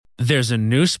There's a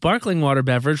new sparkling water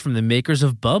beverage from the makers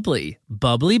of Bubbly,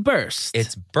 Bubbly Burst.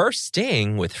 It's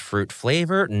bursting with fruit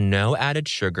flavor, no added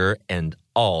sugar, and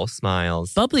all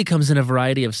smiles. Bubbly comes in a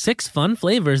variety of 6 fun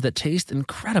flavors that taste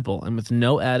incredible, and with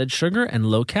no added sugar and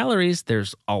low calories,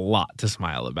 there's a lot to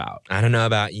smile about. I don't know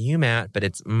about you, Matt, but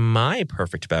it's my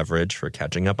perfect beverage for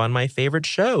catching up on my favorite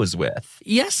shows with.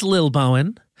 Yes, Lil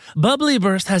Bowen. Bubbly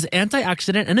Burst has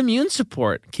antioxidant and immune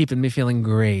support, keeping me feeling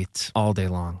great all day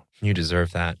long. You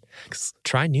deserve that.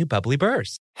 Try new Bubbly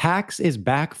Burst. Hacks is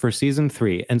back for season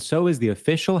 3, and so is the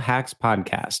official Hacks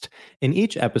podcast. In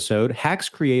each episode, Hacks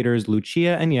creators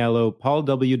Lucia Aniello, Paul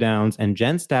W. Downs, and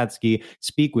Jen Statsky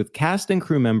speak with cast and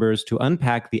crew members to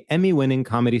unpack the Emmy-winning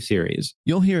comedy series.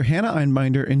 You'll hear Hannah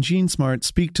Einbinder and Jean Smart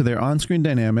speak to their on-screen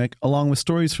dynamic, along with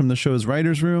stories from the show's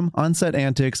writer's room, on-set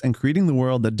antics, and creating the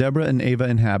world that Deborah and Ava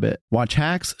inhabit. Watch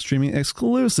Hacks, streaming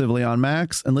exclusively on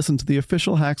Max, and listen to the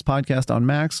official Hacks podcast on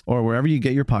Max or wherever you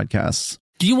get your podcasts.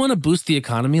 Do you want to boost the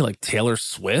economy like Taylor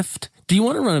Swift? Do you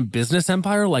want to run a business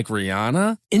empire like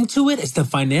Rihanna? Intuit is the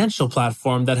financial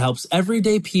platform that helps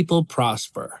everyday people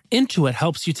prosper. Intuit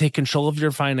helps you take control of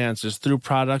your finances through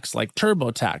products like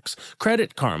TurboTax,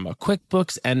 Credit Karma,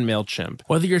 QuickBooks, and MailChimp.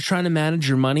 Whether you're trying to manage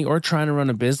your money or trying to run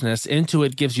a business,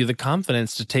 Intuit gives you the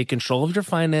confidence to take control of your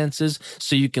finances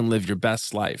so you can live your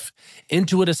best life.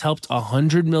 Intuit has helped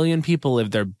 100 million people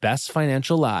live their best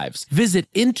financial lives.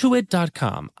 Visit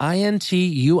Intuit.com,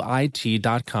 INTUIT.com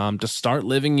to start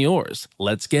living yours.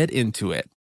 Let's get into it.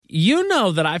 You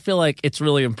know that I feel like it's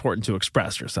really important to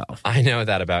express yourself. I know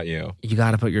that about you. You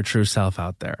got to put your true self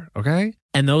out there, okay?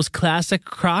 And those classic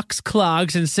Crocs,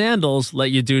 clogs, and sandals let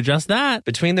you do just that.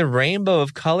 Between the rainbow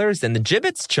of colors and the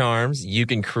Jibbitz charms, you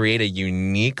can create a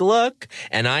unique look.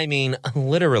 And I mean,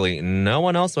 literally, no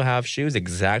one else will have shoes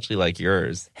exactly like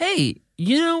yours. Hey,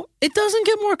 you know, it doesn't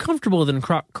get more comfortable than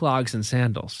clogs and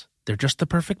sandals. They're just the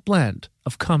perfect blend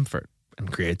of comfort and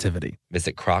creativity.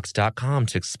 Visit Crocs.com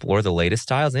to explore the latest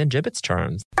styles and Jibbitz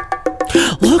charms.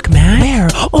 Look, man. Where?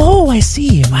 Oh, I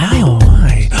see. Wow. Oh,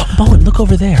 my. Bowen, look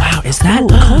over there. Wow, is that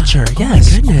culture?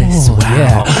 Yes. Oh, my goodness. Wow.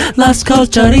 Yeah. Las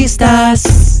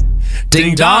Culturistas.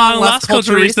 Ding dong, Las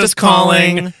Culturistas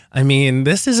calling. I mean,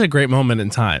 this is a great moment in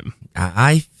time.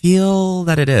 I feel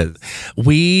that it is.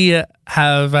 We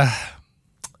have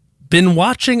been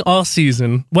watching all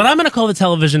season what I'm going to call the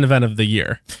television event of the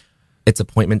year. It's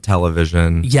appointment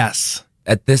television. Yes.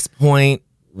 At this point,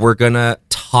 we're going to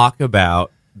talk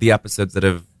about the episodes that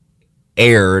have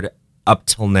aired up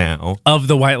till now. Of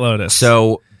The White Lotus.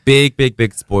 So, big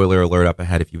spoiler alert up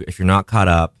ahead if you're not caught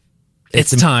up.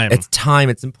 It's time. It's time.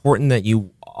 It's important that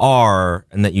you are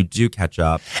and that you do catch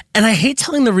up. And I hate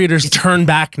telling the readers turn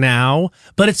back now,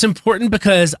 but it's important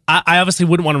because I obviously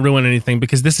wouldn't want to ruin anything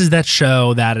because this is that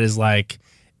show that is like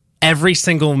every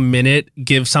single minute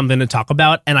gives something to talk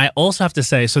about. And I also have to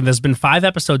say, so there's been 5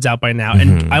 episodes out by now,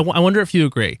 and I wonder if you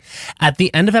agree. At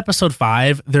the end of episode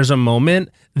 5, there's a moment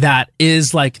that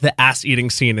is like the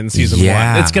ass-eating scene in season 1.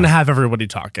 It's going to have everybody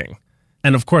talking.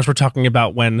 And of course, we're talking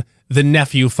about when the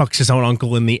nephew fucks his own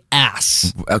uncle in the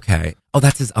ass. Okay. Oh,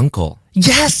 that's his uncle.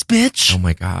 Yes, bitch. Oh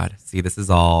my God. See, this is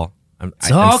all...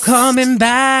 It's all coming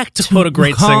back, to quote a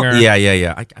great singer.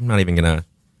 Yeah. I'm not even going to...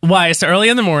 Why? It's early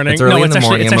in the morning. It's early in the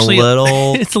morning. It's actually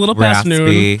it's a little past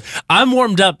noon. I'm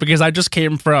warmed up because I just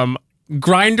came from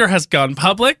Grindr has gone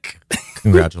public.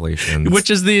 Congratulations. Which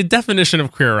is the definition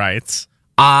of queer rights.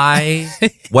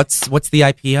 What's the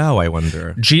IPO, I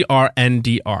wonder?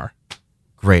 GRNDR.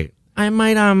 Great. I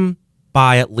might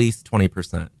buy at least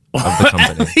 20% of the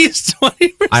company. At least 20%.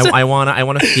 I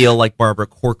want to feel like Barbara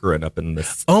Corcoran up in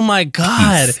this. Oh my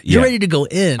God. Piece. You're ready to go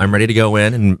in. I'm ready to go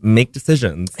in and make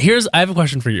decisions. I have a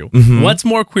question for you. What's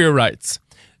more queer rights?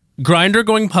 Grindr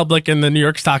going public in the New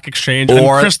York Stock Exchange and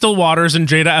Crystal Waters and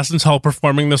Jada Essence Hall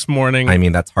performing this morning. I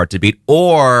mean, that's hard to beat.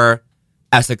 Or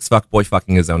Essex fuckboy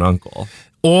fucking his own uncle.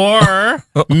 Or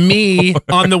me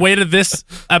on the way to this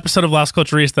episode of Las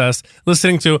Culturistas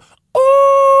listening to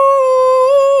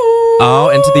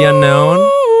Into the Unknown?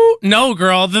 No,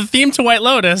 girl, the theme to White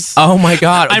Lotus. Oh my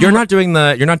God. You're not doing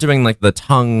like the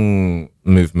tongue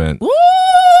movement. Ooh.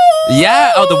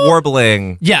 Yeah, the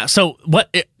warbling. Yeah, so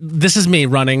this is me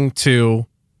running to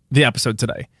the episode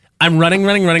today. I'm running,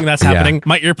 that's happening. Yeah.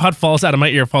 My earpod falls out of my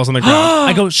ear, falls on the ground.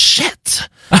 I go, shit.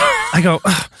 I go,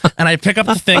 ugh. And I pick up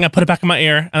the thing, I put it back in my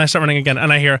ear, and I start running again,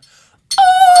 and I hear,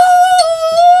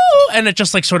 oh, and it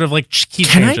just like sort of like key changes.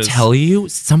 Can I tell you,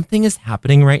 something is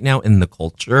happening right now in the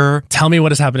culture? Tell me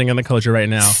what is happening in the culture right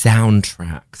now.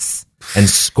 Soundtracks and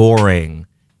scoring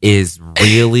is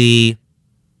really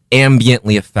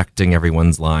ambiently affecting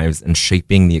everyone's lives and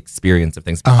shaping the experience of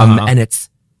things. And it's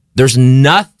There's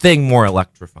nothing more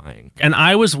electrifying. And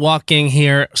I was walking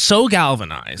here so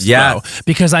galvanized. Yes. Wow,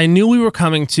 because I knew we were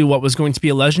coming to what was going to be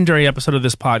a legendary episode of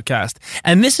this podcast.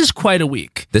 And this is quite a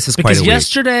week. Because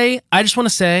yesterday, I just want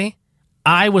to say,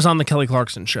 I was on the Kelly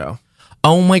Clarkson show.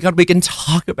 Oh my God, we can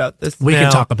talk about this We now.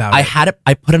 can talk about it.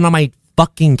 I put it on my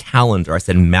fucking calendar. I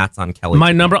said, Matt's on Kelly.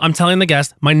 I'm telling the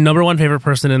guest, my number one favorite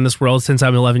person in this world since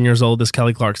I'm 11 years old is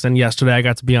Kelly Clarkson. Yesterday, I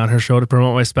got to be on her show to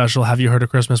promote my special, Have You Heard of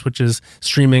Christmas, which is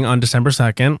streaming on December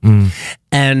 2nd.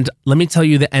 And let me tell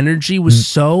you, the energy was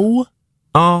so...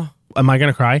 Oh. Am I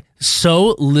going to cry?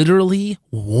 So literally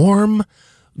warm,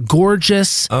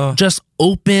 gorgeous, just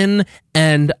open,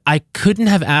 and I couldn't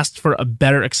have asked for a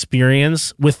better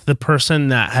experience with the person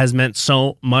that has meant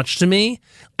so much to me.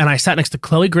 And I sat next to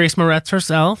Chloe Grace Moretz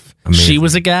herself. Amazing. She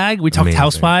was a gag. We talked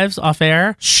Housewives off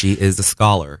air. She is a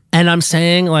scholar. And I'm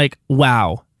saying, like,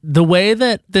 wow, the way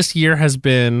that this year has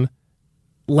been,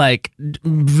 like,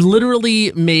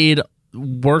 literally made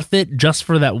worth it just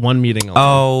for that one meeting alone.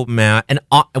 Oh, Matt. And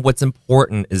what's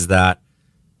important is that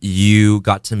you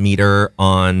got to meet her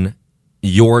on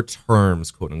your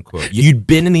terms, quote unquote. You'd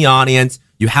been in the audience.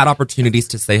 You had opportunities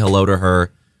to say hello to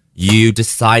her. You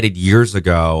decided years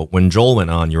ago when Joel went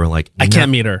on, you were like, I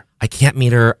can't meet her. I can't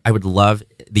meet her. I would love,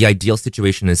 the ideal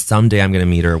situation is someday I'm going to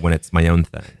meet her when it's my own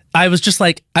thing. I was just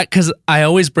like, because I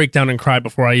always break down and cry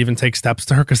before I even take steps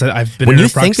to her because I've been when in you her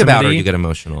proximity. think about her, you get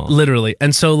emotional. Literally.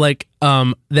 And so like,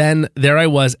 then there I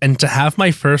was, and to have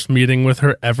my first meeting with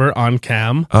her ever on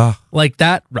cam, like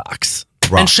that rocks.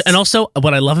 And also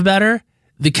what I love about her,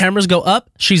 the cameras go up.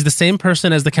 She's the same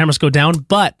person as the cameras go down,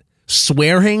 but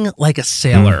swearing like a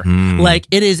sailor. Like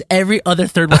it is every other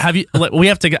third word. We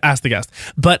have to ask the guest,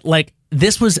 but like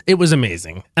it was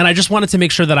amazing. And I just wanted to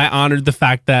make sure that I honored the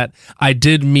fact that I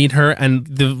did meet her, and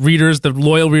the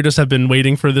loyal readers have been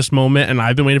waiting for this moment, and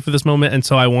I've been waiting for this moment. And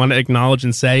so I want to acknowledge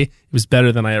and say it was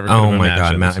better than I ever could have imagined.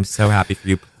 God, Matt, I'm so happy for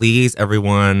you. Please,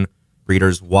 everyone,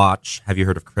 readers, watch Have You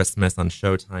Heard of Christmas on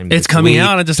Showtime? It's coming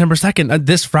out on December 2nd,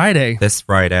 this Friday. This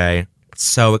Friday.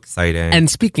 So exciting. And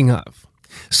speaking of,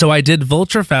 so I did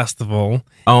Vulture Festival.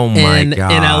 Oh my God.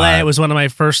 God. In LA. It was one of my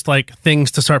first like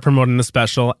things to start promoting the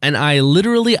special. And I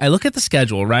look at the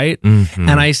schedule, right? And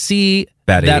I see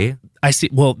Betty.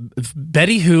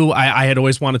 Betty, who I had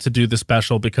always wanted to do the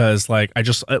special because like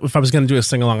if I was going to do a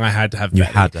sing along, I had to have Betty.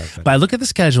 Had to have Betty. But I look at the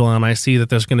schedule and I see that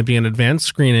there's going to be an advanced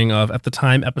screening of, at the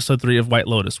time, episode 3 of White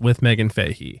Lotus with Megan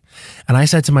Fahey. And I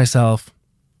said to myself,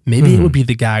 maybe it would be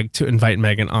the gag to invite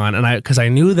Megan on. And because I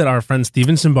knew that our friend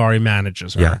Steven Simbari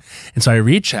manages her. Yeah. And so I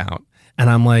reach out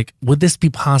and I'm like, would this be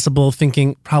possible?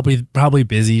 Thinking probably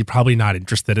busy, probably not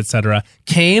interested, etc.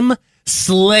 Came,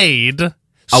 slayed.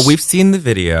 Oh, we've seen the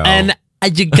video. And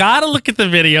you gotta look at the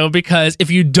video, because if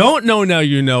you don't know now,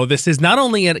 you know. This is not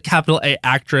only a capital A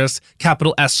actress,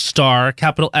 capital S star,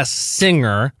 capital S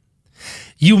singer.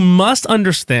 You must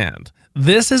understand,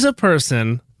 this is a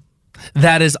person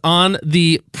that is on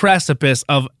the precipice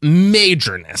of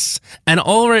majorness, and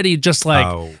already just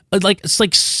like it's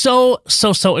like so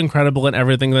incredible in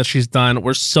everything that she's done.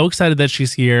 We're so excited that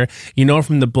she's here. You know her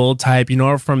from the Bold Type. You know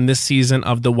her from this season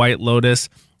of The White Lotus.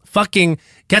 Fucking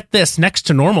get this, Next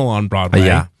to Normal on Broadway.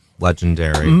 Yeah,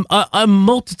 legendary. A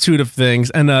multitude of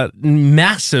things and a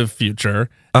massive future.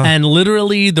 And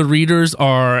literally, the readers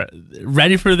are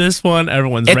ready for this one.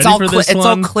 Everyone's ready for this one. It's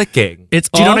all clicking. It's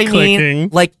Do you all know what clicking. I mean?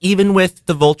 Like, even with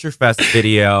the Vulture Fest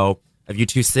video of you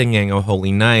two singing "Oh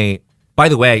Holy Night." By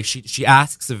the way, she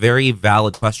asks a very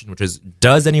valid question, which is,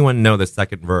 does anyone know the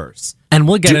second verse? And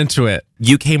we'll get into it.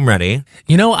 You came ready.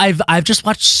 You know, I've just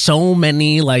watched so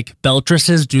many like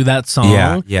beltresses do that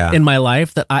song in my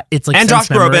life that it's like, and Josh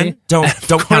Groban. Don't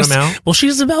count him out. Well,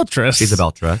 she's a beltress. She's a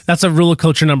beltress. That's a rule of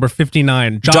culture number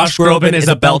 59. Josh Groban is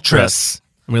a beltress.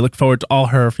 And we look forward to all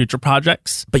her future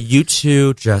projects. But you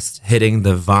two just hitting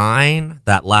the Vine,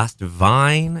 that last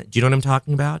Vine. Do you know what I'm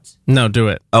talking about? No, do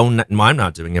it. Oh, no, I'm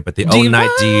not doing it, but the Oh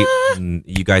Night Deep.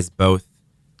 You guys both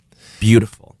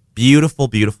beautiful,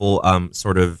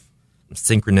 sort of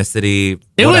synchronicity.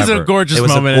 It was a gorgeous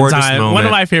moment in time. One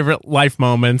of my favorite life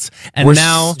moments. And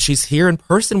now she's here in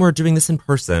person. We're doing this in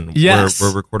person. Yes.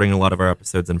 We're recording a lot of our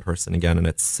episodes in person again, and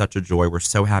it's such a joy. We're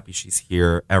so happy she's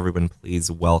here. Everyone,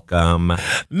 please welcome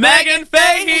Megan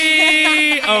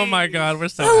Fahey. Oh my God, we're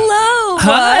so hello.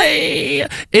 Happy. Hi.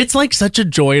 It's like such a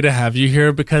joy to have you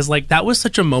here, because like that was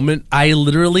such a moment. I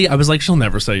was like, she'll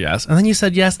never say yes. And then you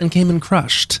said yes and came and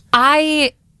crushed.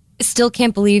 I still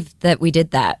can't believe that we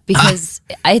did that, because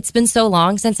it's been so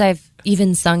long since I've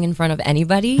even sung in front of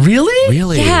anybody.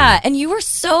 Really? Yeah. And you were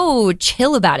so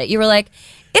chill about it. You were like,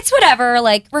 it's whatever,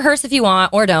 like rehearse if you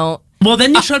want or don't. Well,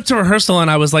 then you showed up to rehearsal, and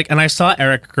I was like, and I saw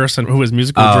Eric Gerson, who was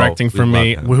musical directing for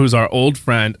me, who's our old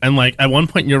friend. And like, at one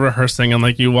point you're rehearsing, and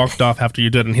like, you walked off after you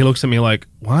did, and he looks at me like,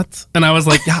 what? And I was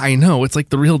like, yeah, I know. It's like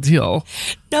the real deal.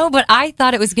 No, but I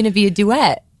thought it was going to be a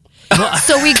duet.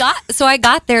 So I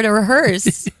got there to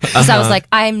rehearse because I was like,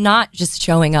 I'm not just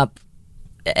showing up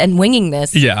and winging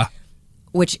this. Yeah.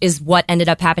 Which is what ended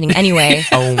up happening anyway.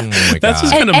 Oh my God. That's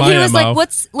just kind of and my he was MO.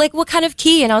 like, what kind of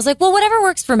key? And I was like, well, whatever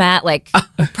works for Matt. Like,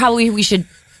 probably we should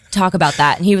talk about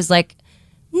that. And he was like,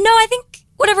 no, I think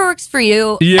whatever works for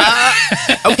you. Yeah.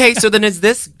 Okay, so then is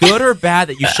this good or bad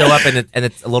that you show up and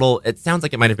it's a little? It sounds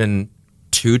like it might have been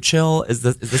too chill. Is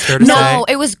this fair to say? No,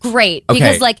 it was great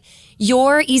because like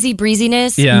your easy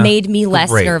breeziness made me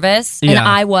less nervous, and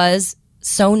I was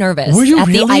so nervous Were you at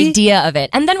the really? idea of it.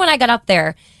 And then when I got up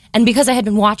there, and because I had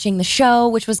been watching the show,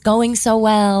 which was going so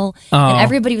well, and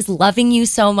everybody was loving you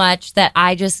so much that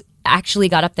I just actually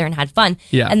got up there and had fun.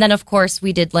 Yeah. And then of course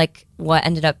we did like what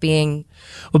ended up being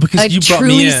Well, because a you brought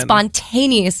truly me in.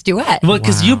 spontaneous duet. Well,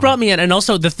 because you brought me in, and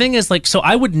also the thing is, like, so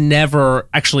I would never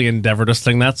actually endeavor to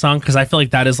sing that song because I feel like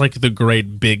that is like the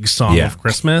great big song of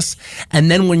Christmas.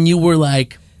 And then when you were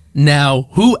like, now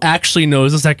who actually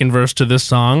knows the second verse to this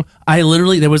song? I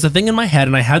literally, there was a thing in my head,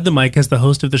 and I had the mic as the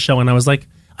host of the show, and I was like,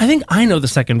 I think I know the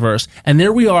second verse. And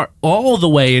there we are, all the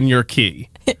way in your key.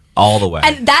 All the way.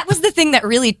 And that was the thing that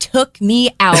really took me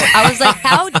out. I was like,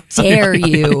 how dare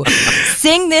you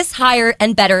sing this higher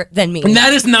and better than me? And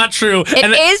that is not true.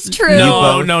 It is true.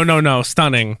 No.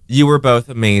 Stunning. You were both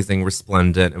amazing,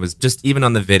 resplendent. It was just even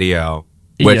on the video,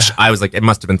 which I was like, it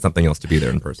must have been something else to be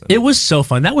there in person. It was so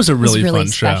fun. That was a really, really fun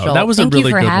special. show. That was Thank a really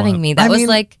you for good having one. me. That was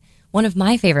like one of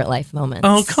my favorite life moments.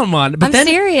 Oh, come on. But I'm then,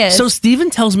 serious. So Steven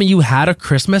tells me you had a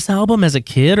Christmas album as a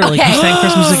kid, or like you sang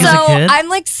Christmas music as a So kid? I'm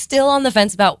like still on the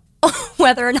fence about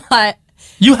whether or not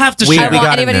You have to We- share. I want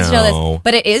gotta anybody to know know. this,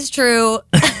 but it is true.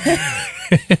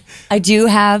 I do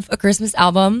have a Christmas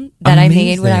album that I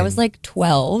made when I was like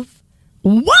 12.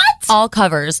 What? All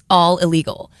covers, all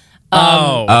illegal.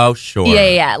 Oh, sure.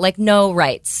 Yeah. Like no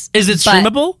rights. Is it But-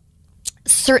 streamable?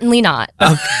 Certainly not.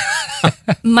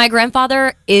 My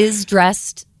grandfather is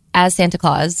dressed as Santa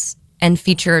Claus and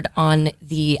featured on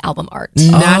the album art.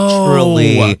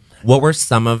 Naturally. Oh. What were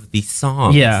some of the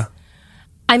songs? Yeah.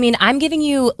 I mean, I'm giving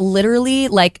you literally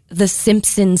like the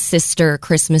Simpson sister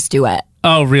Christmas duet.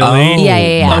 Oh, really? Oh,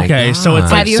 Yeah. my Okay, so it's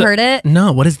God. like, Have you heard it?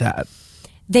 No, what is that?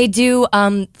 They do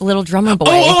the Little Drummer Boy.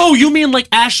 Oh, you mean like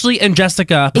Ashley and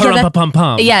Jessica? Yeah, that-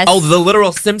 Pum. Yes. Oh, the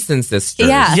literal Simpson sisters.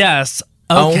 Yeah. Yes.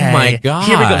 Oh Okay. my God.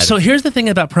 Here we go. So here's the thing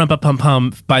about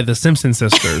Pum by the Simpson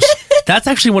sisters. That's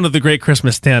actually one of the great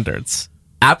Christmas standards.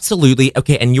 Absolutely.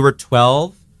 Okay, and you were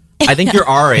 12? I think you're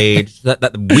our age.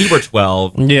 That we were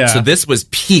 12. Yeah. So this was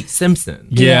peak Simpson.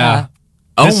 Yeah.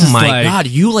 This Oh is my like- God.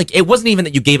 You like, it wasn't even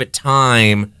that you gave it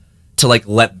time to like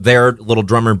let their little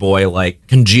drummer boy like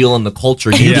congeal in the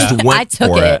culture. You Yeah. just went I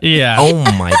took for it. Yeah. Oh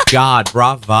my God.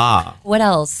 Brava. What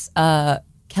else?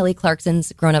 Kelly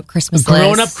Clarkson's Grown Up Christmas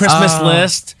Grown List. Up Christmas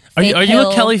list. Are you Faith a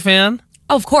Hill. Kelly fan?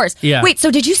 Oh, of course. Yeah. Wait, so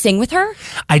did you sing with her?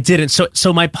 I didn't.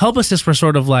 So my publicists were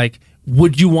sort of like,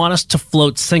 would you want us to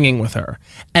float singing with her?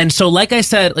 And so, like I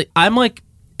said, like, I'm like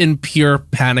in pure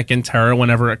panic and terror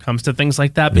whenever it comes to things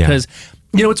like that because,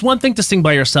 you know, it's one thing to sing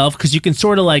by yourself because you can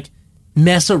sort of like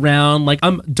mess around. Like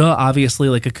I'm obviously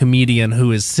like a comedian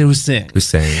who sings. Who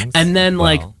sings? And then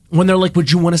like when they're like, would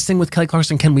you want to sing with Kelly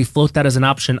Clarkson? Can we float that as an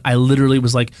option? I literally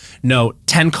was like, no,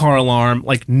 10-car alarm.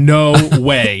 Like, no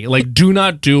way. Like, do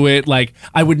not do it. Like,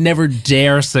 I would never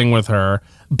dare sing with her.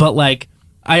 But like,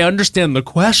 I understand the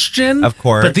question. Of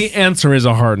course. But the answer is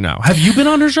a hard no. Have you been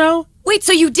on her show? Wait,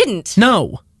 so you didn't?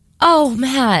 No. Oh,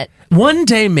 Matt. One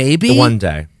day, maybe. One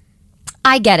day.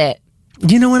 I get it.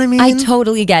 You know what I mean? I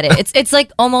totally get it. It's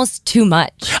like almost too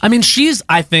much. I mean, she's,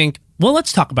 I think, well,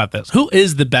 let's talk about this. Who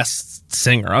is the best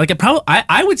singer? Like,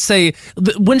 I would say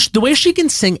the way she can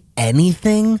sing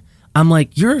anything, I'm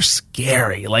like, you're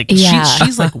scary. Like, Yeah.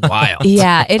 she's like wild.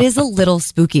 Yeah, it is a little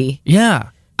spooky. Yeah.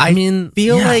 I mean,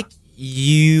 Feel yeah. like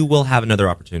you will have another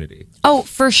opportunity. Oh,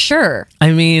 for sure.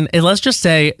 I mean, let's just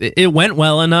say it went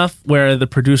well enough where the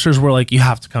producers were like, you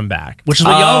have to come back, which is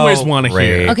what you always want to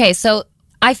great. hear. Okay, so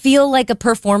I feel like a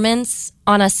performance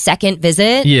on a second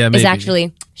visit Yeah, is maybe.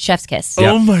 actually chef's kiss.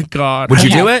 Oh my God. Would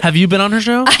you do it? Have you been on her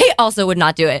show? I also would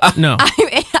not do it. No.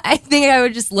 I think I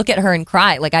would just look at her and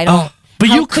cry. Like, I don't. But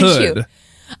how you could. you?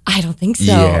 I don't think so.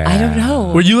 Yeah. I don't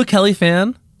know. Were you a Kelly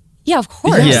fan? Yeah, of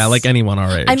course. Yeah, like anyone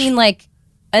our age. I mean, like,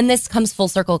 and this comes full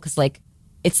circle because, like,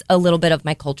 it's a little bit of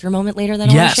my culture moment later that I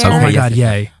want yes. to share. Oh my God,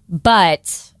 yay.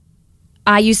 But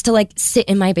I used to like sit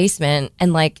in my basement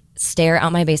and like stare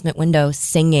out my basement window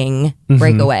singing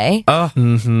Breakaway.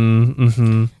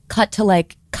 Cut to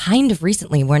like kind of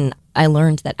recently when I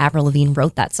learned that Avril Lavigne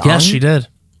wrote that song. Yes, she did.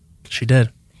 She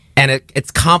did. And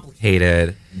it's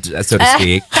complicated, so to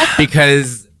speak,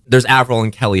 because there's Avril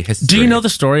and Kelly history. Do you know the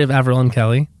story of Avril and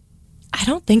Kelly? I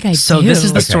don't think I So do. this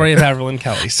is the story of Avril and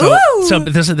Kelly. So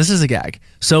this is a gag.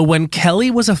 So when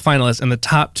Kelly was a finalist in the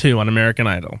top 2 on American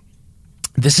Idol,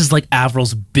 this is like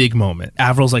Avril's big moment.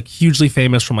 Avril's like hugely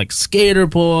famous from like Skater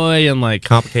Boy and like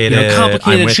Complicated.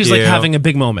 Complicated. I'm With She's You. like having a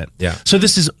big moment. Yeah. So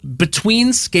this is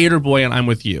between Skater Boy and I'm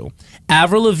With You.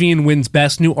 Avril Lavigne wins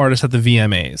Best New Artist at the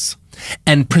VMAs.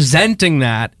 And presenting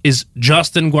that is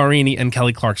Justin Guarini and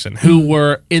Kelly Clarkson, who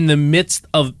were in the midst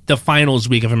of the finals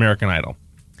week of American Idol.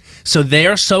 So they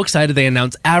are so excited they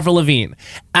announce Avril Lavigne.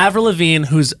 Avril Lavigne,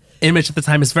 whose image at the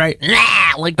time is very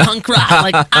like punk rock,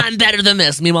 like I'm better than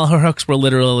this. Meanwhile, her hooks were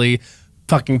literally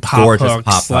fucking pop Gorgeous hooks.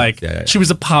 pop hooks. Like Yeah. she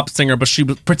was a pop singer, but she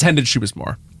pretended she was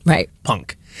more Right.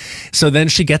 punk. So then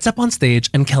she gets up on stage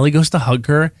and Kelly goes to hug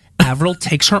her. Avril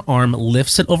takes her arm,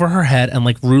 lifts it over her head, and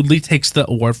like rudely takes the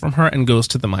award from her and goes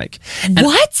to the mic.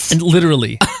 What? And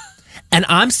literally. And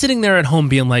I'm sitting there at home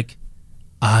being like,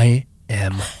 I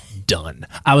am done.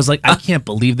 I was like, I can't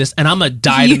believe this. And I'm a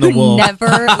dyed in the wool. Never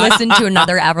listened to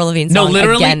another Avril Lavigne song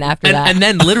again after that. And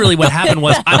then literally what happened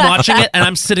was I'm watching it and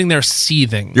I'm sitting there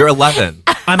seething. You're 11.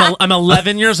 I'm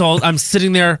 11 years old. I'm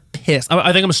sitting there pissed.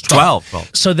 I think I was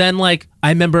 12. So then like I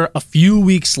remember a few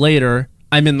weeks later,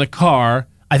 I'm in the car.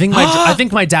 I think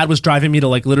my dad was driving me to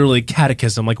like literally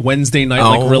catechism, like Wednesday night,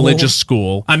 like religious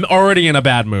school. I'm already in a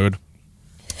bad mood.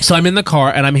 So I'm in the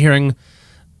car and I'm hearing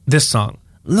this song.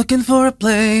 Looking for a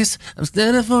place, I'm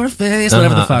standing for a face,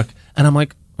 whatever the fuck. And I'm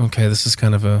like, okay, this is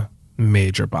kind of a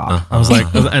major bop. I was like,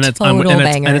 and it's I'm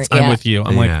with you.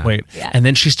 I'm like, wait. Yeah. And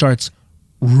then she starts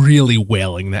really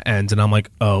wailing the end, and I'm like,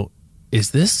 oh,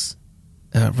 is this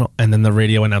Avril? And then the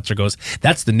radio announcer goes,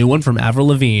 that's the new one from Avril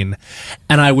Lavigne.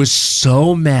 And I was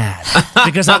so mad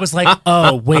because I was like,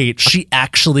 oh, wait, she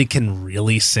actually can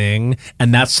really sing.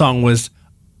 And that song was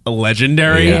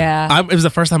legendary. Yeah. It was the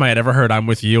first time I had ever heard I'm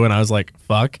With You, and I was like,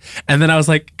 fuck. And then I was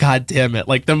like, God damn it.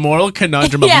 Like the moral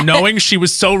conundrum Yeah. of knowing she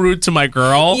was so rude to my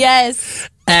girl. Yes.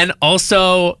 And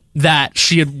also that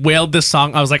she had wailed this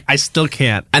song. I was like, I still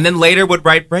can't. And then later would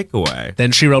write Breakaway.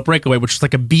 Then she wrote Breakaway, which was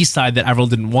like a B-side that Avril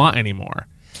didn't want anymore.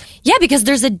 Yeah, because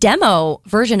there's a demo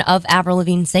version of Avril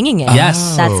Lavigne singing it.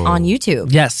 Yes. That's on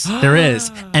YouTube. Yes, there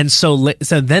is. And so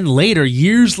then later,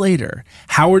 years later,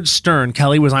 Howard Stern,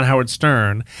 Kelly was on Howard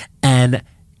Stern, and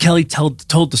Kelly told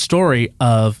the story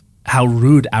of how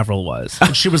rude Avril was.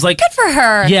 And she was like, Good for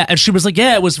her. yeah, and she was like,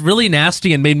 yeah, it was really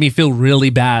nasty and made me feel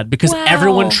really bad because Wow.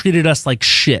 everyone treated us like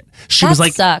shit. She That was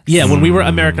like, sucks. yeah, when we were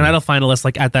American Idol finalists,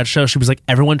 like at that show, she was like,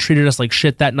 everyone treated us like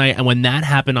shit that night. And when that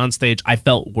happened on stage, I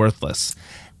felt worthless.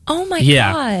 Oh my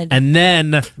Yeah. God. And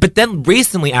then, But then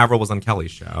recently Avril was on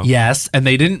Kelly's show. yes, and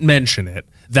they didn't mention it,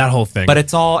 that whole thing. But it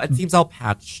seems all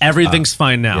patched. Everything's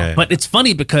fine now. Yeah. But it's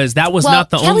funny because that was well, not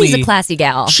the Kelly's only. a classy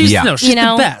gal. She's Yeah. she's You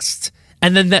know? the best.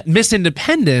 And then that Miss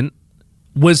Independent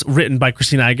was written by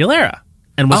Christina Aguilera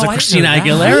and was Oh, a I didn't Christina know that.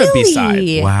 Aguilera Really?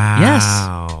 B-side.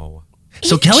 Wow.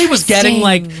 So Kelly was getting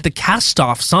Interesting. like the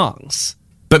cast-off songs.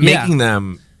 But Yeah. making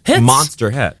them Hits.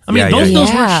 monster hits. I mean, those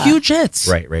Yeah. were huge hits.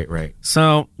 Right.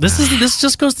 So this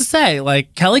just goes to say,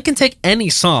 like, Kelly can take any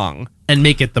song and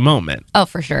make it the moment. Oh,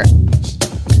 for sure.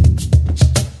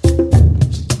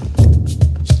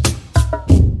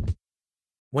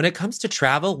 When it comes to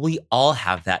travel, we all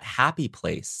have that happy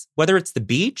place. Whether it's the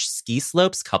beach, ski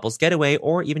slopes, couples getaway,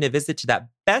 or even a visit to that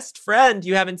best friend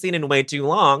you haven't seen in way too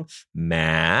long,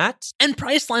 Matt. And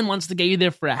Priceline wants to get you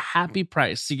there for a happy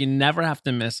price so you never have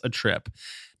to miss a trip.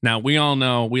 Now, we all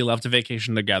know we love to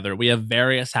vacation together. We have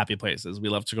various happy places. We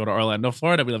love to go to Orlando,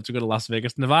 Florida. We love to go to Las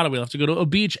Vegas, Nevada. We love to go to a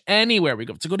beach anywhere. We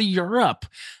love to go to Europe.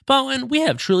 But when we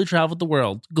have truly traveled the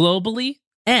world globally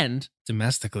and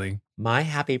domestically. My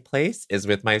happy place is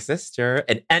with my sister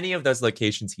in any of those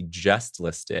locations he just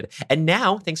listed. And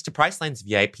now, thanks to Priceline's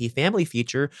VIP family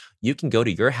feature, you can go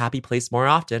to your happy place more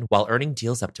often while earning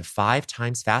deals up to 5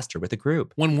 times faster with a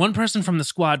group. When one person from the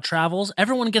squad travels,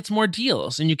 everyone gets more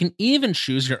deals, and you can even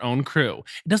choose your own crew.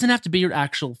 It doesn't have to be your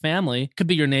actual family. It could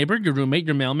be your neighbor, your roommate,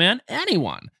 your mailman,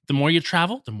 anyone. The more you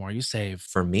travel, the more you save.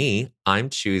 For me, I'm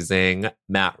choosing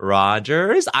Matt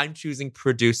Rogers. I'm choosing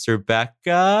producer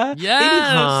Becca. Maybe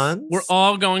Hans. We're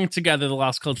all going together, the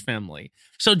Lost Coach family.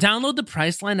 So download the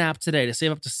Priceline app today to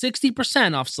save up to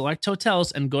 60% off select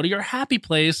hotels and go to your happy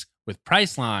place with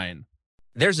Priceline.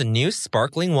 There's a new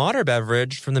sparkling water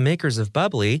beverage from the makers of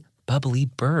Bubbly, Bubbly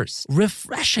Burst.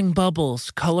 Refreshing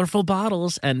bubbles, colorful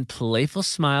bottles, and playful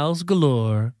smiles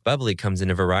galore. Bubbly comes in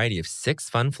a variety of 6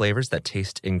 fun flavors that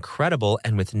taste incredible,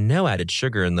 and with no added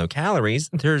sugar and low calories,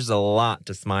 there's a lot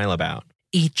to smile about.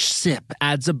 Each sip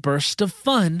adds a burst of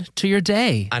fun to your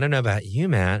day. I don't know about you,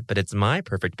 Matt, but it's my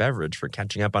perfect beverage for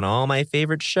catching up on all my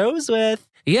favorite shows with.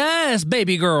 Yes,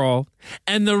 baby girl.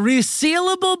 And the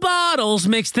resealable bottles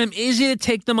makes them easy to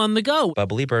take them on the go.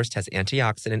 Bubbly Burst has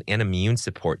antioxidant and immune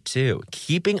support too,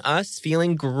 keeping us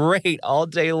feeling great all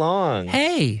day long.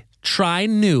 Hey, try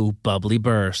new Bubbly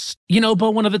Burst.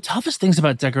 But one of the toughest things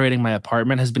about decorating my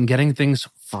apartment has been getting things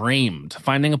framed.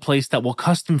 Finding a place that will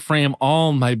custom frame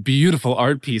all my beautiful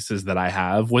art pieces that I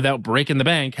have without breaking the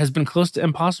bank has been close to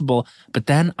impossible. But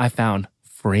then I found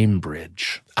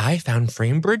FrameBridge. I found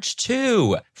FrameBridge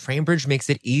too. FrameBridge makes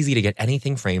it easy to get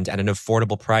anything framed at an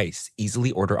affordable price.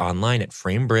 Easily order online at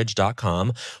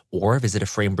framebridge.com or visit a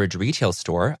FrameBridge retail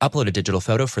store, upload a digital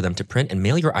photo for them to print and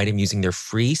mail your item using their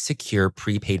free, secure,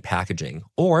 prepaid packaging.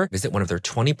 Or visit one of their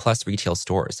 20-plus retail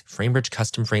stores. FrameBridge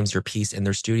custom frames your piece in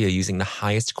their studio using the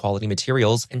highest quality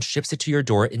materials and ships it to your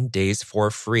door in days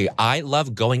for free. I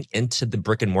love going into the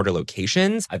brick and mortar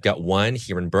locations. I've got one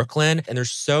here in Brooklyn, and they're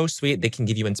so sweet. They can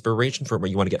give you inspiration for where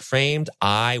you want to get framed.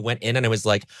 I went in and I was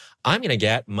like, I'm going to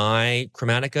get my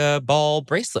Chromatica ball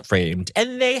bracelet framed.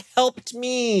 And they helped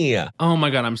me. Oh my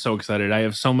God, I'm so excited. I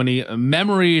have so many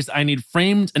memories I need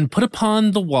framed and put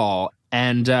upon the wall.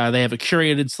 And they have a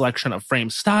curated selection of frame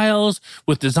styles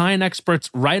with design experts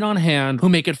right on hand who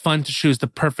make it fun to choose the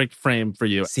perfect frame for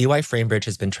you. See why FrameBridge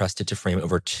has been trusted to frame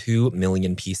over 2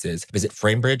 million pieces. Visit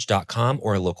framebridge.com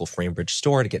or a local FrameBridge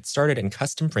store to get started and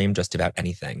custom frame just about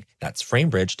anything. That's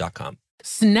framebridge.com.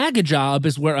 Snagajob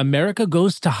is where America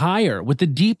goes to hire with the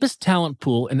deepest talent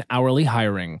pool in hourly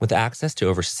hiring. With access to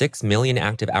over 6 million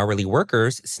active hourly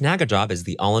workers, Snagajob is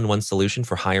the all-in-one solution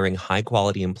for hiring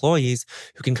high-quality employees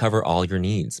who can cover all your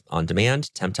needs. On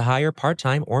demand, temp to hire,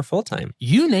 part-time, or full-time.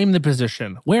 You name the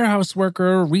position. Warehouse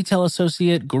worker, retail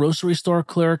associate, grocery store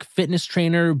clerk, fitness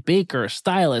trainer, baker,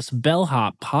 stylist,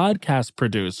 bellhop, podcast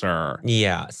producer.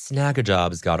 Yeah,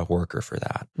 Snagajob's got a worker for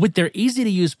that. With their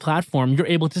easy-to-use platform, you're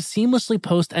able to seamlessly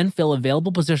post and fill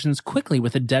available positions quickly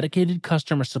with a dedicated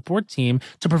customer support team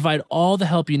to provide all the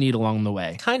help you need along the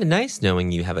way. Kind of nice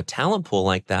knowing you have a talent pool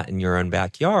like that in your own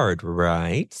backyard,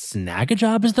 right?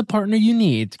 Snagajob is the partner you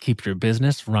need to keep your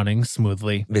business running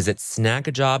smoothly. Visit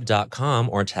snagajob.com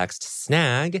or text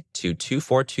SNAG to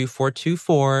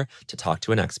 242424 to talk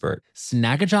to an expert.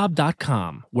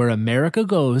 Snagajob.com, where America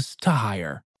goes to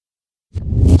hire.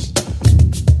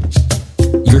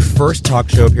 Your first talk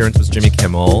show appearance was Jimmy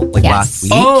Kimmel, last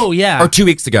week. Oh, yeah. Or 2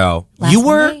 weeks ago. Last you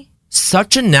were Sunday?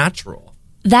 such a natural.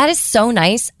 That is so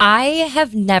nice. I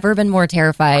have never been more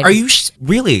terrified. Are you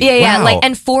really? Yeah, Wow.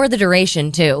 and for the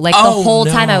duration too. The Oh, whole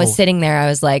time I no. was sitting there, I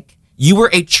was like, You were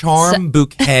a charm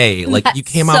bouquet. You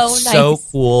came off so so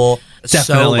nice. cool, Definitely.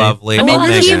 so lovely. I mean, Oh,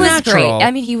 he he Megan. was natural. great.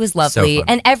 I mean, he was lovely. fun.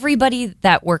 And everybody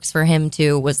that works for him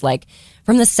too was like,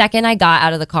 from the second I got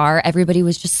out of the car, everybody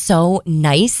was just so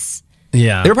nice.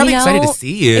 Yeah. They were probably You know, excited to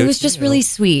see you. It was just really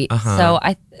sweet. Uh-huh. So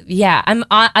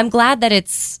I'm glad that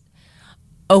it's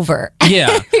over.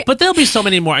 Yeah, but there'll be so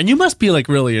many more. And you must be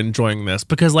really enjoying this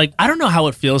because I don't know how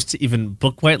it feels to even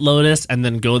book White Lotus and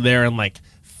then go there and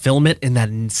film it in that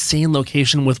insane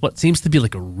location with what seems to be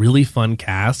a really fun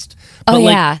cast. But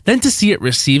yeah. then to see it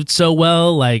received so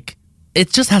well, it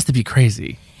just has to be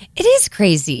crazy. It is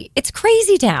crazy. It's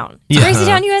Crazy Town. It's Yeah. Crazy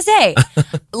Town, USA.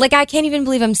 I can't even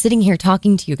believe I'm sitting here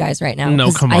talking to you guys right now. No,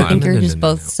 'cause come I on. think you're No, just no,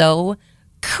 both so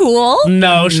cool.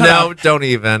 No, shut No, up. don't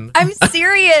even. I'm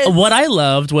serious. What I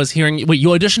loved was hearing, you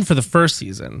auditioned for the first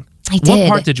season. I What did.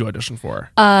 part did you audition for?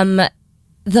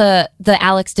 The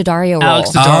Alex Daddario role.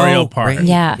 Alex Daddario part. great.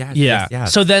 Yeah. Yes, Yeah. yes,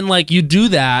 yes. So then you do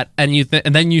that and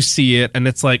and then you see it and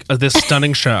it's this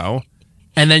stunning show.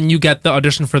 And then you get the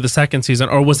audition for the second season,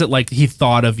 or was it he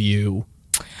thought of you?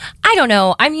 I don't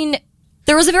know. I mean,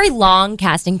 there was a very long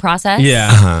casting process.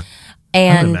 Uh-huh. I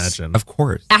And would imagine. Of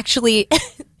course. actually,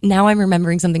 now I'm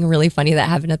remembering something really funny that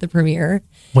happened at the premiere.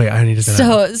 Wait, I need to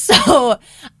know. So,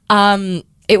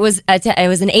 it was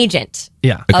an agent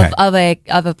Yeah. Okay.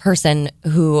 of a person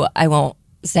who I won't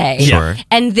say. Sure.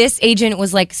 And this agent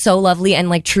was so lovely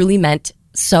and truly meant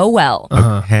so well.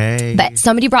 Okay. But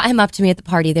somebody brought him up to me at the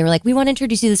party. They were like, "We want to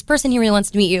introduce you to this person. He really wants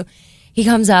to meet you." He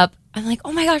comes up. I'm like,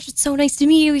 "Oh my gosh, it's so nice to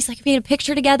meet you." He's like, "We made a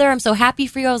picture together. I'm so happy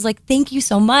for you." I was like, "Thank you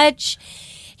so much."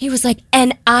 He was like,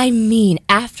 "And I mean,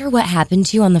 after what happened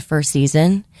to you on the first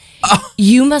season,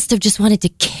 you must have just wanted to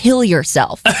kill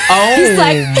yourself.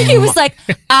 He was like,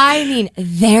 I mean,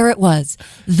 there it was.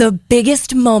 The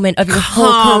biggest moment of your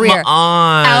whole career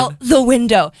out the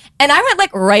window. And I went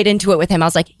like right into it with him. I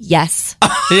was like, yes.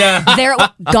 Yeah. There,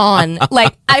 gone.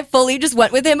 Like, I fully just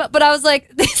went with him. But I was like,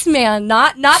 this man,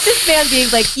 not this man being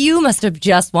like, you must have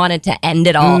just wanted to end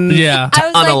it all. Yeah. I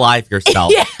was Unalive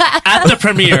yourself. At the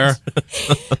premiere.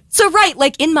 So, right,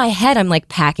 like in my head, I'm like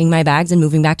packing my bags and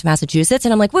moving back to Massachusetts.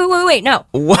 And I'm like, wait, no.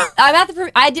 What? I'm at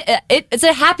the it's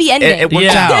a happy ending. It worked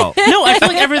out. No, I feel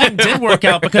like everything did work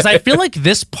out because I feel like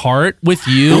this part with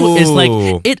you is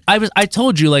like it. I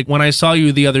told you, like, when I saw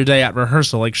you the other day at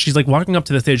rehearsal, like, she's like walking up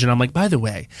to the stage and I'm like, by the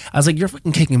way, I was like, you're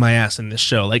fucking kicking my ass in this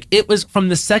show. Like, it was from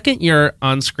the second you're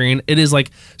on screen, it is like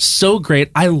so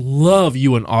great. I love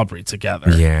you and Aubrey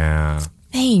together. Yeah.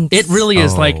 Thanks. It really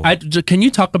is. Like, can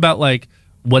you talk about like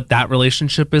what that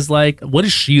relationship is like? What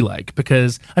is she like?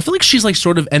 Because I feel like she's like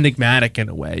sort of enigmatic in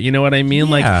a way. You know what I mean?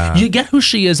 Yeah. Like, you get who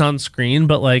she is on screen,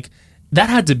 but like that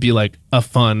had to be like a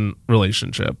fun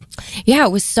relationship. Yeah,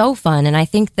 it was so fun. And I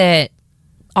think that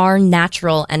our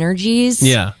natural energies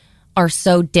are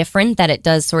so different that it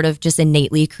does sort of just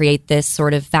innately create this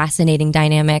sort of fascinating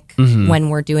dynamic when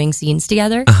we're doing scenes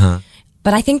together.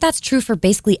 But I think that's true for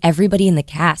basically everybody in the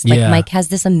cast. Like, Mike has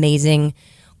this amazing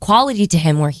quality to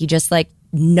him where he just like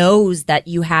knows that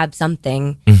you have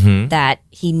something that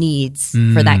he needs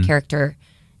for that character,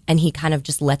 and he kind of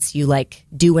just lets you like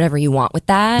do whatever you want with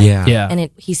that. And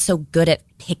he's so good at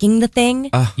picking the thing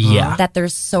that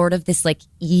there's sort of this like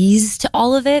ease to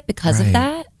all of it because of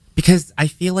that. Because I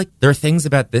feel like there are things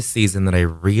about this season that I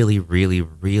really, really,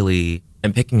 really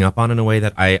am picking up on in a way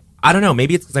that I don't know,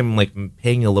 maybe it's because I'm like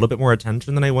paying a little bit more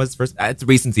attention than I was first. It's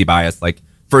recency bias. Like,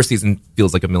 first season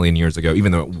feels like a million years ago,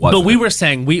 even though it wasn't. But we were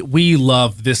saying we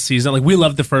love this season. Like, we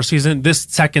love the first season. This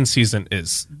second season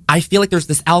is... I feel like there's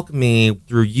this alchemy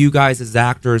through you guys as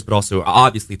actors, but also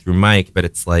obviously through Mike. But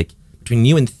it's like, between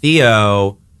you and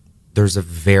Theo, there's a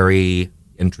very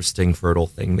interesting, fertile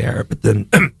thing there. But then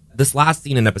this last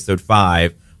scene in episode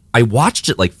 5, I watched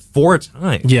it like 4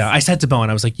 times. Yeah, I said to Bowen,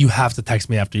 I was like, you have to text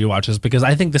me after you watch this, because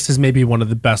I think this is maybe one of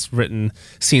the best written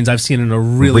scenes I've seen in a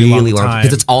really long time.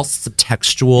 Because it's all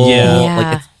subtextual. Yeah.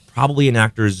 Like, it's probably an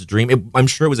actor's dream. I'm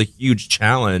sure it was a huge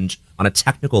challenge on a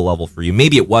technical level for you.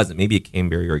 Maybe it wasn't. Maybe it came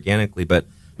very organically. But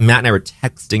Matt and I were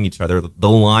texting each other. The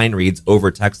line reads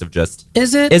over text of just...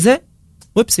 Is it? Is it?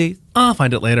 Whoopsie. I'll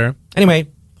find it later. Anyway,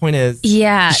 point is...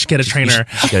 Yeah. You should get a trainer.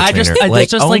 I just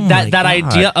like that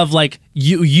idea of like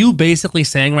you basically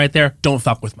saying right there, don't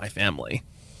fuck with my family,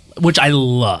 which I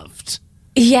loved.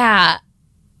 Yeah.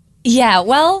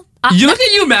 Well, You look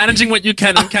at you managing what you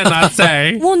can and cannot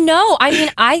say. well, no, I mean,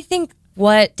 I think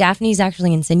what Daphne's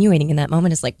actually insinuating in that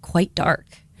moment is like quite dark.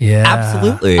 Yeah,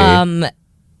 Absolutely.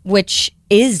 Which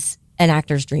is an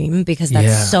actor's dream, because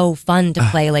that's so fun to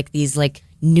play like these like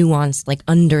nuanced, like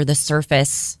under the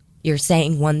surface, you're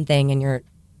saying one thing and you're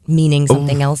meaning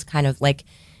something else, kind of like.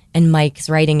 And Mike's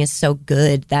writing is so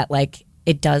good that like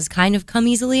it does kind of come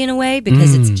easily in a way,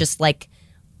 because it's just like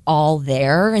all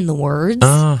there in the words.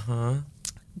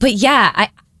 But yeah,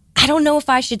 I don't know if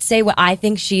I should say what I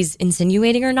think she's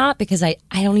insinuating or not, because I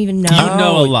don't even know. You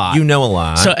know a lot. You know a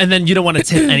lot. So, and then you don't want to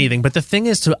tip anything. But the thing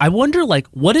is, I wonder, like,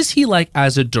 what is he like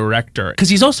as a director? Because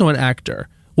he's also an actor,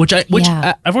 which I've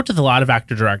worked with a lot of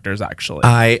actor-directors, actually.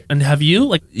 And have you?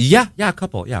 Like, Yeah, a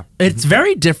couple, yeah. it's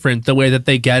very different the way that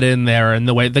they get in there, and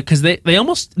the way that, because they don't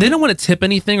want to tip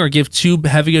anything or give too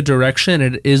heavy a direction.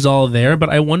 It is all there. But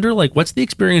I wonder, like, what's the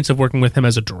experience of working with him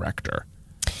as a director?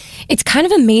 It's kind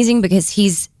of amazing because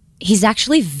he's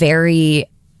actually very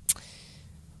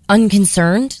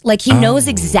unconcerned. Like, he knows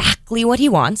exactly what he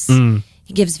wants.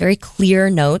 He gives very clear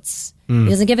notes. He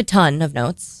doesn't give a ton of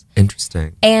notes.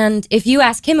 Interesting. And if you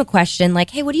ask him a question like,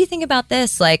 hey, what do you think about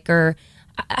this? Like, or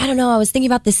I don't know, I was thinking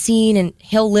about this scene, and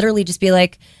he'll literally just be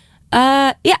like,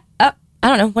 I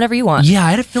don't know, whatever you want. Yeah, I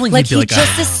had a feeling Like, he'd be he like,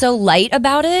 just is so light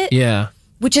about it. yeah.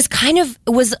 Which is kind of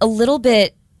was a little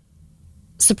bit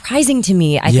surprising to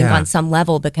me, I think, on some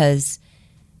level, because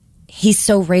he's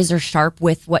so razor sharp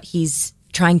with what he's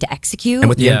trying to execute. And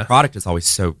with the end product, it's always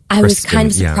so I was pristine. kind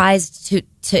of surprised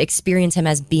to experience him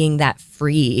as being that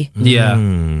free Yeah.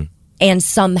 and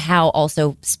somehow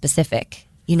also specific,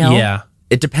 you know? Yeah.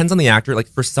 It depends on the actor. Like,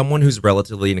 for someone who's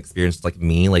relatively inexperienced like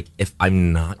me, like, if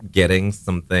I'm not getting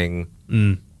something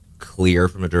clear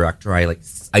from a director,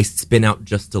 I spin out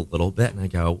just a little bit and I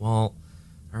go, well,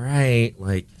 all right.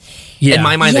 Like, in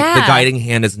my mind, like, the guiding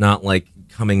hand is not like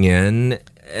coming in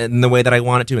the way that I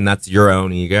want it to, and that's your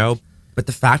own ego. But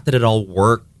the fact that it all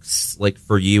works, like,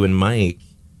 for you and Mike,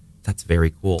 that's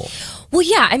very cool. Well,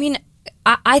 yeah, I mean,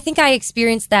 I think I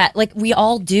experienced that, like we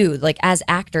all do. Like as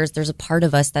actors, there's a part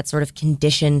of us that's sort of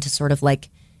conditioned to sort of like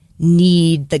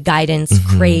need the guidance,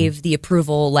 crave the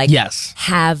approval, like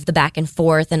have the back and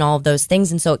forth and all of those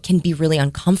things. And so it can be really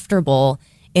uncomfortable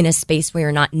in a space where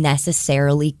you're not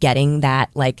necessarily getting that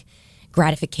like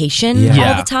gratification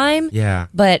all the time. Yeah.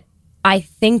 But I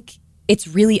think it's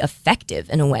really effective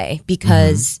in a way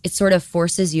because it sort of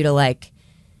forces you to like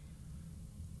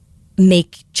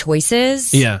make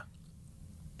choices. Yeah.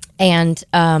 And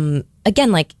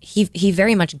again, like he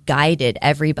very much guided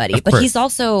everybody, but he's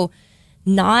also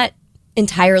not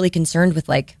entirely concerned with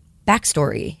like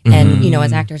backstory. And, you know,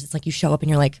 as actors, it's like you show up and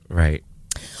you're like, Right.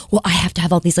 well, I have to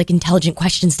have all these like intelligent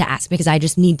questions to ask because I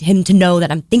just need him to know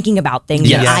that I'm thinking about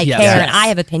things and I care and I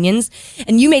have opinions.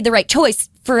 And you made the right choice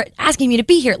for asking me to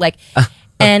be here. Like,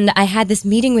 and I had this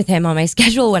meeting with him on my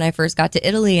schedule when I first got to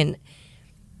Italy, and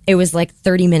it was like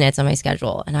 30 minutes on my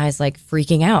schedule. And I was like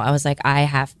freaking out. I was like,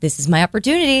 this is my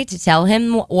opportunity to tell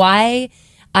him why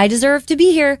I deserve to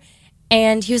be here.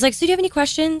 And he was like, so do you have any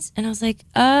questions? And I was like,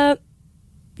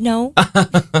 no.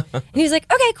 And he was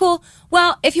like, okay, cool.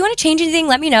 Well, if you want to change anything,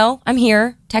 let me know. I'm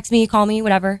here. Text me, call me,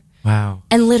 whatever. Wow.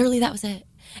 And literally that was it.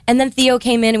 And then Theo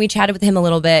came in and we chatted with him a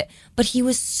little bit, but he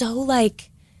was so like,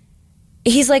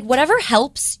 he's like, whatever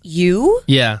helps you.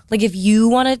 Yeah. Like if you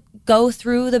want to go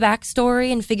through the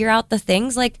backstory and figure out the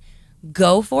things, like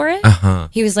go for it.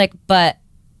 He was like, but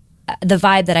the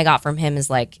vibe that I got from him is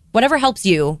like, whatever helps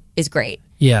you is great.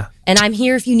 Yeah. And I'm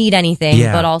here if you need anything,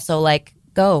 but also like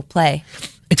go play.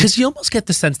 Because you almost get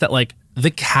the sense that like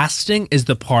the casting is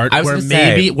the part where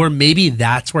maybe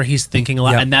that's where he's thinking a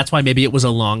lot, and that's why maybe it was a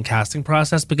long casting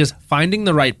process, because finding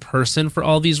the right person for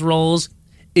all these roles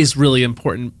is really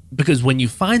important, because when you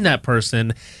find that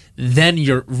person, then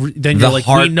you're like,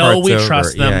 we know we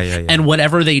trust them, and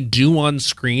whatever they do on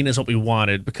screen is what we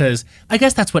wanted, because I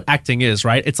guess that's what acting is,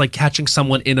 right? It's like catching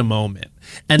someone in a moment,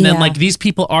 and then like these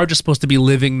people are just supposed to be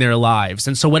living their lives,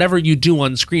 and so whatever you do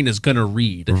on screen is gonna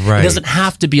read. It doesn't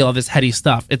have to be all this heady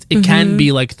stuff. It can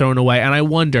be like thrown away. And I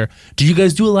wonder, do you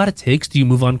guys do a lot of takes? Do you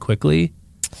move on quickly?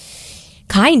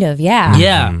 Kind of,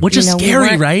 yeah. Which is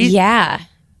scary, right? Yeah.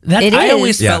 I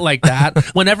always felt like that.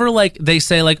 Whenever like they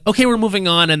say like, okay, we're moving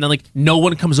on, and then like no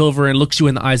one comes over and looks you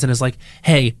in the eyes and is like,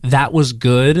 hey, that was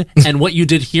good, and what you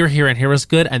did here, and here was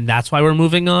good, and that's why we're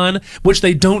moving on, which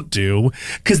they don't do,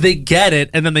 because they get it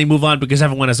and then they move on because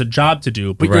everyone has a job to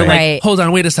do. But you're like, hold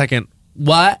on, wait a second.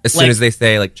 What? As soon as they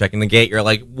say like checking the gate, you're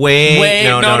like, wait,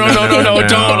 no, don't.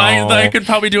 I could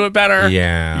probably do it better.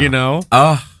 Yeah. You know?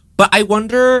 But I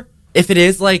wonder if it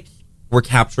is like we're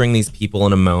capturing these people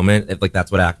in a moment, if like that's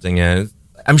what acting is.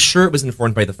 I'm sure it was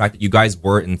informed by the fact that you guys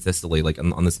were in Sicily, like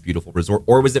on this beautiful resort,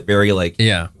 or was it very like,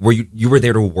 were you were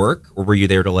there to work, or were you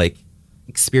there to like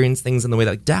experience things in the way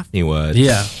that like Daphne would?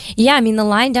 Yeah, I mean the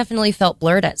line definitely felt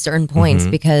blurred at certain points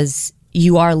because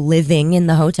you are living in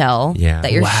the hotel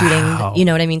that you're shooting. You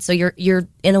know what I mean? So you're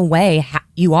in a way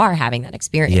you are having that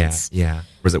experience. Yeah.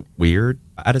 Was it weird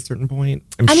at a certain point?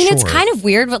 I mean, it's kind of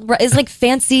weird, but it's like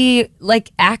fancy like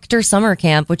actor summer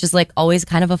camp, which is like always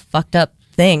kind of a fucked up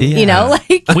thing, you know?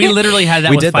 Like we literally had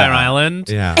that with Fire Island.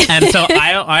 Yeah. And so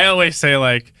I always say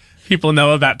like, people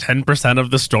know about 10%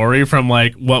 of the story from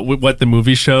like what the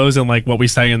movie shows and like what we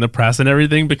say in the press and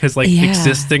everything, because like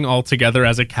existing all together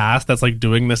as a cast that's like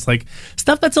doing this like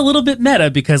stuff that's a little bit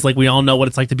meta, because like we all know what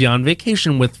it's like to be on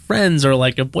vacation with friends or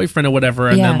like a boyfriend or whatever,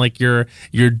 and then like you're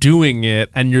doing it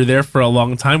and you're there for a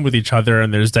long time with each other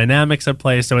and there's dynamics at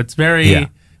play, so it's very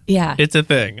it's a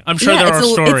thing. I'm sure there are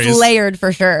stories. It's layered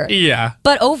for sure. Yeah.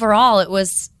 But overall it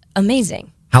was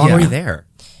amazing. How long were you there?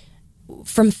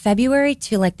 From February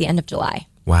to like the end of July.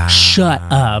 Wow. Shut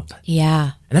up.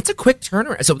 Yeah. And that's a quick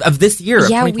turnaround. So of this year, of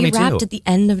 2022. We wrapped at the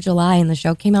end of July and the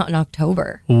show came out in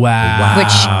October. Wow.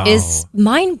 Which is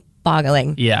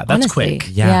mind-boggling. Yeah, that's honestly.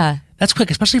 quick. Yeah. That's quick,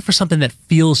 especially for something that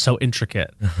feels so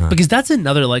intricate. Because that's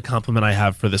another like compliment I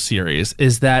have for the series,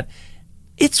 is that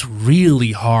it's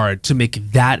really hard to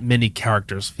make that many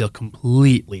characters feel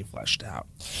completely fleshed out.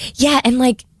 Yeah, and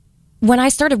like when I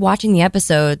started watching the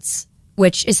episodes,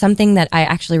 which is something that I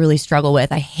actually really struggle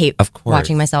with. I hate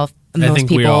watching myself. Most I think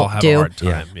people we all have do. a hard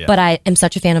time. Yeah. But I am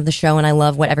such a fan of the show and I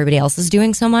love what everybody else is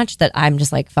doing so much that I'm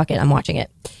just like, fuck it, I'm watching it.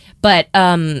 But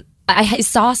I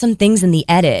saw some things in the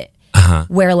edit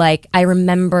where like I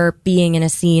remember being in a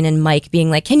scene and Mike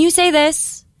being like, can you say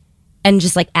this? And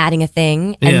just like adding a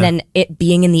thing. And then it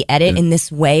being in the edit in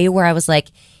this way where I was like,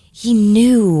 he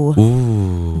knew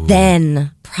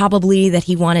then probably that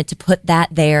he wanted to put that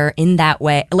there in that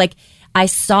way. Like I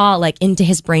saw like into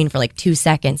his brain for like 2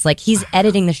 seconds. Like he's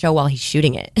editing the show while he's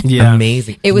shooting it. Yeah.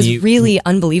 Amazing. It was really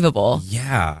unbelievable.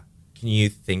 Yeah. can you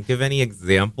think of any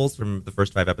examples from the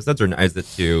first 5 episodes, or is it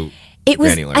too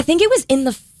granular? I think it was in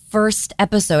the first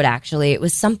episode, actually. It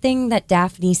was something that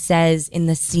Daphne says in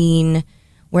the scene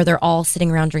where they're all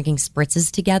sitting around drinking spritzes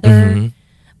together.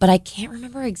 But I can't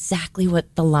remember exactly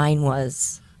what the line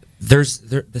was. There's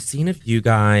the scene of you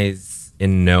guys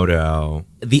in Noto,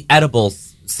 the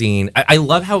edibles scene. I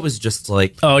love how it was just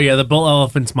like, oh yeah, the bull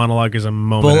elephant's monologue is a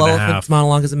moment bull and a half. elephant's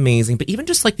monologue is amazing, but even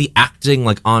just like the acting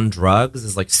like on drugs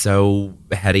is like so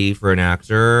heady for an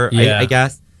actor. I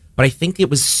guess, but I think it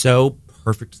was so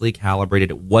perfectly calibrated.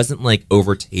 It wasn't like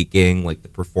overtaking like the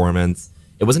performance.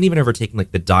 It wasn't even overtaking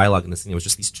like the dialogue in the scene. It was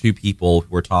just these two people who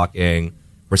were talking.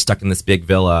 We're stuck in this big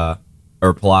villa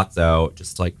or palazzo,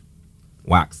 just like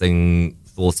waxing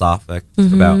philosophic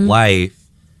about life.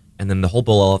 And then the whole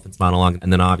bull elephant's monologue.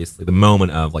 And then obviously the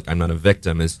moment of like, I'm not a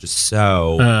victim is just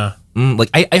so like,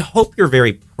 I hope you're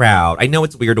very proud. I know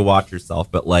it's weird to watch yourself,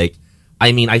 but like,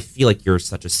 I mean, I feel like you're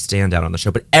such a standout on the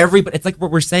show, but everybody, it's like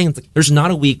what we're saying. It's like, there's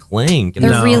not a weak link.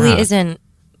 There really isn't.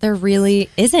 There really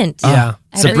isn't. Yeah.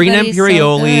 Sabrina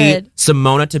Imperioli,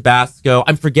 Simona Tabasco.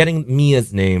 I'm forgetting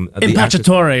Mia's name.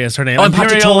 Impacciatore is her name. Oh,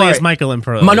 Imperioli is Michael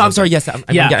Imperioli. No, I'm sorry. Yes, I'm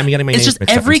getting my names It's just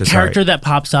mixed up. every character that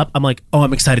pops up, I'm like, oh,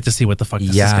 I'm excited to see what the fuck this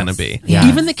is going to be. Yes.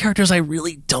 Even the characters I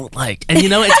really don't like. And you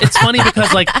know, it's funny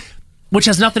because like, which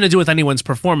has nothing to do with anyone's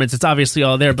performance. It's obviously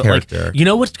all there. But character. Like, you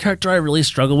know what character I really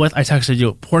struggle with? I texted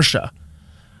you, Portia.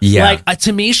 Yeah. Like,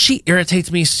 to me, she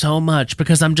irritates me so much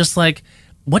because I'm just like,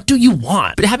 what do you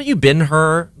want? But haven't you been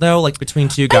her, though, like between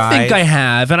two guys? I think I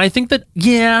have. And I think that,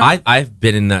 yeah. I've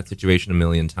been in that situation a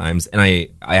million times, and I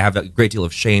have a great deal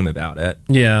of shame about it.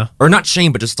 Yeah. Or not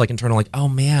shame, but just like internal, like, oh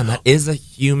man, that is a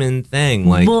human thing.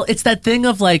 Like, well, it's that thing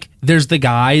of like, there's the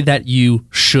guy that you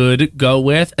should go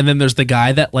with, and then there's the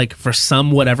guy that like, for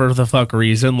some whatever the fuck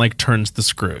reason, like turns the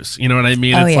screws. You know what I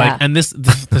mean? Oh, it's yeah. like, and this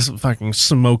fucking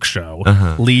smoke show,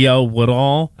 Leo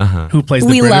Woodall, who plays the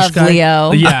We British love guy.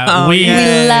 Leo. Yeah, We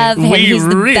love him. We He's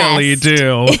the really best.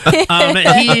 do.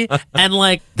 And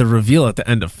like the reveal at the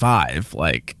end of 5,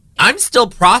 like, I'm still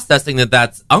processing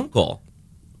that's Uncle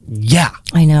yeah,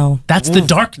 I know. that's the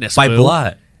darkness by boo.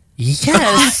 blood.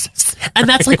 Yes, and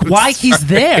that's like why he's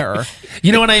there.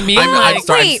 You know what I mean? I'm Like,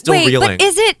 sorry, I'm still reeling. But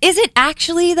is it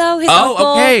actually though his uncle?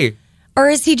 Oh, okay. Or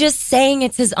is he just saying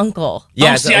it's his uncle?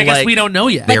 Yeah, oh, see, I guess we don't know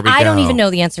yet. There we I don't go. even know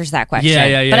the answer to that question.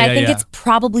 Yeah, But I think yeah. it's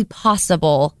probably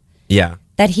possible Yeah.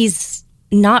 that he's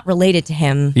not related to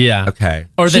him. Yeah. Okay.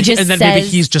 Or She that, just and then maybe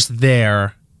says- he's just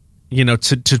there, you know,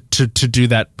 to do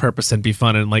that purpose and be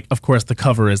fun. And like, of course, the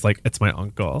cover is like, it's my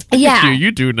uncle. Yeah.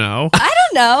 You do know. I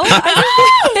don't know.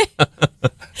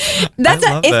 That's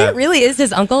I love if that. it really is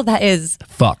his uncle, that is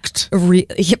Fucked.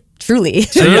 truly.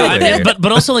 Yeah, I mean,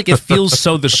 but also like it feels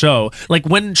so the show. Like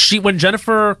when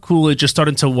Jennifer Coolidge just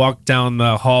started to walk down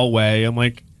the hallway, I'm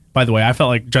like, by the way, I felt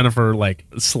like Jennifer like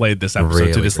slayed this episode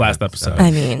Really to this great last episode. episode.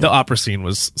 I mean, the opera scene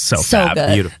was so fab.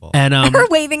 good. Beautiful. And Her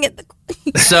waving at the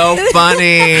So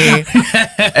funny.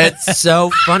 It's so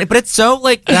funny, but it's so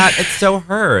like that. It's so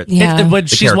her. Yeah. when The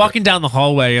she's character. walking down the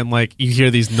hallway and like you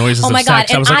hear these noises Oh of my god!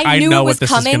 sex, I And was like, I knew know it was what this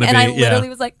coming, is going to and be. I literally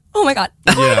was like, "Oh my god!"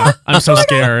 Yeah, I'm so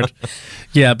scared.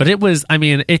 Yeah, but it was, I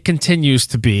mean, it continues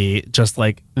to be just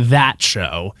like that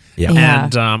show. Yeah. Yeah.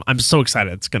 And I'm so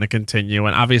excited it's going to continue.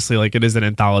 And obviously, like, it is an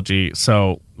anthology,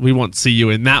 so we won't see you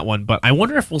in that one. But I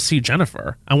wonder if we'll see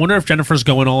Jennifer. I wonder if Jennifer's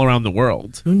going all around the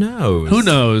world. Who knows? Who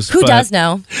knows? Who But- does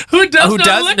know? Who does Who know?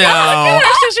 does Look, know? look at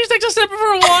her. She's like just sipping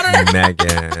for water.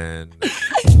 Megan.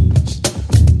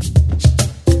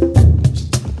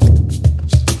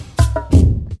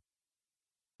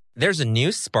 There's a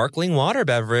new sparkling water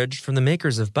beverage from the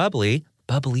makers of Bubbly,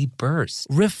 Bubbly Burst.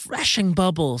 Refreshing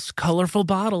bubbles, colorful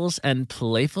bottles, and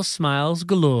playful smiles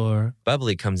galore.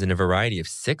 Bubbly comes in a variety of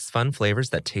 6 fun flavors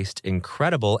that taste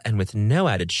incredible, and with no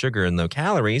added sugar and low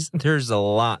calories, there's a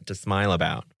lot to smile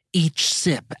about. Each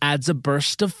sip adds a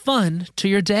burst of fun to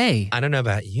your day. I don't know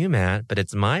about you, Matt, but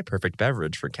it's my perfect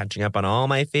beverage for catching up on all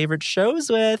my favorite shows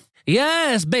with.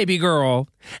 Yes, baby girl.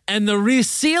 And the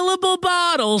resealable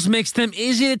bottles makes them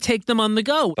easy to take them on the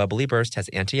go. Bubbly Burst has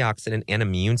antioxidant and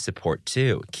immune support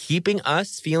too, keeping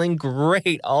us feeling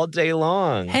great all day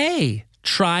long. Hey,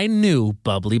 try new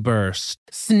Bubbly Burst.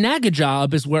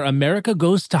 Snag-a-Job is where America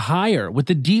goes to hire with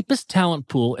the deepest talent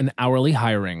pool in hourly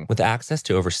hiring. With access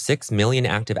to over 6 million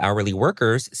active hourly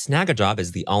workers, Snag-a-Job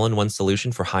is the all-in-one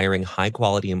solution for hiring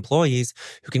high-quality employees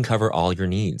who can cover all your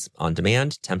needs, on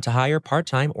demand, temp to hire,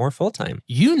 part-time, or full-time.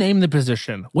 You name the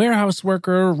position: warehouse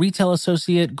worker, retail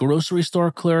associate, grocery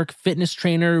store clerk, fitness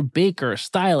trainer, baker,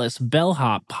 stylist,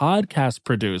 bellhop, podcast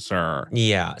producer.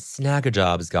 Yeah,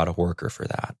 Snag-a-Job's got a worker for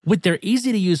that. With their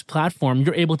easy-to-use platform,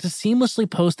 you're able to seamlessly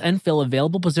post and fill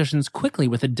available positions quickly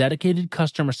with a dedicated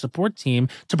customer support team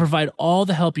to provide all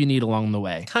the help you need along the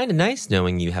way. Kind of nice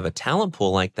knowing you have a talent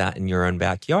pool like that in your own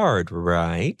backyard,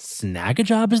 right?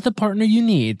 Snagajob is the partner you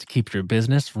need to keep your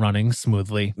business running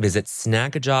smoothly. Visit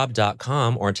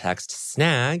snagajob.com or text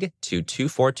SNAG to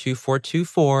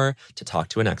 242424 to talk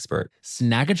to an expert.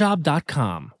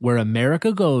 Snagajob.com, where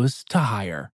America goes to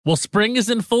hire. Well, spring is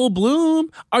in full bloom.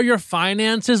 Are your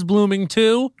finances blooming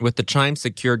too? With the Chime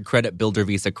Secured Credit Builder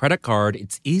Visa credit card,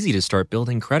 it's easy to start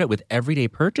building credit with everyday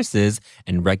purchases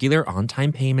and regular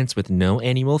on-time payments with no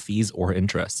annual fees or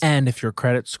interest. And if your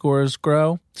credit scores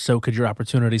grow, so could your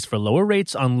opportunities for lower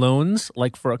rates on loans,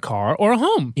 like for a car or a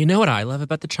home. You know what I love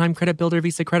about the Chime Credit Builder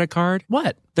Visa credit card?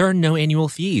 What? There are no annual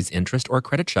fees, interest, or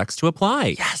credit checks to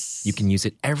apply. Yes! You can use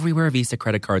it everywhere Visa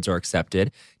credit cards are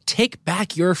accepted. Take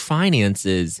back your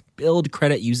finances. Build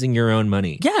credit using your own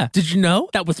money. Yeah. Did you know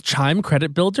that with Chime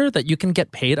Credit Builder that you can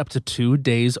get paid up to 2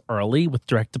 days early with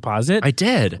direct deposit? I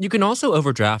did. You can also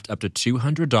overdraft up to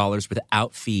 $200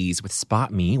 without fees with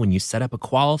SpotMe when you set up a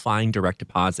qualifying direct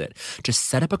deposit. Just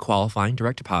set up a qualifying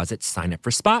direct deposit, sign up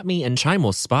for SpotMe, and Chime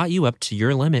will spot you up to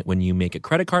your limit when you make a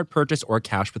credit card purchase or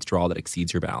cash withdrawal that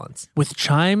exceeds your balance. With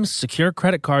Chime's secure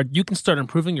credit card, you can start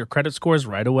improving your credit scores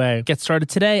right away. Get started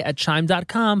today at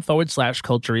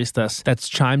chime.com/culturistas. That's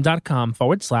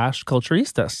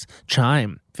chime.com/culturistas.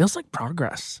 Chime. Feels like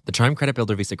progress. The Chime Credit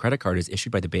Builder Visa credit card is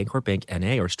issued by the Bancorp Bank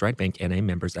N.A. or Stride Bank N.A.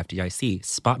 members FDIC.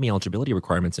 SpotMe eligibility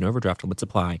requirements and overdraft limits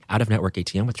apply. Out-of-network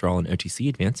ATM withdrawal and OTC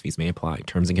advance fees may apply.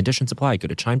 Terms and conditions apply. Go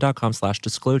to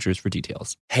chime.com/disclosures for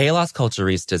details. Hey, Las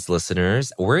Culturistas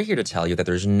listeners. We're here to tell you that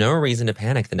there's no reason to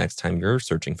panic the next time you're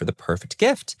searching for the perfect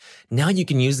gift. Now you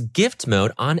can use gift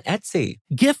mode on Etsy.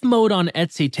 Gift mode on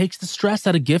Etsy takes the stress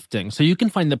out of gifting so you can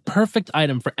find the perfect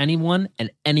item for anyone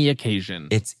and any occasion.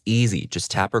 It's easy. Just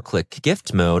tap or click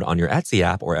gift mode on your Etsy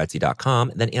app or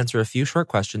Etsy.com, then answer a few short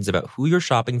questions about who you're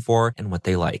shopping for and what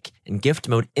they like. And gift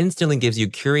mode instantly gives you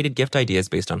curated gift ideas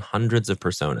based on hundreds of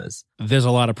personas. There's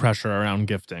a lot of pressure around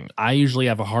gifting. I usually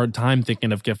have a hard time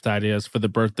thinking of gift ideas for the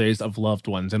birthdays of loved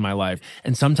ones in my life.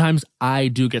 And sometimes I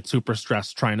do get super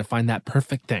stressed trying to find that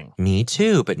perfect thing. Me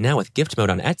too, but now with gift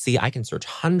mode on Etsy, I can search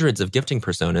hundreds of gifting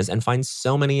personas and find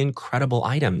so many incredible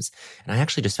items. And I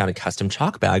actually just found a custom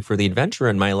chalk bag for the adventurer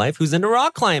in my life who's into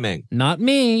rock climbing. Not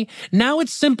me. Now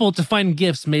it's simple to find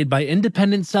gifts made by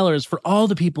independent sellers for all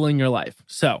the people in your life.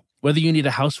 So, whether you need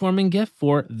a housewarming gift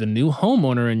for the new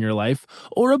homeowner in your life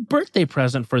or a birthday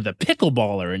present for the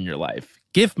pickleballer in your life,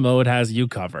 Gift Mode has you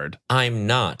covered. I'm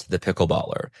not the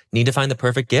pickleballer. Need to find the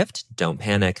perfect gift? Don't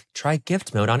panic. Try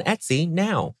Gift Mode on Etsy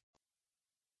now.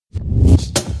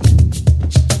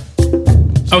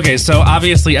 Okay, so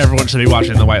obviously everyone should be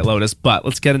watching The White Lotus, but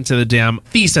let's get into the damn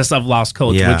thesis of Lost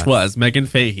Culture, which was Megan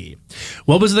Fahey.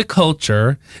 What was the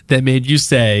culture that made you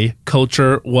say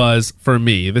culture was for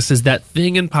me? This is that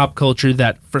thing in pop culture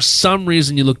that for some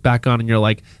reason you look back on and you're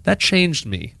like, that changed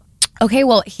me. Okay,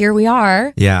 well, here we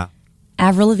are. Yeah.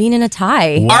 Avril Lavigne in a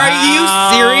tie. Wow. Are you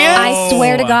serious? I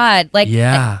swear to God. Like,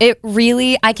 yeah. It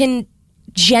really, I can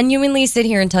genuinely sit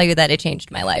here and tell you that it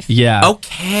changed my life. Yeah.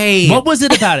 Okay. What was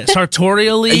it about it?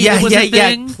 Sartorially? Yeah.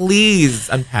 Please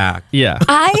unpack. Yeah.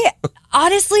 I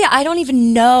honestly, I don't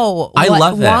even know I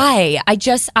love it. Why.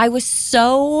 I was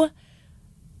so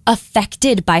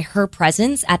affected by her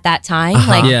presence at that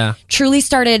time. Truly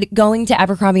started going to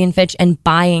Abercrombie & Fitch and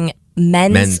buying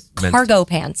men's cargo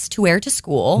pants to wear to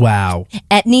school. Wow.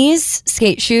 Etnies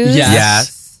skate shoes.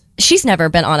 Yes. She's never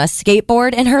been on a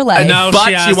skateboard in her life. No, but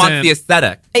she wants the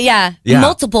aesthetic. Yeah.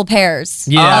 Multiple pairs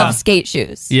of skate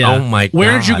shoes. Yeah. Oh my God.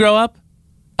 Where did you grow up?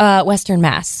 Western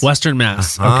Mass. Western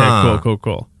Mass. Okay,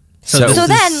 cool. So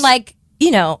then, like,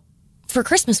 you know, for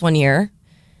Christmas one year,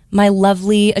 my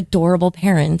lovely, adorable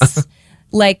parents,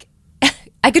 like,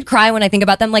 I could cry when I think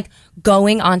about them, like,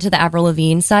 going onto the Avril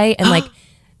Lavigne site and, like,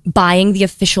 buying the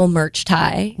official merch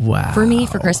tie for me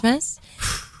for Christmas.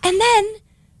 And then,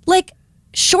 like,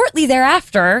 shortly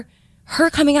thereafter, her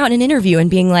coming out in an interview and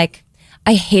being like,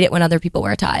 I hate it when other people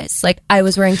wear ties. Like, I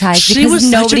was wearing ties because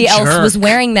nobody else was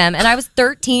wearing them. And I was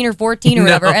 13 or 14 or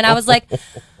whatever. And I was like,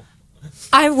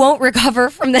 I won't recover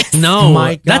from this. No,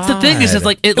 my God. That's the thing is, it's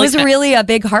like it was really a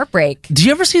big heartbreak. Do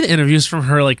you ever see the interviews from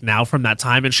her like now from that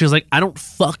time? And she was like, I don't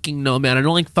fucking know, man. I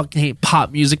don't like fucking hate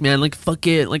pop music, man. Like, fuck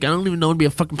it. Like, I don't even know how to be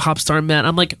a fucking pop star, man.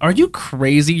 I'm like, are you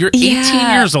crazy? You're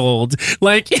 18 years old.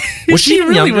 Like, was she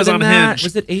really was on Hinge.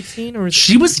 Was it 18 or was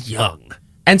she was young?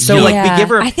 And so, like, we give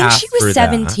her a I think pass she was for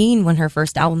 17 when her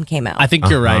first album came out. I think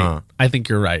you're right. I think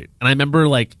you're right. And I remember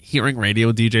like hearing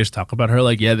radio DJs talk about her,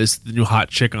 like, yeah, this is the new hot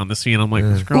chick on the scene. I'm like,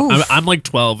 this girl. I'm like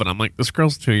 12, and I'm like, this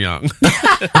girl's too young.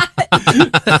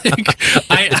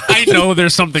 I know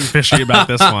there's something fishy about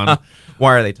this one.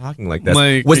 Why are they talking like this?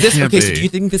 Like, was this okay? be. So do you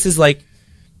think this is like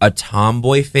a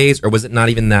tomboy phase, or was it not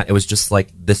even that? It was just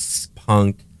like this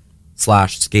punk /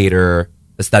 skater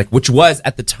aesthetic, which was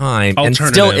at the time and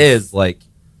still is like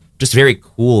just very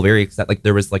cool, very like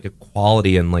there was like a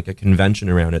quality and like a convention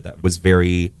around it that was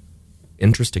very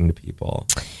interesting to people.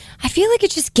 I feel like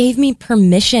it just gave me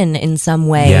permission in some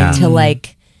way to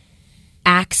like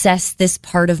access this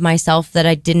part of myself that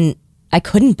I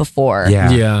couldn't before.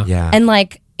 Yeah. And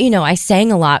like, you know, I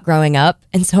sang a lot growing up,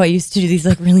 and so I used to do these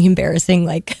like really embarrassing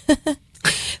like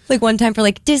like one time for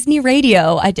like Disney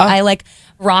radio, I like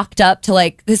rocked up to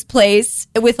like this place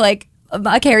with like a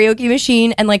karaoke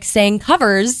machine and like sang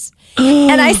covers.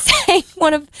 And I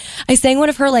sang one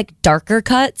of her like darker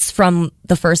cuts from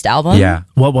the first album. Yeah.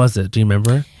 What was it? Do you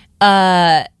remember?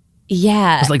 Yeah.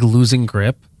 It was like Losing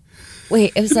Grip.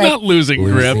 Wait, it was like Not Losing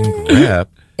Grip.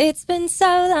 It's been so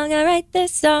long I write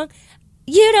this song.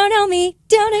 You don't know me,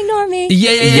 don't ignore me.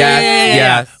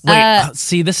 Yeah. Wait,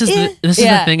 see, this is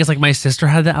the thing. It's like my sister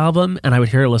had the album, and I would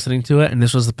hear her listening to it, and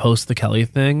this was the post the Kelly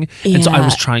thing, and so I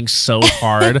was trying so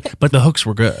hard, but the hooks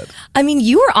were good. I mean,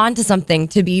 you were onto something.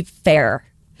 To be fair,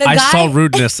 I saw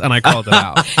rudeness, and I called it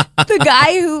out. The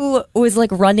guy who was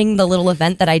like running the little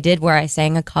event that I did, where I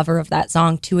sang a cover of that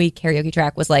song to a karaoke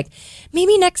track, was like,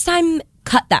 maybe next time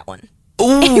cut that one.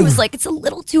 And it was like, it's a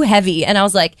little too heavy. And I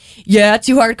was like, yeah,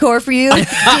 too hardcore for you,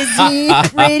 Disney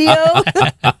radio.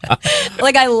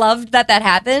 Like, I loved that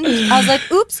happened. I was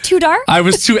like, oops, too dark. I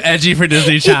was too edgy for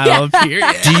Disney Channel,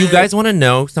 period. Do you guys want to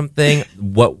know something?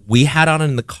 What we had on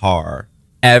in the car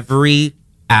every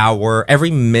hour, every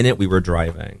minute we were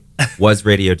driving was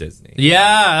Radio Disney.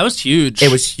 Yeah, that was huge.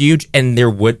 It was huge. And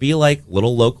there would be like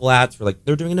little local ads for like,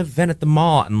 they're doing an event at the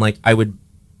mall. And like, I would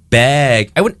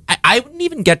beg. I wouldn't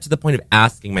even get to the point of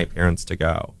asking my parents to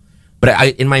go.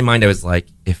 But in my mind, I was like,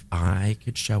 if I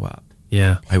could show up,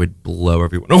 I would blow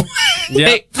everyone away.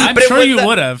 Yeah, I'm sure you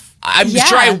would have. I'm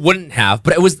sure I wouldn't have.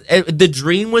 But the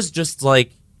dream was just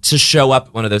like to show up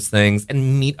at one of those things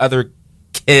and meet other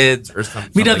kids or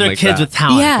something. Meet other like kids that. with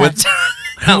talent.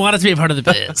 Yeah. You wanted to be a part of the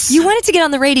biz. You wanted to get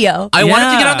on the radio. I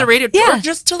wanted to get on the radio, Yeah. or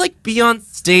just to like be on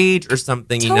stage or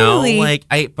something. Totally. You know,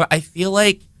 like but I feel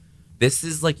like this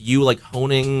is like you like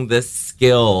honing this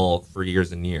skill for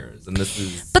years and years, and this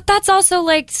is. But that's also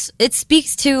like, it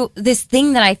speaks to this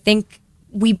thing that I think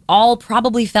we all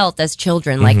probably felt as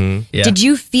children. Like, did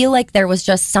you feel like there was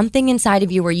just something inside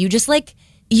of you where you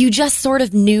just sort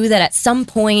of knew that at some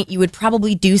point you would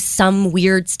probably do some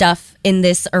weird stuff in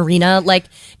this arena? Like,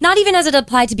 not even as it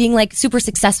applied to being like super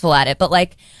successful at it, but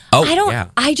like,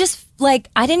 I just like,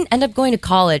 I didn't end up going to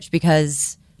college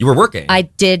because you were working. I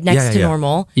did next to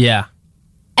normal. Yeah.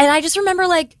 And I just remember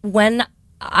like when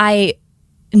I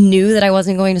knew that I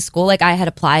wasn't going to school, like I had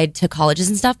applied to colleges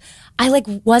and stuff, I like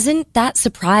wasn't that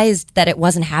surprised that it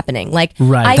wasn't happening. Like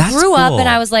I grew up and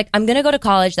I was like, I'm going to go to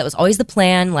college. That was always the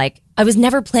plan. Like I was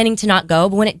never planning to not go.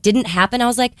 But when it didn't happen, I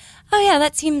was like, oh yeah,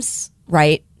 that seems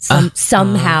right.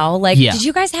 Somehow. Like, did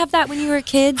you guys have that when you were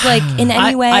kids? Like in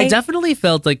any way? I definitely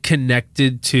felt like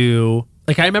connected to...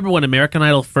 Like, I remember when American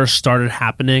Idol first started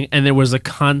happening, and there was a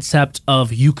concept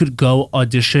of you could go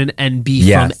audition and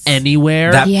be from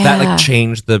anywhere. That like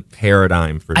changed the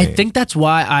paradigm for me. I think that's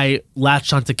why I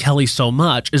latched onto Kelly so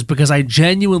much, is because I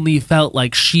genuinely felt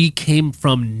like she came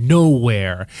from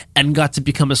nowhere and got to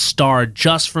become a star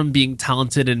just from being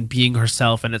talented and being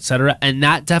herself and etc. And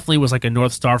that definitely was like a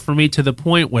North Star for me, to the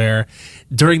point where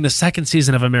during the second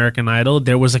season of American Idol,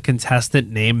 there was a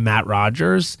contestant named Matt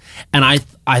Rogers, and I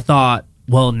thought,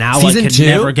 well, now season I can 2?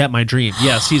 never get my dream.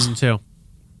 Yeah, season 2.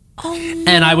 Oh, no.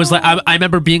 And I was like, I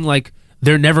remember being like,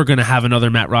 they're never going to have another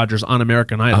Matt Rogers on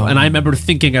American Idol. And I remember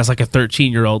thinking as like a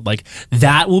 13-year-old, like,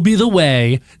 that will be the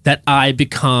way that I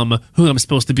become who I'm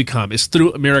supposed to become, is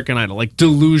through American Idol, like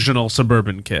delusional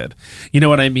suburban kid. You know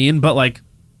what I mean? But like,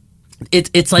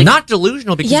 it's like not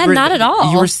delusional, because not at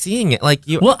all. You were seeing it like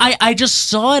you. Well, I just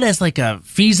saw it as like a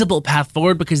feasible path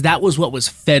forward, because that was what was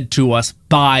fed to us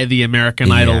by the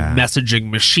American Idol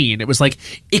messaging machine. It was like,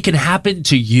 it can happen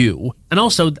to you. And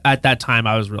also at that time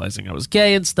I was realizing I was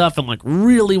gay and stuff, and like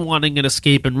really wanting an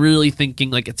escape and really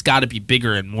thinking like it's got to be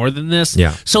bigger and more than this.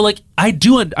 Yeah. So like I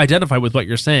do identify with what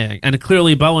you're saying, and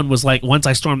clearly Bowen was like, once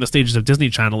I storm the stages of Disney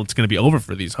Channel, it's going to be over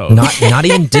for these hoes. Not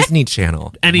even Disney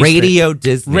Channel. Radio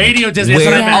Disney. Radio Disney.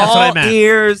 That's what I meant.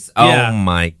 Ears. Oh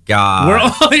my God. We're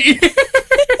all ears.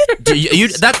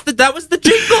 That was the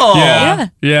jingle.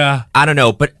 Yeah. I don't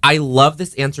know, but I love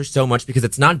this answer so much because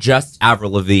it's not just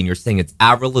Avril Lavigne. You're saying it's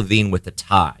Avril Lavigne with a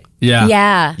tie.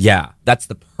 Yeah. Yeah, that's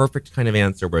the perfect kind of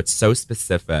answer where it's so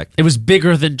specific. It was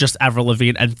bigger than just Avril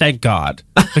Lavigne, and thank God.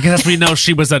 Because as we know,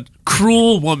 she was a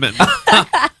cruel woman.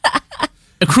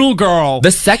 A cruel girl.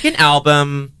 The second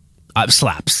album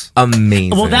slaps.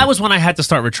 Amazing. Well, that was when I had to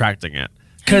start retracting it.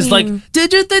 Because,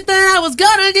 did you think that I was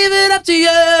gonna give it up to you?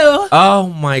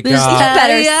 Oh my God. You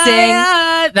better sing.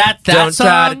 That Don't song,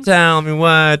 try to tell me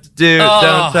what to do.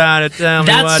 Don't try to tell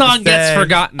me what to say. That song gets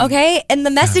forgotten. Okay, and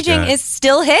the messaging is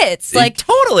still hits. Like,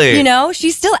 totally. You know,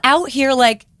 she's still out here,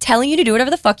 like, telling you to do whatever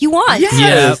the fuck you want.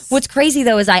 Yes. What's crazy,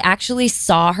 though, is I actually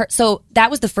saw her. So that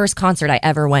was the first concert I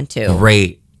ever went to.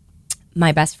 Great.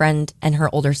 My best friend and her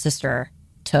older sister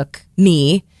took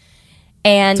me.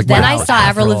 And then I saw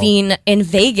Avril Lavigne in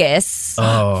Vegas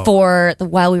for the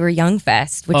While We Were Young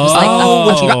Fest, which was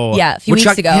a few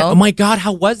weeks ago. Yeah, oh my God,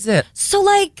 how was it? So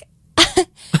like,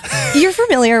 you're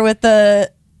familiar with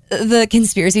the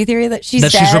conspiracy theory that she's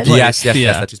dead? She's replaced.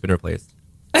 Yes, that she's been replaced.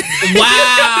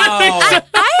 Wow.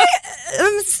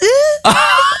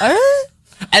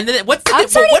 And then what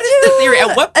is the theory?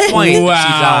 At what point did she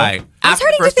die? I'm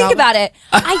starting to think about it.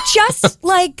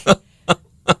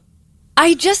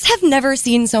 I just have never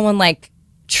seen someone like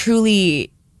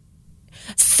truly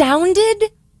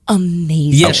sounded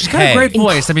amazing. Yeah, she's got a great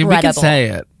voice. I mean, we can say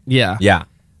it. Yeah. Yeah.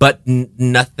 But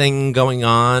nothing going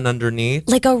on underneath?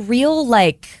 Like a real,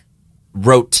 like...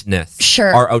 roteness.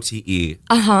 Sure. R-O-T-E.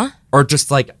 Uh-huh. Or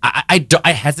just like, I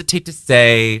hesitate to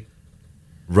say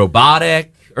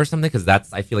robotic or something, because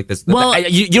I feel like this... Well,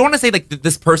 you don't want to say like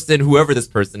this person, whoever this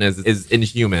person is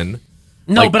inhuman.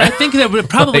 No, but I think that it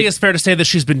probably is fair to say that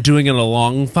she's been doing it a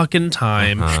long fucking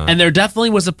time. And there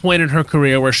definitely was a point in her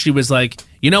career where she was like,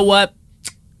 you know what?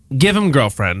 Give him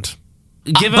girlfriend.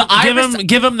 Give him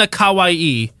the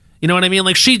kawaii. You know what I mean?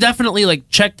 Like, she definitely like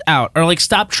checked out or like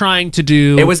stopped trying to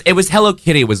do. It was Hello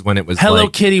Kitty was when it was. Hello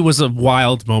Kitty was a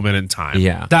wild moment in time.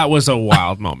 Yeah, that was a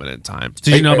wild moment in time.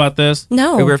 Did you know about this?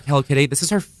 No. Aware of Hello Kitty? This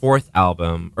is her 4th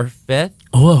album or 5th.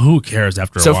 Oh, well, who cares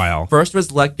after a while? First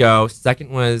was Let Go. Second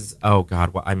was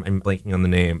I'm blanking on the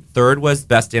name. Third was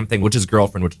Best Damn Thing, which is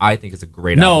Girlfriend, which I think is a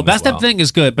great album. No, Best Damn Thing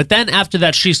is good. But then after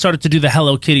that, she started to do the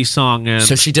Hello Kitty song, and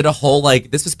so she did a whole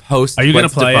this was post. Are you going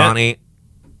to play it?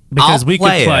 Because we could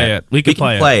play it. We could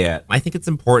play it. I think it's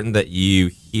important that you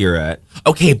hear it.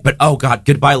 Okay, but oh God,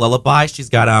 Goodbye Lullaby. She's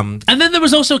got And then there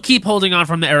was also Keep Holding On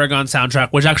from the Aragon soundtrack,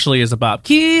 which actually is a bop.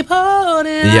 Keep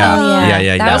holding on.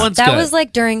 Yeah. That was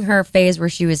like during her phase where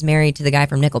she was married to the guy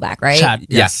from Nickelback, right? Chad,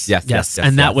 yes.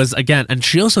 And that was again, and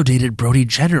she also dated Brody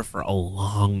Jenner for a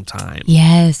long time.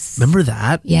 Yes. Remember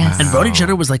that? Yes. And Brody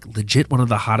Jenner was like legit one of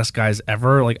the hottest guys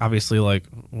ever. Like obviously, like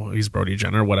he's Brody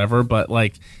Jenner, whatever, but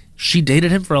like. She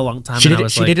dated him for a long time. She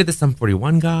dated the Sum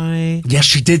 41 guy. Yes,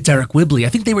 she did Derek Whibley. I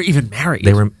think they were even married.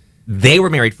 They were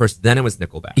married first, then it was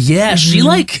Nickelback. Yeah, she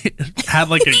like had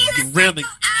like a really.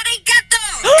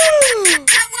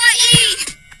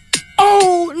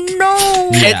 Oh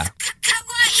no! Yeah.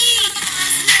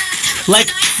 Like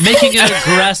making an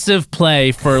aggressive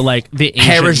play for like the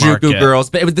Asian Harajuku market. Girls,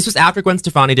 but this was after Gwen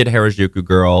Stefani did Harajuku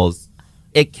Girls.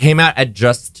 It came out at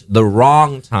just the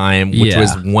wrong time, which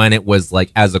was when it was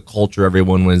like, as a culture,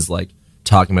 everyone was like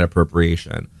talking about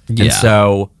appropriation. Yeah. And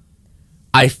so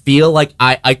I feel like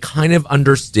I kind of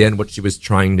understand what she was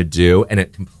trying to do, and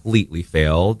it completely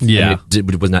failed. Yeah. And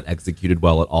it was not executed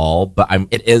well at all. But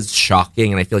it is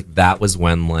shocking, and I feel like that was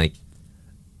when, like,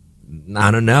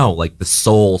 I don't know, like the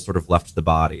soul sort of left the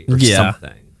body or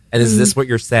something. And is this what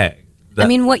you're saying? I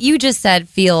mean, what you just said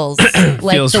feels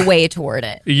like the way toward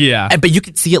it. Yeah. But you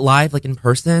could see it live, like in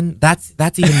person. That's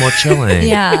even more chilling.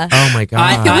 Yeah. Oh my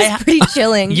God. It was pretty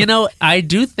chilling. You know, I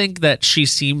do think that she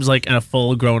seems like a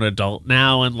full-grown adult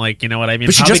now, and like, you know what I mean?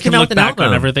 But she probably just came can out look with an back on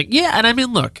album. everything. Yeah, and I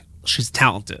mean, look, she's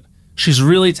talented. She's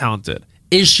really talented.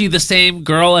 Is she the same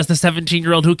girl as the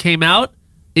 17-year-old who came out?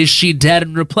 Is she dead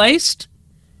and replaced?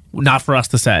 Not for us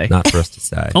to say. Not for us to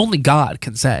say. Only God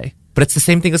can say. But it's the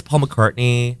same thing as Paul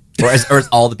McCartney, or as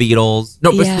all the Beatles.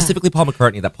 No, but Yeah. specifically Paul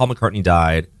McCartney. That Paul McCartney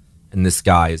died, and this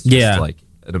guy is just like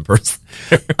an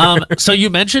impersonator. So you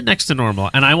mentioned Next to Normal,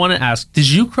 and I want to ask: did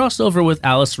you cross over with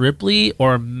Alice Ripley,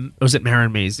 or was it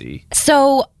Maren Maisie?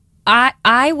 So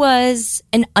I was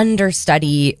an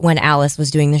understudy when Alice was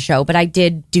doing the show, but I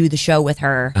did do the show with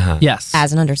her Yes,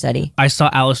 as an understudy. I saw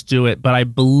Alice do it, but I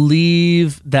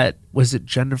believe that was it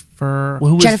Jennifer.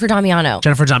 Who was Jennifer Damiano.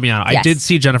 Jennifer Damiano. I Yes. did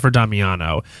see Jennifer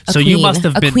Damiano. A So you queen. must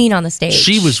have A been queen on the stage.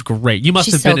 She was great. You must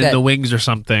She's have been so in good. the wings or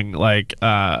something. Like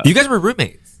You guys were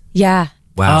roommates. Yeah.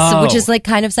 Wow. So, which is like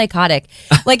kind of psychotic.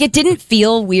 Like it didn't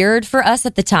feel weird for us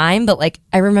at the time, but like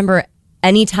I remember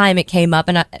anytime it came up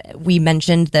and we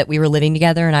mentioned that we were living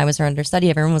together and I was her understudy,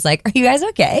 everyone was like, "Are you guys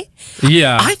okay?"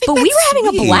 Yeah. But we were having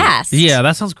a blast. Yeah,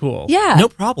 that sounds cool. Yeah. No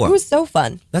problem. It was so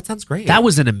fun. That sounds great. That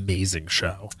was an amazing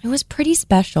show. It was pretty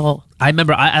special. I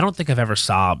remember, I don't think I've ever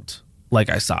sobbed like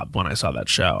I sobbed when I saw that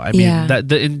show. I mean,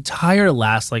 the entire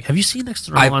last, like, have you seen Next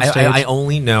to Normal on stage? I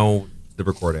only know the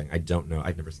recording. I don't know.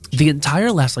 I've never seen the show. The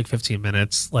entire last, like, 15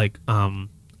 minutes, like,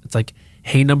 it's like,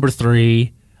 hey, number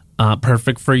 3,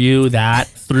 perfect for you, that,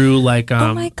 through, like,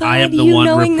 oh my God, I am the you one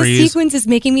knowing reprise. the sequence is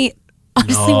making me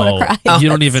honestly want to cry. You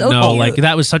don't That's even so know. cute. Like,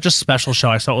 that was such a special show.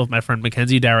 I saw it with my friend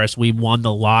Mackenzie Darris. We won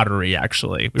the lottery,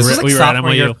 actually. This was like we were at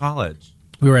sophomore year NYU. of college.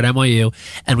 We were at NYU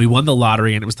and we won the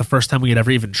lottery, and it was the first time we had ever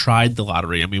even tried the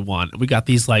lottery, and we won. We got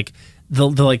these like the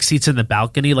like seats in the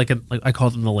balcony, like I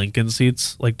call them the Lincoln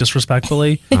seats, like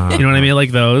disrespectfully. You know what I mean? Like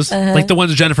those, like the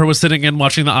ones Jennifer was sitting in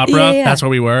watching the opera. Yeah. That's where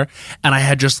we were, and I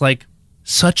had just like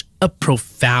such a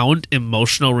profound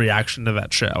emotional reaction to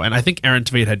that show. And I think Aaron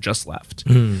Tveit had just left,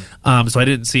 so I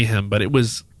didn't see him, but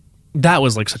that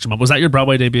was like such a moment. Was that your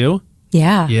Broadway debut?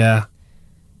 Yeah.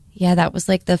 Yeah, That was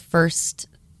like the first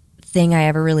thing I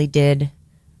ever really did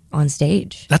on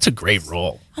stage. that's a great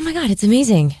role. Oh my God, it's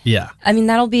amazing. Yeah. I mean,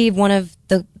 that'll be one of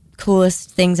the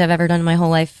coolest things I've ever done in my whole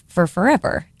life for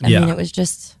forever. I mean, it was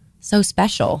just so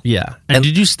special. Yeah. And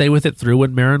did you stay with it through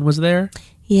when Marin was there?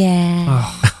 Yeah.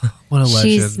 What a legend.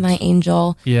 She's my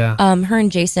angel. Yeah. Her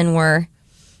and Jason were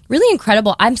really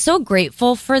incredible. I'm so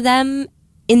grateful for them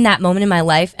in that moment in my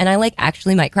life. And I like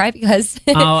actually might cry because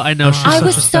Oh, I know. She's I such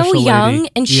was a so special young lady.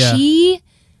 and Yeah. she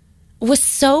was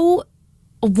so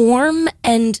warm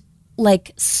and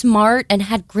like smart and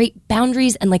had great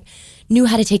boundaries and like knew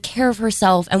how to take care of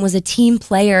herself and was a team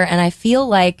player. And I feel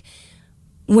like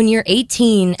when you're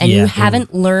 18 and you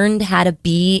haven't learned how to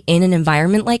be in an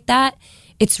environment like that,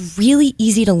 it's really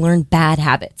easy to learn bad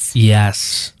habits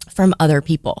Yes. from other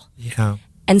people. Yeah.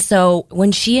 And so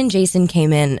when she and Jason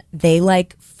came in, they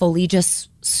like fully just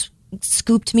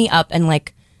scooped me up and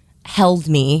like held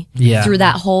me through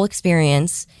that whole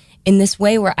experience in this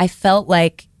way where I felt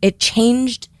like it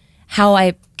changed how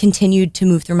I continued to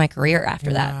move through my career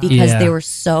after that because they were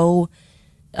so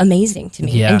amazing to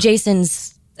me. Yeah. And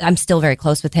Jason's, I'm still very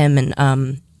close with him and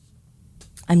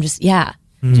I'm just, Yeah,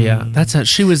 that's it.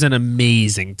 She was an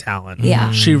amazing talent.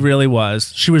 Yeah. She really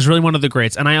was. She was really one of the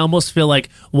greats. And I almost feel like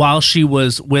while she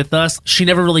was with us, she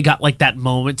never really got like that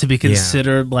moment to be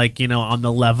considered like, you know, on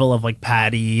the level of like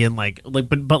Patty and like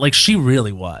but like she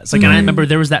really was. Like and I remember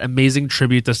there was that amazing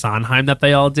tribute to Sondheim that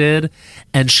they all did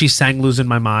and she sang Losing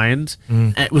My Mind.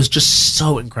 And it was just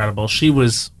so incredible. She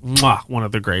was one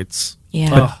of the greats.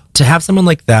 Yeah. To have someone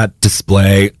like that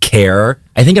display care,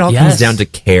 I think it all comes down to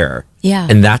care. Yeah.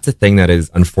 And that's a thing that is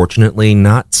unfortunately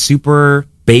not super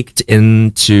baked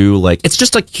into like, it's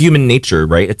just like human nature,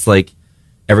 right? It's like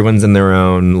everyone's in their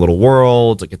own little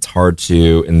world. Like it's hard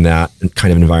to, in that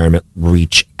kind of environment,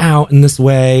 reach out in this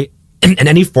way. And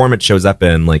any form it shows up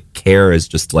in, like care is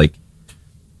just like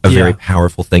a very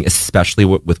powerful thing, especially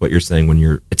with what you're saying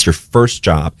when it's your first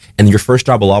job, and your first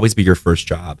job will always be your first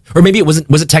job. Or maybe was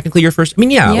it technically your first? I mean,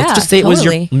 let's just say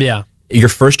totally. it was your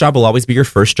first job will always be your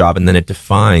first job, and then it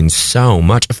defines so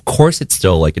much. Of course, it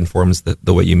still like informs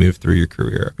the way you move through your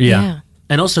career. Yeah.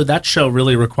 And also that show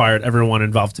really required everyone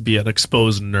involved to be an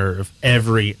exposed nerve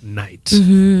every night.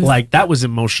 Like that was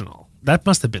emotional. That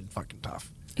must have been fucking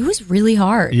tough. It was really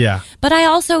hard. Yeah. But I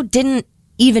also didn't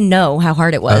even know how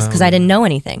hard it was because I didn't know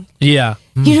anything. Yeah.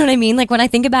 You know what I mean? Like when I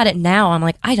think about it now, I'm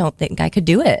like, I don't think I could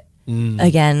do it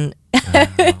again.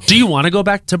 Do you want to go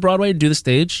back to Broadway and do the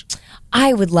stage?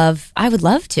 I would love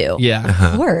to.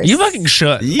 Yeah. Of course. You fucking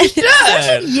should. You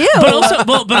should. You.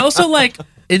 But also like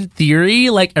in theory,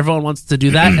 like everyone wants to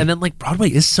do that, and then like Broadway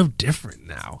is so different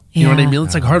now. You know what I mean?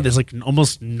 It's like hard. There's like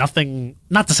almost nothing.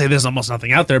 Not to say there's almost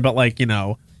nothing out there, but like you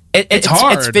know, it's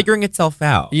hard. It's figuring itself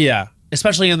out. Yeah,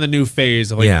 especially in the new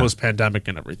phase of like post-pandemic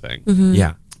and everything.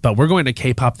 Yeah. But we're going to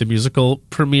K-pop the musical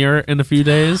premiere in a few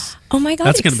days. Oh my God.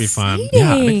 That's going to be fun.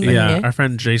 exciting. Yeah, our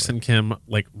friend Jason Kim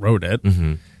like wrote it,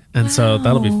 and so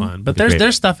that'll be fun. But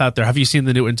there's stuff out there. Have you seen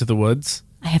the new Into the Woods?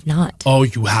 I have not. Oh,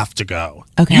 you have to go.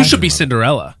 Okay. You should be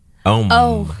Cinderella.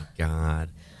 Oh my God.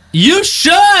 You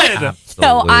should.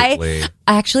 So Absolutely. I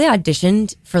actually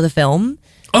auditioned for the film.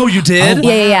 Oh, you did? Oh,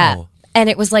 Yeah. wow. And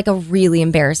it was like a really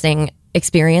embarrassing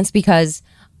experience because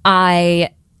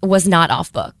I was not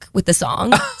off book with the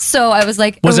song. So I was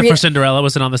like, Was it for Cinderella?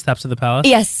 Was it on the steps of the palace?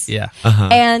 Yes. Yeah.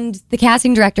 And the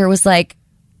casting director was like,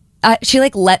 she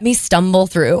like let me stumble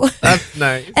through. That's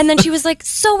nice. And then she was like,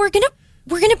 so we're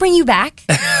we're going to bring you back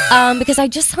because I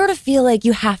just sort of feel like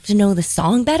you have to know the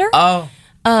song better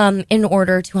in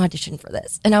order to audition for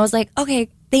this. And I was like, okay,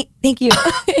 thank you.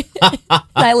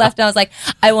 I left and I was like,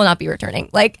 I will not be returning.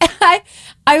 Like,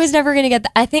 I was never going to get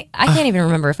that. I can't even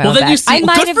remember if I went back. I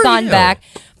might have gone back,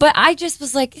 but I just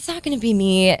was like, it's not going to be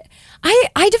me.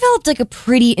 I developed like a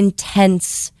pretty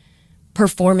intense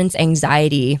performance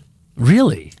anxiety.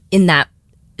 Really? In that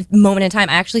moment in time,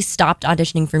 I actually stopped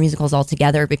auditioning for musicals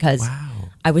altogether because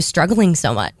I was struggling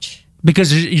so much.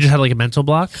 Because you just had like a mental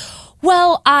block?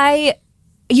 Well, I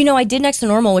did Next to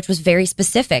Normal, which was very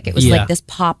specific. It was like this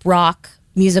pop rock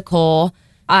musical.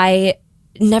 I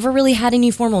never really had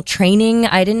any formal training.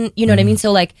 I didn't, you know what I mean?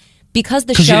 So like, because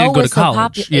the show was so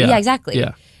popular. Yeah, exactly.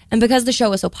 Yeah. And because the show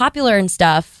was so popular and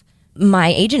stuff, my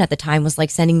agent at the time was like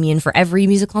sending me in for every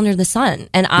musical under the sun.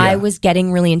 And I was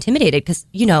getting really intimidated because,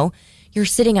 you're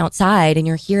sitting outside and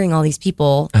you're hearing all these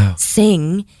people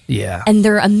sing. Yeah. And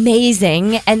they're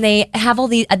amazing. And they have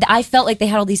I felt like they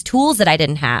had all these tools that I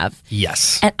didn't have.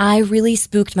 Yes. And I really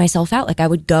spooked myself out. Like I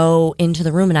would go into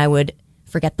the room and I would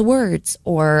forget the words,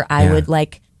 or I would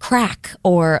like crack,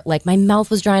 or like my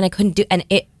mouth was dry and I couldn't do, and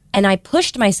I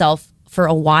pushed myself for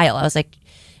a while. I was like,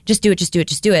 just do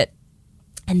it.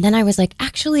 And then I was like,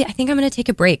 actually, I think I'm going to take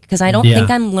a break because I don't think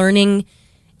I'm learning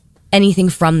anything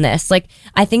from this. Like,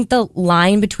 I think the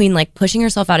line between like pushing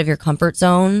yourself out of your comfort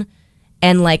zone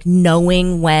and like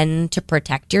knowing when to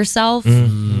protect yourself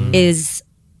is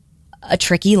a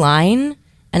tricky line.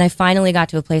 And I finally got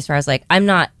to a place where I was like,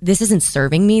 this isn't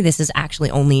serving me. This is actually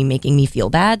only making me feel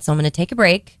bad. So I'm going to take a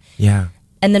break. Yeah.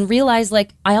 And then realize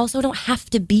like, I also don't have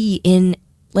to be in,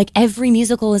 like, every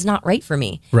musical is not right for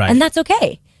me. Right. And that's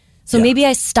okay. So maybe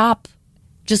I stop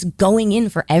just going in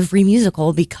for every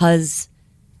musical because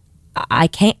I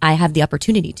have the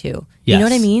opportunity to. Yes. You know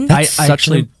what I mean? That's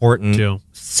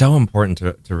so important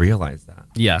to realize that.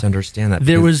 Yeah. To understand that.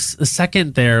 There was a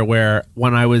second there where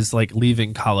when I was like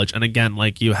leaving college, and again,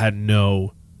 like you had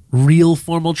no real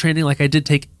formal training. Like I did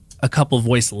take a couple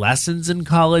voice lessons in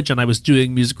college and I was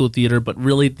doing musical theater, but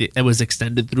really it was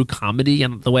extended through comedy.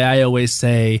 And the way I always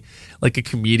say, like a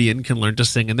comedian can learn to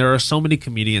sing. And there are so many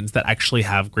comedians that actually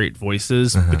have great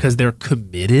voices because they're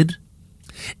committed.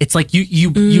 It's like you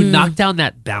knock down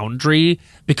that boundary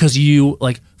because you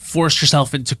like force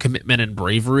yourself into commitment and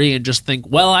bravery and just think,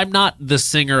 well, I'm not the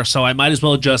singer, so I might as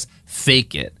well just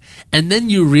fake it. And then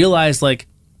you realize like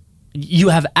you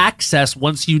have access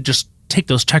once you just take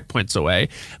those checkpoints away.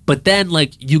 But then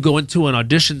like you go into an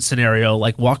audition scenario,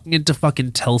 like walking into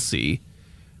fucking Telsey.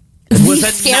 Was the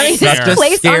scariest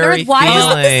place on earth. Why is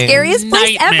it the scariest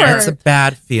place ever? It's a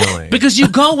bad feeling. Because you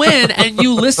go in and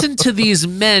you listen to these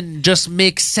men just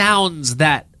make sounds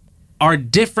that are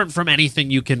different from anything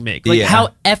you can make. Like how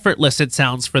effortless it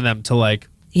sounds for them to like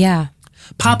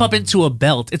pop up into a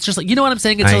belt. It's just like, you know what I'm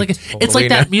saying? It's like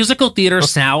that musical theater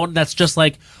sound that's just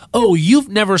like, oh, you've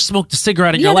never smoked a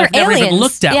cigarette in your life, never even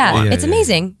looked at one. It's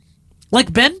amazing.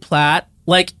 Like Ben Platt,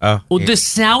 like the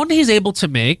sound he's able to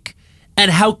make. And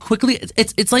how quickly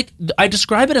it's like, I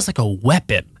describe it as like a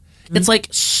weapon. It's like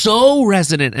so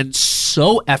resonant and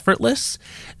so effortless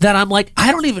that I'm like,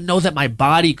 I don't even know that my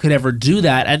body could ever do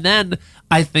that. And then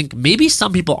I think maybe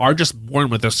some people are just born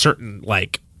with a certain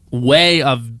like way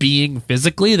of being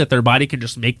physically that their body can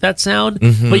just make that sound.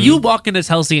 But you walk into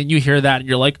Telsey and you hear that and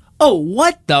you're like, oh,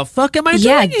 what the fuck am I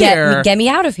doing here? Get me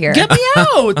out of here. Get me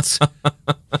out.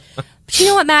 But you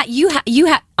know what, Matt? You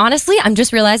have honestly, I'm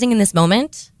just realizing in this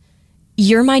moment,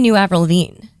 you're my new Avril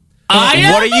Lavigne.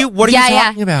 What are you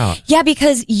talking about? Yeah,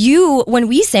 because you, when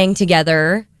we sang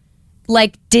together,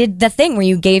 like did the thing where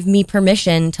you gave me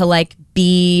permission to like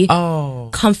be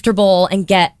comfortable and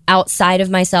get outside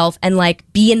of myself and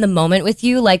like be in the moment with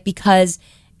you, like because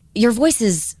your voice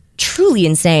is truly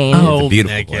insane. Oh,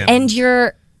 beautiful. And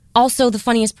you're also the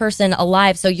funniest person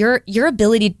alive. So your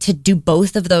ability to do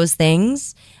both of those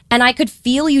things. And I could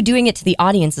feel you doing it to the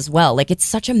audience as well. Like, it's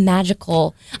such a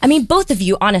magical... I mean, both of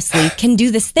you, honestly, can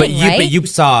do this thing, right? But you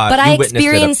saw... But I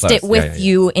experienced it with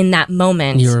you in that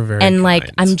moment. You were very And, like,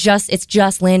 kind. it's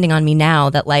just landing on me now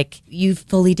that, like, you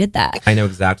fully did that. I know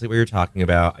exactly what you're talking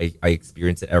about. I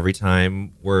experience it every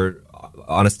time we're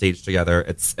on a stage together.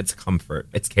 It's comfort.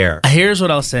 It's care. Here's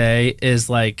what I'll say is,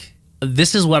 like...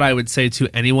 This is what I would say to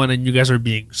anyone, and you guys are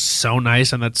being so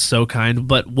nice, and that's so kind.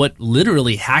 But what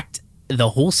literally hacked the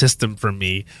whole system for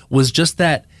me was just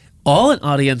that all an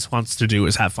audience wants to do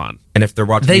is have fun. And if they're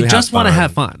watching, they just want to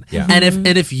have fun. Yeah. And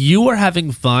if you are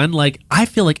having fun, like I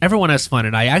feel like everyone has fun.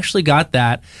 And I actually got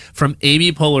that from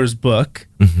Amy Poehler's book.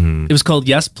 Mm-hmm. It was called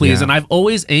Yes, Please. Yeah.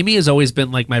 And Amy has always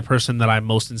been like my person that I'm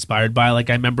most inspired by. Like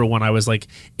I remember when I was like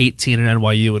 18 at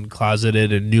NYU and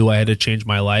closeted and knew I had to change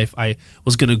my life, I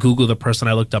was going to Google the person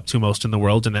I looked up to most in the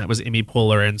world, and that was Amy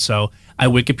Poehler. And so I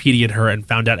Wikipedia'd her and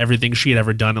found out everything she had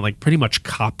ever done and like pretty much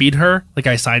copied her. Like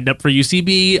I signed up for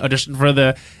UCB, auditioned for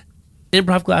the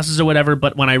improv classes or whatever.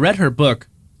 But when I read her book,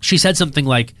 she said something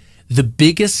like the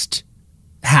biggest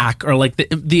hack, or like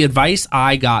the advice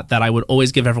I got that I would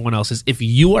always give everyone else, is if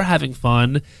you are having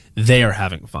fun, they are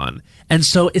having fun. And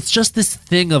so it's just this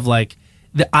thing of like,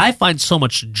 I find so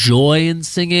much joy in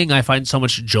singing. I find so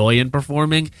much joy in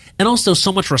performing, and also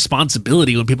so much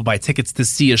responsibility when people buy tickets to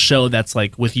see a show that's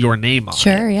like with your name on it.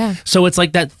 Sure, yeah. So it's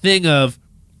like that thing of,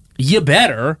 you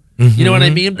better, you know what I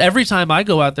mean? Every time I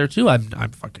go out there too,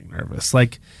 I'm fucking nervous.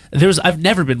 Like I've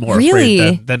never been more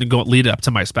afraid than to go lead up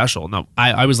to my special. No,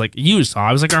 I was like, you saw,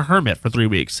 I was like a hermit for 3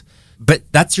 weeks. But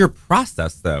that's your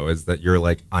process, though, is that you're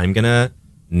like, I'm gonna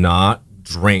not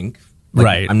drink. Like,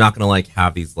 right. I'm not gonna like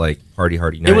have these like party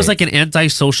nights. It was like an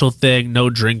antisocial thing, no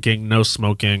drinking, no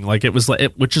smoking. Like it was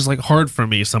like, which is like hard for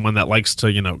me, someone that likes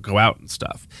to, go out and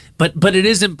stuff. But it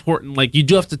is important. Like you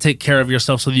do have to take care of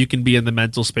yourself so that you can be in the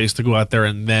mental space to go out there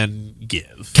and then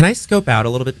give. Can I scope out a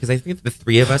little bit? Because I think the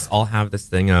three of us all have this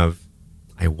thing of,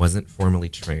 I wasn't formally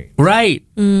trained. Right.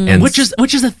 And which is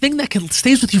a thing that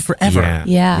stays with you forever.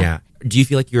 Yeah. Do you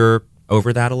feel like you're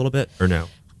over that a little bit or no?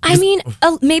 I mean,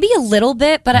 maybe a little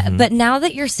bit, but but now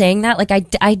that you're saying that, like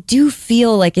I do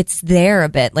feel like it's there a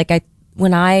bit. Like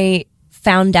when I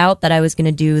found out that I was going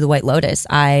to do the White Lotus,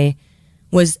 I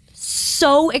was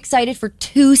so excited for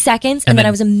 2 seconds, and then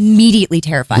I was immediately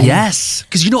terrified. Yes,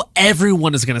 because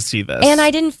everyone is going to see this, and I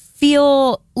didn't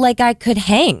feel like I could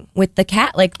hang with the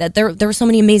cat. Like that, there were so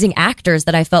many amazing actors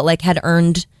that I felt like had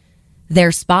earned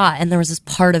their spot, and there was this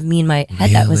part of me in my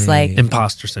head that was like,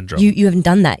 imposter syndrome. You haven't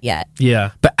done that yet.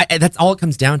 Yeah, but that's all it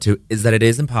comes down to, is that it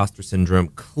is imposter syndrome.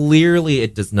 Clearly,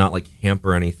 it does not like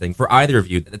hamper anything for either of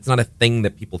you. It's not a thing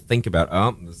that people think about.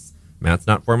 Oh, this Matt's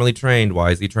not formally trained.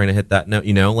 Why is he trying to hit that note?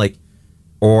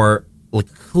 Or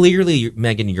clearly,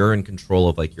 Megan, you're in control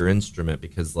of like your instrument,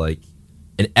 because like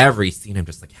in every scene, I'm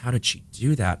just like, how did she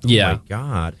do that? Oh my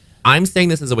God. I'm saying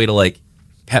this as a way to like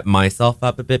pep myself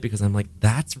up a bit, because I'm like,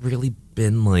 that's really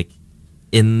been like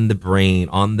on the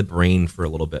brain for a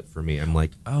little bit for me. I'm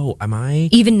like, oh, am I?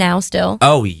 Even now still?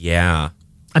 Oh, yeah.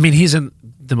 I mean, he's in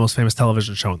the most famous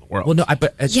television show in the world. Well, no,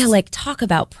 like talk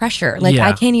about pressure. Like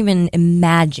I can't even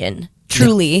imagine.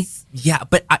 Truly. Yeah,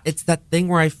 but it's that thing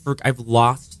where I've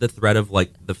lost the thread of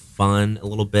like the fun a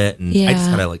little bit, and I just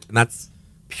gotta and that's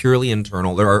purely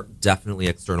internal. There are definitely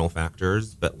external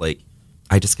factors, but like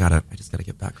I just gotta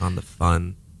get back on the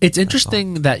fun. It's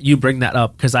interesting that you bring that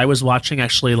up, because I was watching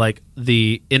actually like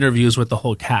the interviews with the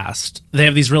whole cast. They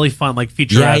have these really fun like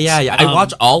featurettes. Yeah. I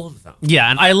watch all of them. Yeah,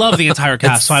 and I love the entire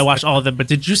cast, so I watched all of them. But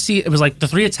did you see, it was like the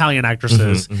 3 Italian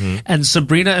actresses and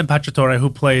Sabrina Impacciatore,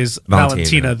 who plays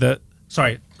Valentina.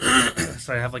 Sorry, I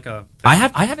have like a... I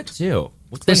have it too.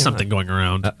 There's something going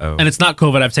around. Uh-oh. And it's not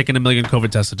COVID. I've taken 1 million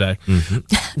COVID tests a day.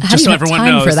 Just so everyone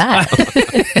knows. For that?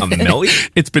 1 million?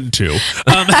 It's been 2.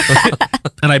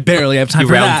 And I barely have time he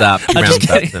for rounds that. He rounds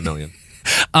up to 1 million.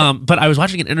 But I was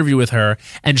watching an interview with her,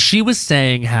 and she was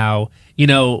saying how,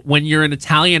 when you're an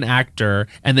Italian actor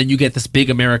and then you get this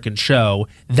big American show,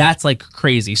 that's like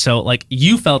crazy. So like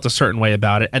you felt a certain way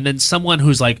about it. And then someone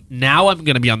who's like, now I'm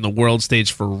going to be on the world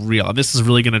stage for real. And this is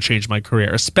really going to change my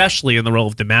career, especially in the role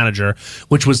of the manager,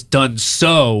 which was done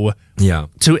so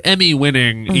to Emmy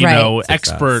winning,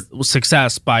 expert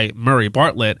success by Murray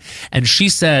Bartlett. And she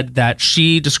said that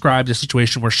she described a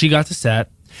situation where she got to set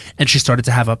and she started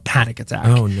to have a panic attack.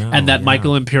 Oh, no. And that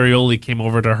Michael Imperioli came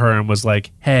over to her and was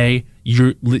like, hey,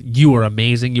 you are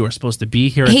amazing. You are supposed to be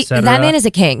here, etc. That man is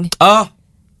a king. Oh.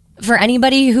 For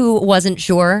anybody who wasn't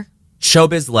sure.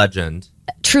 Showbiz legend.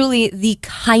 Truly the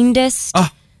kindest,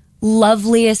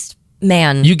 loveliest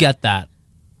man. You get that.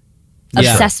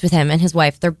 Obsessed with him and his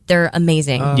wife. They're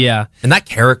amazing. Yeah. And that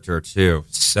character too.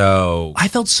 So I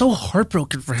felt so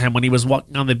heartbroken for him when he was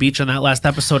walking on the beach on that last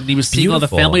episode and he was seeing all the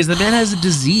families. The man has a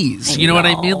disease. You know what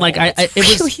I mean? Like it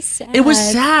was sad. It was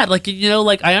sad. Like,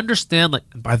 I understand, like,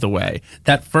 by the way,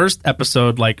 that first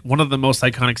episode, like one of the most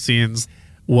iconic scenes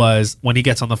was when he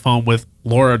gets on the phone with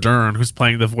Laura Dern, who's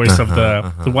playing the voice of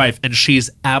the wife, and she's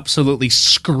absolutely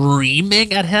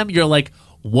screaming at him. You're like,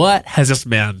 what has this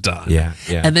man done? Yeah.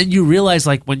 And then you realize,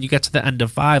 like, when you get to the end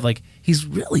of 5, like, he's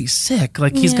really sick.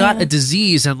 Like he's got a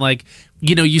disease, and like,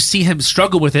 you know, you see him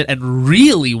struggle with it and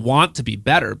really want to be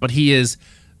better, but he's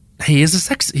a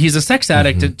sex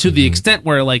addict to the extent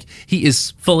where like he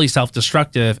is fully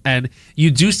self-destructive, and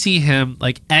you do see him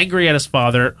like angry at his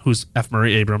father, who's F.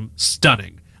 Murray Abraham,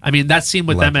 stunning. I mean, that scene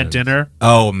with them at dinner.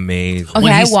 Oh, amazing.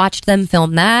 Okay, I watched them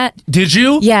film that. Did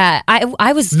you? Yeah,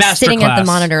 I was sitting at the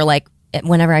monitor like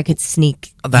whenever I could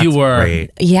sneak. Oh, that's great.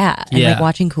 Yeah, and like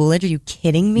watching Coolidge. Are you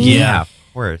kidding me? Yeah, of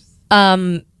course.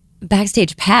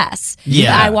 Backstage Pass.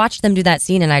 Yeah. I watched them do that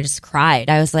scene and I just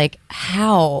cried. I was like,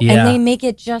 how? Yeah. And they make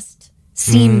it just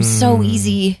seem so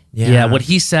easy. Yeah, what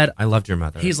he said. I loved your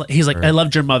mother. He's like, I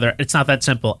loved your mother. It's not that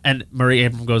simple. And Murray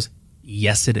Abraham goes,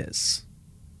 yes, it is.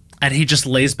 And he just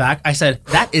lays back. I said,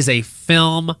 that is a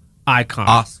film icon.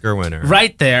 Oscar winner.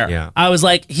 Right there. Yeah. I was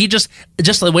like, he just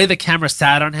the way the camera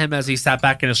sat on him as he sat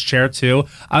back in his chair too.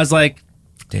 I was like,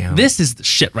 damn, this is the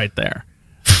shit right there.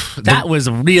 That was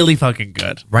really fucking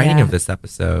good. Writing of this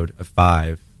episode of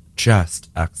 5, just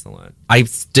excellent.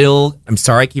 I'm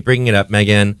sorry I keep bringing it up,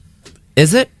 Megan.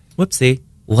 Is it? Whoopsie.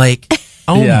 Like,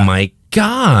 oh my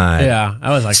God. Yeah, that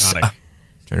was iconic.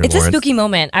 It's a spooky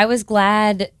moment. I was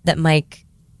glad that Mike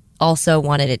also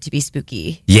wanted it to be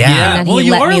spooky. Yeah. And well, he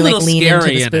you let are me a little like lean scary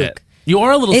into the in spook. it. You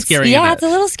are a little scary in it. Yeah, it's a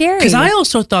little scary. Because I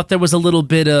also thought there was a little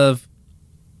bit of,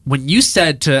 when you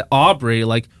said to Aubrey,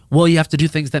 like, well, you have to do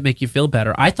things that make you feel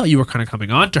better. I thought you were kind of coming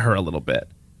on to her a little bit.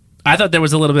 I thought there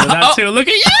was a little bit of that too. Look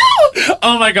at you!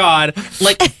 Oh my God.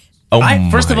 Like,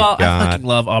 first of all, I fucking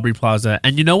love Aubrey Plaza.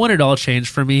 And you know when it all changed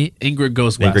for me? Ingrid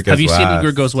Goes West. Have you seen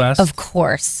Ingrid Goes West? Of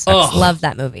course. Love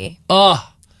that movie.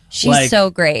 She's so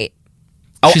great.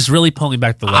 She's really pulling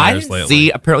back the layers lately.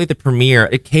 See, apparently the premiere,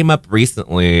 it came up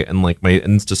recently in like my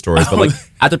Insta stories, but like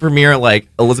at the premiere, like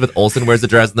Elizabeth Olsen wears the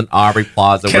dress and then Aubrey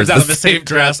Plaza wears out the same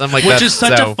dress. I'm like, which is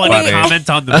such a funny comment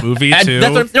on the movie too.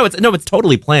 It's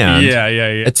totally planned. Yeah.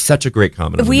 It's such a great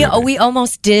comment. We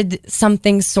almost did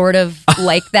something sort of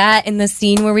like that in the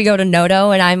scene where we go to Noto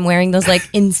and I'm wearing those like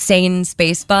insane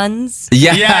space buns.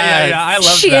 Yeah. I love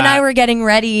She that. and I were getting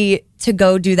ready to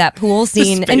go do that pool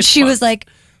scene and she was like,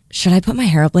 should I put my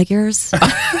hair up like yours?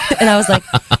 And I was like,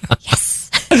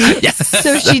 yes. Yes.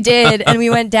 So she did, and we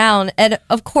went down. And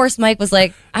of course, Mike was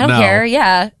like, I don't care.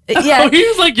 Yeah. Oh, he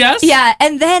was like, yes? Yeah.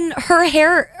 And then her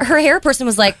hair person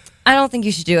was like, I don't think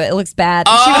you should do it. It looks bad.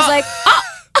 And she was like,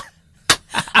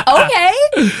 okay.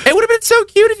 It would have been so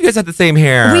cute if you guys had the same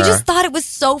hair. We just thought it was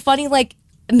so funny. Like,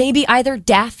 maybe either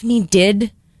Daphne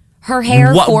did her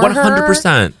hair for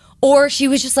 100%. Or she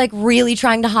was just like really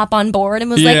trying to hop on board and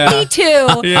was like, me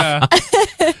too. Yeah.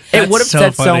 It would have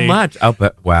said so much. Oh,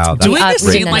 but wow. That's Doing a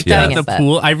scene didn't like end up that in doing the it,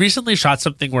 pool. I recently shot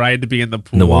something where I had to be in the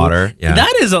pool. In the water. Yeah.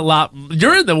 That is a lot.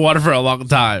 You're in the water for a long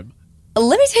time.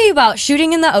 Let me tell you about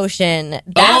shooting in the ocean.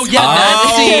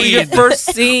 That scene. Your first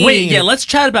scene. Wait, let's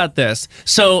chat about this.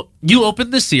 So you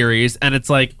open the series and it's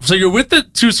like, so you're with the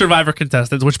 2 Survivor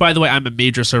contestants, which by the way, I'm a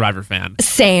major Survivor fan.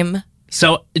 Same.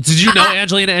 So did you know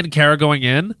Angelina and Cara going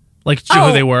in? Like, do you know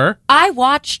who they were? I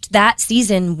watched that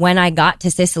season when I got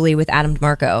to Sicily with Adam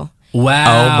DeMarco.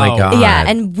 Wow. Oh my God. Yeah,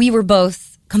 and we were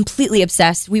both completely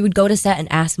obsessed. We would go to set and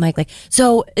ask Mike, like,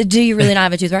 so do you really not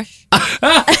have a toothbrush?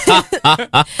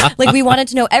 Like, we wanted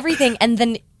to know everything. And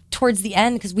then towards the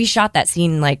end, because we shot that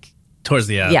scene like... Towards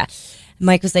the end. Yeah.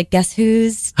 Mike was like, guess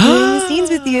who's doing the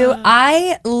scenes with you?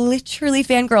 I literally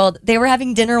fangirled. They were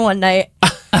having dinner one night.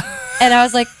 And I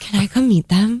was like, can I come meet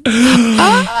them?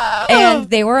 And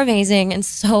they were amazing and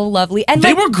so lovely. And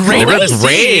they were great. They were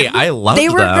great. I loved them. They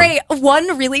were great.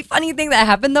 One really funny thing that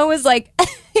happened though was like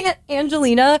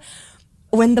Angelina,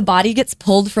 when the body gets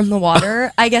pulled from the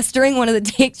water, I guess during one of the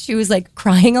takes she was like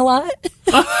crying a lot.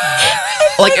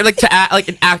 like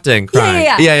in acting, crying.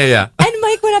 Yeah. And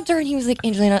Mike went up to her and he was like,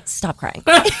 Angelina, stop crying.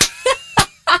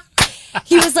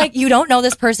 He was like, you don't know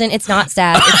this person. It's not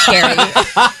sad. It's scary.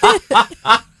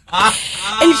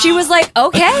 And she was like,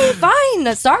 okay,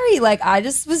 fine. Sorry. Like, I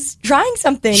just was trying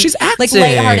something. She's acting. Like,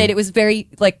 lighthearted. It was very,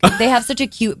 like, they have such a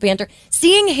cute banter.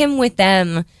 Seeing him with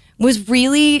them was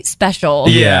really special.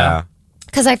 Yeah.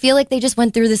 Because I feel like they just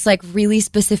went through this, like, really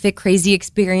specific, crazy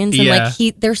experience. And, like,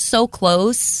 they're so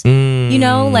close, you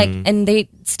know? Like, and they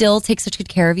still take such good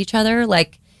care of each other.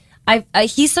 Like,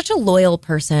 he's such a loyal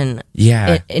person.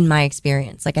 Yeah. In my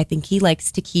experience. Like, I think he likes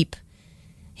to keep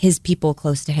his people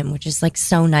close to him, which is like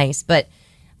so nice. But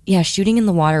yeah, shooting in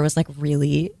the water was like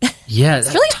really, yeah,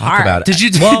 it's really hard. About it. Did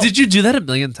you do that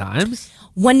 1,000,000 times?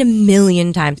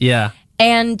 1,000,000 times. Yeah.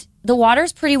 And the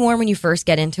water's pretty warm when you first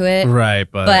get into it. Right.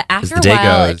 But after a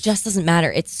while, it just doesn't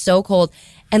matter. It's so cold.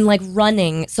 And like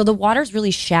running, so the water's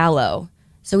really shallow.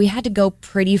 So we had to go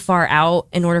pretty far out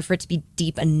in order for it to be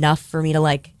deep enough for me to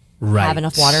like have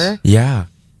enough water. Yeah.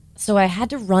 So I had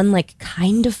to run like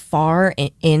kind of far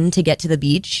in to get to the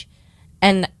beach.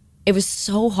 And it was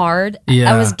so hard.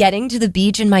 Yeah. I was getting to the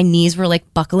beach and my knees were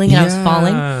like buckling and I was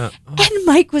falling. And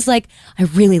Mike was like, I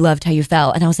really loved how you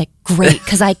fell. And I was like, great,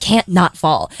 because I can't not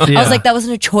fall. I was like, that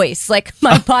wasn't a choice. Like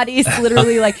my body is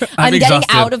literally like, I'm getting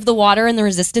out of the water and the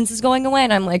resistance is going away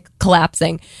and I'm like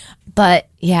collapsing. But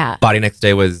yeah. Body next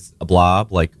day was a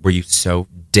blob. Like, were you so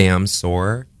damn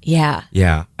sore? Yeah.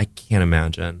 Yeah. I can't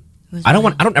imagine. I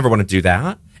don't ever want to do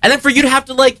that. And then for you to have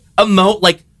to like emote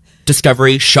like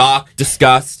discovery, shock,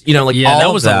 disgust, you know, like all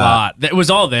that was that. a lot. It was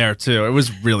all there too. It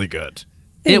was really good.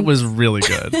 It was really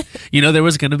good. You know, there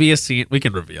was going to be a scene we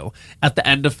can reveal at the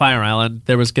end of Fire Island.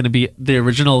 There was going to be the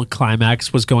original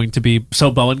climax was going to be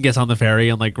so Bowen gets on the ferry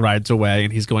and like rides away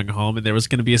and he's going home, and there was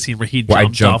going to be a scene where he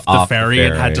jumped off the ferry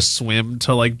and had to swim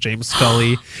to like James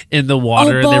Scully in the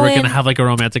water, and they were going to have like a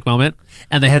romantic moment,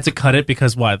 and they had to cut it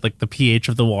because what? Like the pH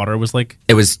of the water was like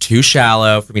it was too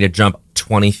shallow for me to jump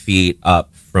 20 feet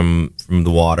up from the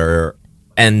water.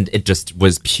 And it just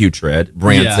was putrid,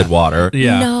 rancid water.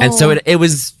 Yeah. No. And so it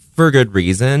was for good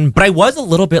reason. But I was a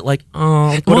little bit like,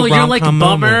 oh, well, you're like bummer.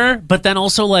 Moment. But then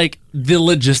also like the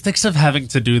logistics of having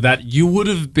to do that, you would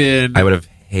have been. I would have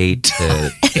hated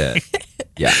it.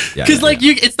 Yeah. Because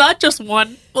it's not just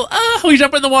one, we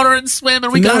jump in the water and swim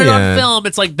and we got it on film.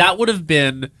 It's like that would have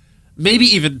been maybe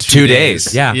even 2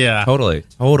 days. Yeah. Totally.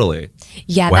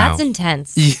 Yeah, Wow. that's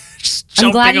intense. Just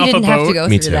I'm glad you jumping didn't off a have to boat. go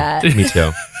Me through too. that. Me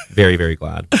too. Very, very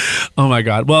glad. Oh my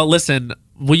God. Well, listen,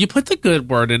 will you put the good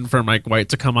word in for Mike White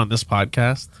to come on this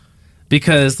podcast?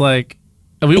 Because like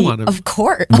we want him. Of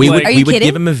course. We Are you would kidding?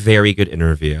 give him a very good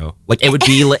interview. Like it would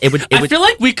be. I feel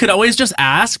like we could always just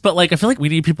ask, but like I feel like we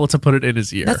need people to put it in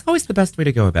his ear. That's always the best way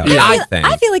to go about it.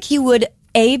 I feel like he would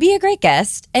A, be a great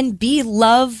guest, and B,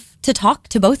 love to talk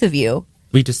to both of you.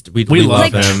 We love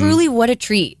Like him. truly, what a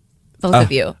treat, both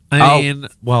of you. I mean,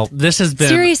 well, this has been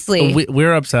Seriously.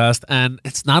 We're obsessed, and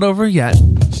it's not over yet.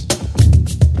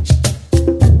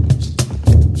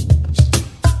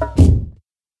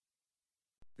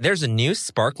 There's a new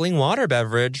sparkling water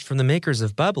beverage from the makers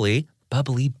of Bubbly,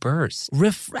 Bubbly Burst.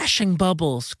 Refreshing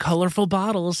bubbles, colorful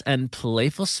bottles, and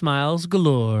playful smiles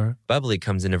galore. Bubbly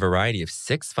comes in a variety of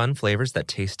 6 fun flavors that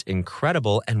taste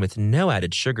incredible, and with no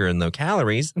added sugar and low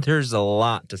calories, there's a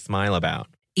lot to smile about.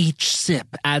 Each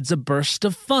sip adds a burst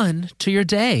of fun to your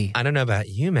day. I don't know about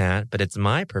you, Matt, but it's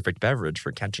my perfect beverage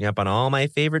for catching up on all my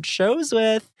favorite shows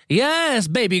with. Yes,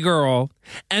 baby girl.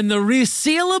 And the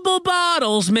resealable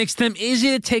bottles makes them easy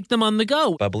to take them on the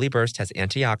go. Bubbly Burst has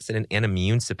antioxidant and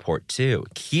immune support too,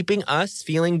 keeping us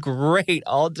feeling great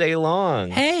all day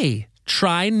long. Hey,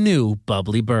 try new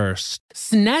Bubbly Burst.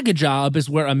 Snagajob is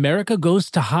where America goes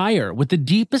to hire, with the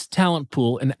deepest talent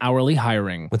pool in hourly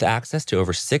hiring. With access to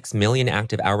over 6 million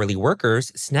active hourly workers,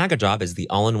 Snagajob is the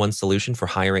all-in-one solution for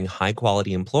hiring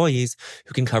high-quality employees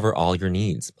who can cover all your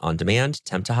needs, on demand,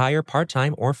 temp to hire,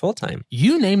 part-time, or full-time.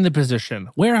 You name the position: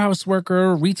 warehouse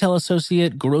worker, retail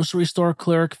associate, grocery store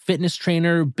clerk, fitness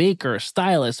trainer, baker,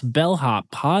 stylist, bellhop,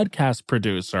 podcast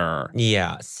producer.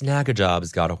 Yeah,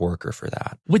 Snagajob's got a worker for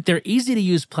that. With their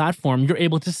easy-to-use platform, you're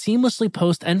able to seamlessly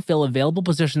post and fill available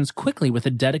positions quickly with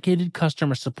a dedicated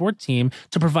customer support team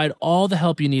to provide all the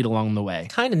help you need along the way.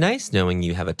 Kind of nice knowing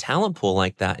you have a talent pool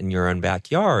like that in your own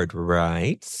backyard,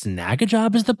 right?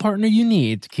 Snagajob is the partner you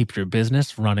need to keep your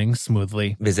business running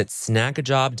smoothly. Visit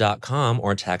snagajob.com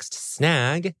or text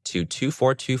SNAG to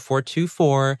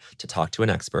 242424 to talk to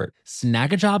an expert.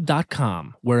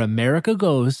 Snagajob.com, where America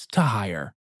goes to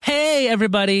hire. Hey,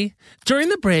 everybody. During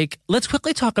the break, let's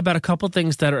quickly talk about a couple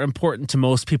things that are important to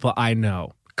most people I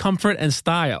know. Comfort and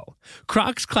style.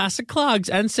 Crocs classic clogs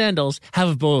and sandals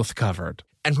have both covered.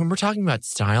 And when we're talking about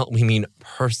style, we mean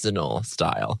personal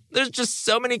style. There's just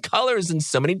so many colors and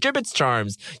so many gibbets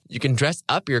charms. You can dress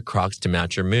up your Crocs to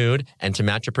match your mood and to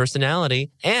match your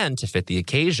personality and to fit the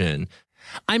occasion.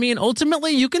 I mean,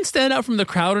 ultimately, you can stand out from the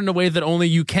crowd in a way that only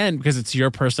you can because it's your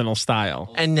personal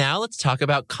style. And now let's talk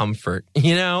about comfort.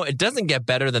 You know, it doesn't get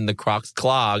better than the Crocs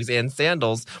clogs and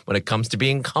sandals when it comes to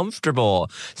being comfortable.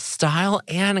 Style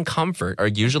and comfort are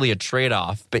usually a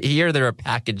trade-off, but here they're a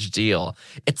package deal.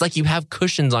 It's like you have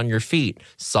cushions on your feet.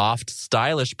 Soft,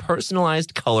 stylish,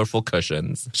 personalized, colorful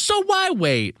cushions. So why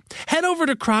wait? Head over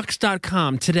to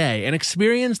Crocs.com today and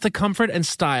experience the comfort and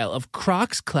style of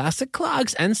Crocs classic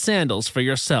clogs and sandals for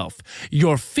yourself.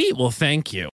 Your feet will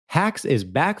thank you. Hacks is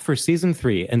back for season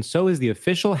 3, and so is the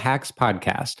official Hacks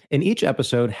podcast. In each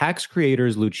episode, Hacks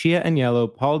creators Lucia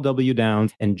Aniello, Paul W.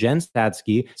 Downs, and Jen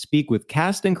Statsky speak with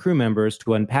cast and crew members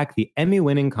to unpack the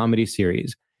Emmy-winning comedy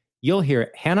series. you'll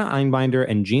hear Hannah Einbinder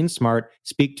and Jean Smart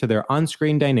speak to their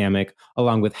on-screen dynamic,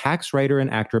 along with Hacks writer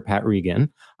and actor Pat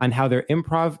Regan, on how their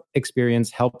improv experience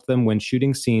helped them when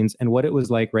shooting scenes and what it was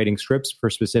like writing scripts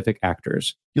for specific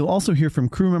actors. You'll also hear from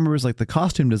crew members like the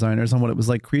costume designers on what it was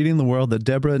like creating the world that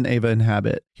Deborah and Ava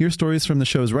inhabit. Hear stories from the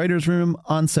show's writer's room,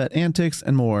 on-set antics,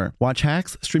 and more. Watch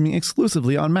Hacks streaming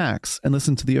exclusively on Max, and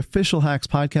listen to the official Hacks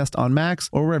podcast on Max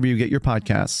or wherever you get your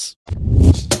podcasts.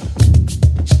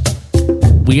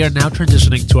 We are now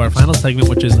transitioning to our final segment,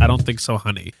 which is I Don't Think So,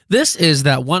 Honey. This is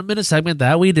that 1 minute segment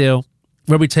that we do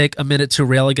where we take a minute to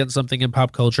rail against something in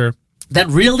pop culture that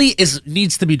really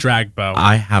needs to be dragged, Bo.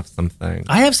 I have something.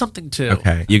 I have something too.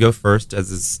 Okay. You go first, as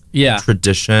is Yeah.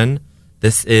 tradition.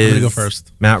 This is I'm gonna go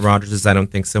first. Matt Rogers' I Don't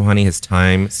Think So, Honey. His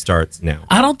time starts now.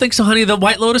 I don't think so, honey. The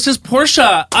White Lotus is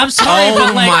Portia. I'm sorry, Oh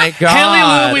but like, my God.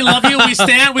 Haley Lou, we love you. We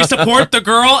stand. We support the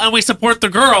girl, and we support the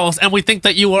girls, and we think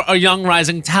that you are a young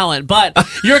rising talent. But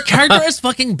your character is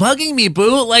fucking bugging me,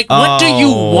 boo. Like, what do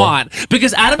you want?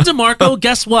 Because Adam DeMarco,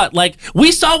 guess what? Like,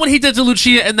 we saw what he did to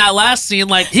Lucia in that last scene.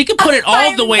 Like, he could put it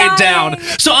all the way down.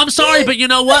 So I'm sorry, but you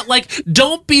know what? Like,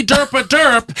 don't be derp a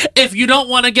derp if you don't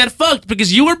want to get fucked,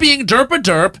 because you were being derp a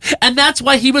derp, and that's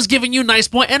why he was giving you nice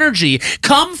boy energy.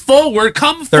 Come forward,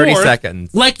 come 30 forth.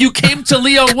 seconds. Like you came to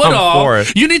Leo Woodall.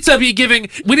 forth. You need to be giving,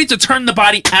 we need to turn the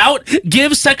body out,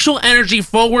 give sexual energy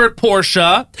forward,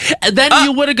 Portia, and then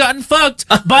you would have gotten fucked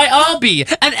by Albie.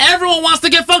 And everyone wants to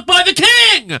get fucked by the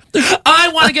king.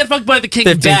 I want to get fucked by the king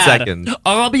 15 bad. seconds.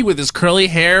 Albie with his curly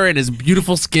hair and his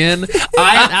beautiful skin.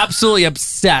 I am absolutely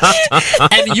obsessed.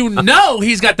 And you know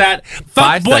he's got that fuck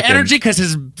 5 boy seconds. energy because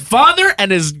his father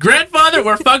and his grandfather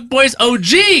were fuck boys OG.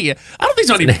 I don't think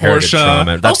so, any inherited Portia.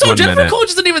 trauma. That's Also, 1 Jennifer minute.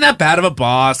 Coolidge isn't even that bad of a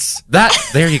boss.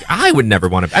 There you go. I wouldn't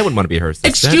want to be her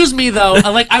assistant. Excuse me, though.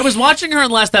 Like, I was watching her in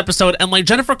the last episode, and like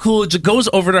Jennifer Coolidge goes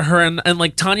over to her, and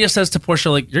like Tanya says to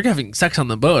Portia, like, "You're having sex on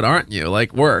the boat, aren't you?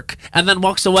 Like, work." And then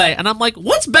walks away. And I'm like,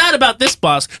 what's bad about this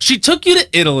boss? She took you to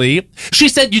Italy. She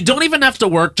said you don't even have to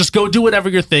work. Just go do whatever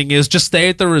your thing is. Just stay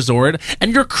at the resort.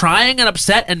 And you're crying and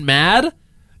upset and mad.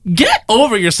 Get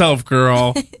over yourself,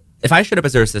 girl. If I showed up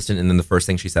as her assistant and then the first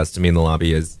thing she says to me in the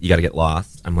lobby is, "You got to get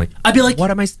lost," I'm like, I'd be like, what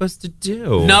am I supposed to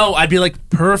do? no. I'd be like,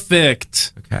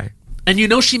 perfect. Okay. And you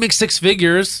know she makes 6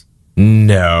 figures.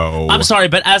 No. I'm sorry,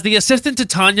 but as the assistant to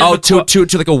Tanya, Oh,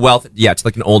 to like a wealth, to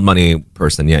like an old money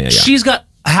person. Yeah. she's got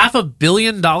 $500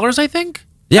 million, I think.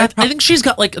 Yeah, I think she's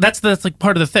got like that's like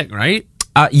part of the thing, right?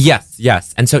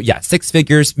 Yes. And so 6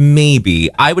 figures, maybe.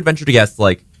 I would venture to guess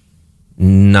like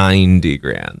 90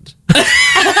 grand.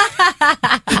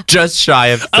 Just shy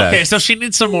of 6. Okay, so she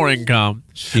needs some more income.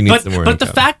 She needs some more But income.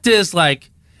 the fact is, like,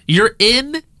 you're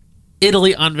in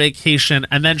Italy on vacation,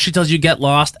 and then she tells you get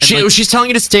lost. And She's telling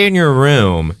you to stay in your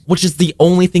room, which is the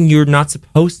only thing you're not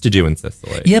supposed to do in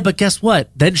Sicily. yeah, but guess what?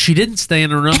 Then she didn't stay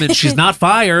in her room, and she's not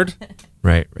fired.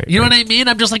 Right. You know what I mean?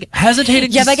 I'm just like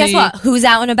hesitating. Yeah, to but guess see- what? Who's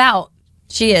out and about?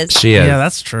 She is. She is. Yeah,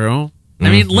 that's true. I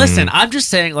mean, listen, I'm just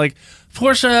saying, like,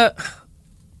 Portia.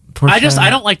 I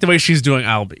don't like the way she's doing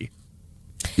Albie.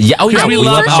 Yeah. Oh, yeah. we I mean,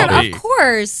 love for sure, Albie. of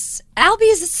course.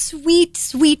 Albie is a sweet,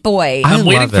 sweet boy. I'm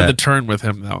waiting love for the it. turn with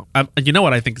him, though. You know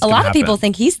what I think is A gonna lot of people happen.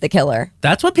 think he's the killer.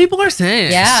 That's what people are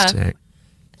saying. Yeah.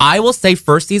 I will say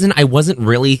first season, I wasn't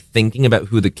really thinking about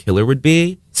who the killer would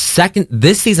be. Second,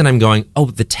 this season, I'm going,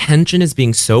 the tension is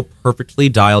being so perfectly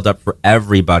dialed up for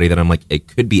everybody that I'm like, it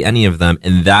could be any of them.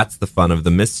 And that's the fun of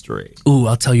the mystery. Ooh,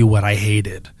 I'll tell you what I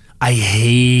hated. I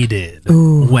hated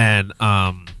when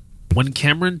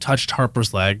Cameron touched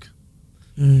Harper's leg.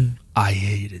 I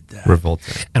hated that.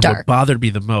 Revolting. And Dark. what bothered me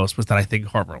the most was that I think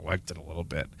Harper liked it a little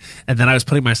bit. And then I was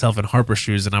putting myself in Harper's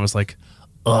shoes, and I was like,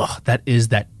 that is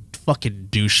that fucking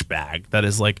douchebag. That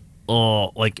is like,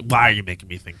 why are you making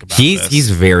me think about this? He's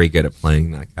very good at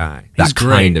playing that guy. He's That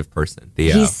great. kind of person.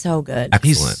 Theo. He's so good.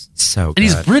 Excellent. So good. And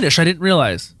he's British. I didn't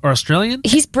realize. Or Australian?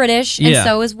 He's British, Yeah. and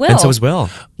so is Will. And so is Will.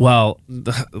 Well,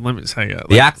 let me tell you.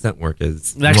 The accent work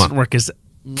is... The accent work is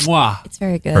mwah. It's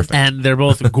very good. Perfect. And they're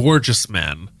both gorgeous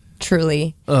men.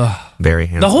 Truly. Very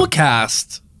handsome. The whole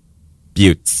cast.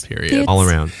 Buttes. Period. Buttes. All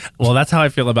around. Well, that's how I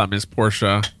feel about Miss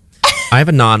Portia. I have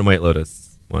a non-White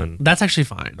Lotus one. That's actually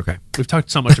fine. Okay. We've talked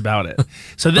so much about it.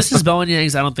 So this is Bo and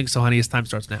Yang's I Don't Think So, Honey. His time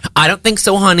starts now. I don't think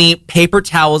so, honey. Paper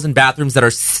towels in bathrooms that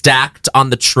are stacked on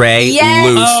the tray Yes.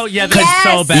 loose. Oh, yeah, that's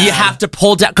so bad. You have to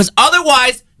pull down, because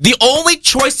otherwise, the only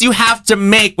choice you have to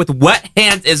make with wet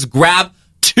hands is grab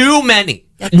too many.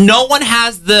 No one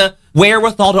has the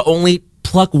wherewithal to only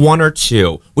pluck 1 or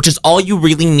 2, which is all you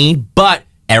really need, but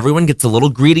everyone gets a little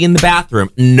greedy in the bathroom.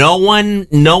 No one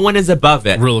is above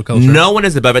it. Rule of culture. No one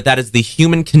is above it. That is the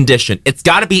human condition. It's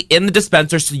got to be in the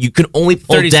dispenser, so you can only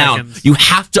pull 30 down. seconds. You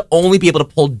have to only be able to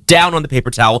pull down on the paper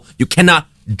towel. You cannot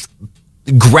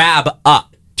grab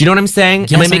up. Do you know what I'm saying?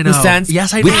 Yes, Am I I making know. sense?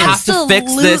 Yes, I We know. have to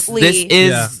fix this.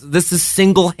 Absolutely. This is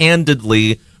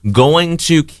single-handedly going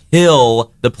to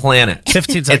kill the planet.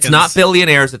 15 seconds. It's not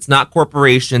billionaires. It's not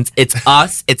corporations. It's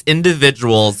us. It's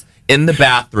individuals in the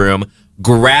bathroom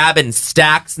grabbing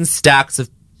stacks and stacks of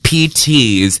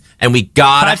PTs, and we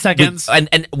got 5 seconds.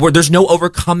 and where there's no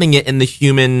overcoming it in the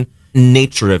human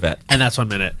nature of it. And that's 1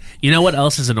 minute. You know what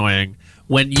else is annoying?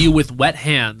 When you, with wet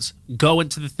hands, go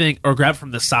into the thing or grab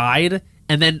from the side,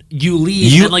 and then you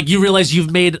leave, and you realize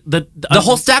you've made the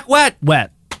whole stack wet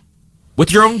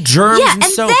with your own germs. Yeah, and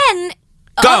and soap. then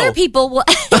Go. other people will.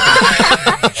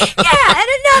 Yeah, and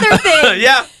another thing.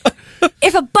 Yeah.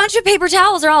 If a bunch of paper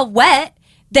towels are all wet,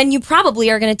 then you probably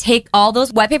are going to take all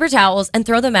those wet paper towels and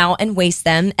throw them out and waste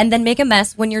them, and then make a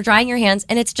mess when you're drying your hands.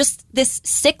 And it's just this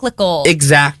cyclical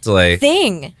Exactly.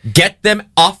 thing. Get them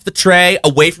off the tray,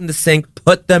 away from the sink,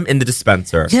 put them in the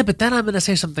dispenser. Yeah, but then I'm going to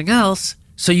say something else.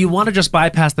 So you want to just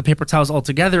bypass the paper towels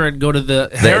altogether and go to the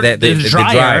The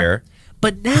dryer.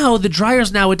 But now the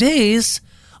dryers nowadays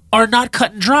are not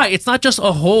cut and dry. It's not just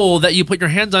a hole that you put your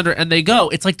hands under and they go.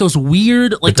 It's like those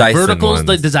weird, like Dyson verticals,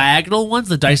 ones. the diagonal ones,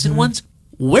 the Dyson ones.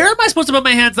 Where am I supposed to put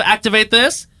my hands to activate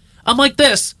this? I'm like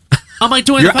this. I'm like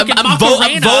doing fucking I'm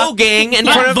Macarena. voguing in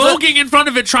front of voguing in front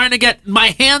of it, trying to get my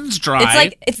hands dry. It's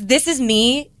like this is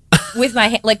me with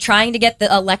my like trying to get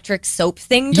the electric soap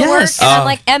thing to Yes. work, and I'm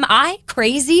like, am I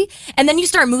crazy? And then you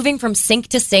start moving from sink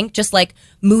to sink, just like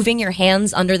moving your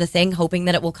hands under the thing, hoping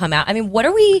that it will come out. I mean, what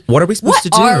are we supposed to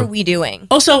do? What are we doing?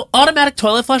 Also, automatic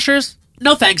toilet flushers?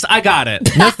 No thanks, I got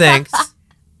it. No thanks.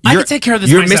 I can take care of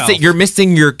this You're myself. missing. You're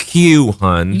missing your cue,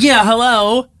 hun. Yeah,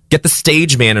 hello. Get the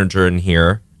stage manager in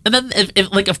here. And then,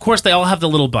 if like, of course, they all have the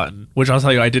little button, which I'll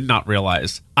tell you, I did not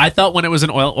realize. I thought when it was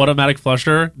an automatic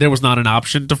flusher, there was not an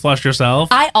option to flush yourself.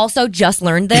 I also just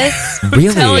learned this.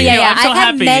 Really? telling you. Yeah, I'm so I've had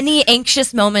happy. many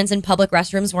anxious moments in public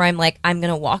restrooms where I'm like, I'm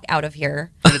gonna walk out of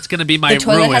here. And it's going to be my The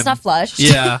toilet ruin. has not flushed.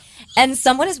 Yeah. and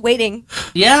someone is waiting,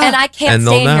 Yeah. and I can't And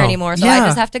they'll stay in here know. anymore, so Yeah. I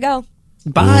just have to go.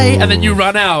 Bye. And then you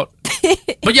run out.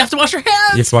 But you have to wash your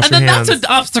hands. You have to wash and then your that's hands. an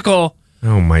obstacle.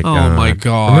 Oh my god. my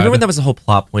God. Remember when that was a whole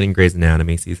plot point in Grey's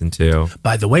Anatomy season 2?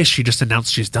 By the way, she just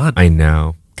announced she's done. I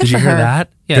know. Good Did you for hear her. that?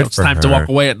 Yeah, Good it's for time to her. walk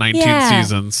away at 19 Yeah.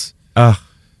 seasons. Ugh,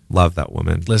 love that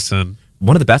woman. Listen,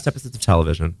 One of the best episodes of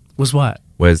television was what?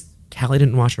 was Callie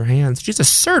didn't wash her hands. She's a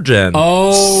surgeon.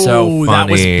 Oh, so funny. that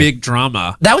was big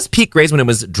drama. That was peak Grey's when it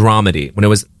was dramedy. When it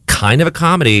was kind of a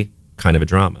comedy, kind of a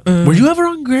drama. Were you ever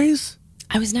on Grey's?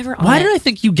 I was never on Why it. did I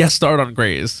think you guest starred on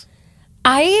Grey's?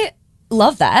 I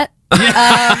love that.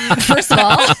 First of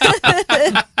all,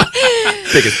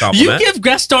 Biggest You compliment. give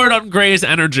guest starred on Grey's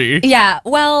energy. yeah.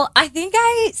 Well, I think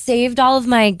I saved all of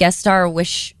my guest star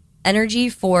wish energy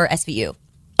for SVU.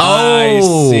 I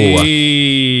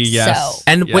see. Yes. So-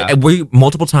 and Yeah. were you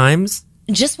multiple times?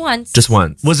 Just once. Just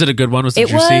once. Was it a good one? Was it It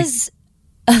juicy? was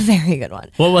a very good one.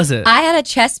 What was it? I had a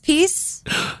chess piece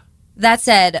that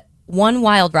said "One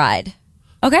Wild Ride."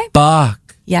 Okay.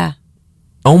 Fuck. Yeah.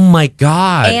 Oh my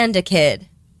god. And a kid.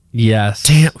 yes.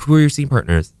 Damn. Who are your scene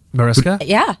partners? Mariska?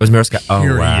 Yeah. It was Mariska. Oh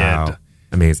Period. wow.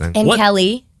 Amazing. And What-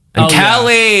 Kelly, And Oh, yeah.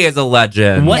 Kelly is a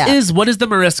legend. What Yeah. is the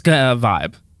Mariska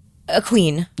vibe? a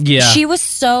queen. Yeah. She was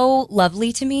so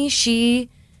lovely to me. She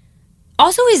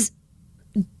also is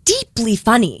deeply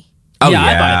funny. Oh Yeah, yeah.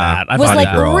 I buy that. I Was buy like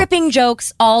that. girl. ripping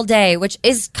jokes all day, which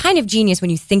is kind of genius when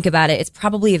you think about it. It's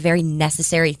probably a very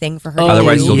necessary thing for her to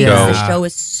Otherwise do you'll because go- the show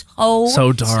is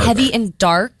So dark. heavy and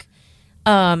dark.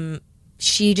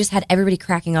 She just had everybody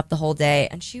cracking up the whole day,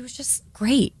 and she was just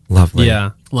great. Lovely.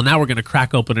 Yeah. Well, now we're gonna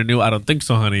crack open a new "I Don't Think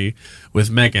So, Honey"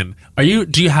 with Megan.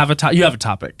 Do you have a you have a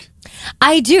topic?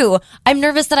 I do. I'm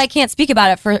nervous that I can't speak about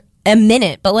it for a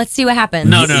minute, but let's see what happens.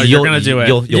 No, you're You'll- gonna do it.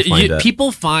 you'll find it.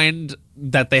 People find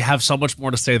that they have so much more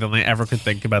to say than they ever could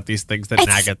think about these things that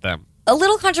It's- nag at them. A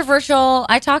little controversial.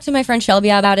 I talked to my friend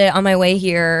Shelby about it on my way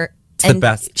here. It's the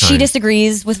best She time.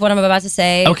 disagrees with what I'm about to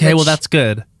say. Okay, well which that's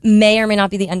good. may or may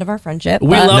not be the end of our friendship. We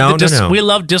but- love No. we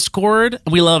love Discord.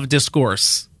 And we love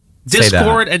discourse. Say that.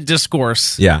 Discord and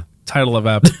discourse. Yeah. Title of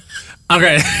app.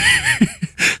 Okay.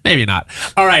 Maybe not.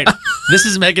 All right. This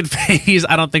is Megan Faye's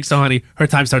 "I Don't Think So, Honey." Her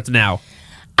time starts now.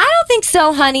 I don't think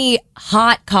so, honey.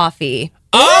 Hot coffee.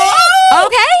 Oh!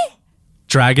 Okay.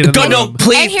 Drag it in the No, room.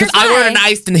 please, And here's because I ordered an why.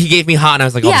 iced and he gave me hot, and I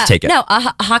was like, I'll just take it. No,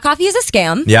 hot coffee is a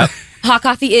scam. Yep. Hot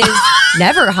coffee is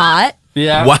never hot.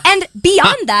 Yeah. What? And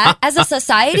beyond that, as a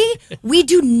society, we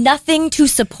do nothing to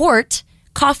support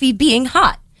coffee being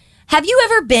hot. Have you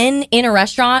ever been in a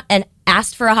restaurant and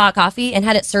asked for a hot coffee and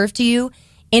had it served to you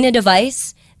in a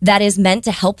device that is meant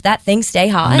to help that thing stay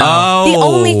hot? No. The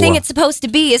only thing it's supposed to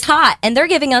be is hot, and they're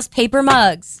giving us paper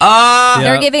mugs.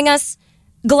 They're giving us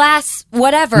glass,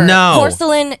 whatever,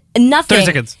 porcelain, nothing. 30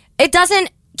 seconds. It doesn't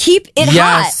keep it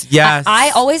hot. Yes.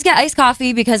 I always get iced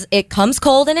coffee because it comes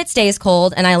cold and it stays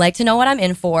cold, and I like to know what I'm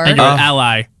in for. And you're an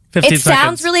ally. 15 It seconds.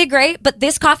 sounds really great, but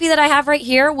this coffee that I have right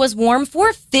here was warm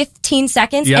for 15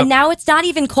 seconds, and now it's not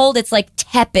even cold. It's like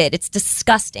tepid. It's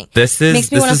disgusting. This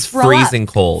Makes me wanna is throw freezing up.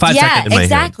 cold. 5 Yeah, seconds in my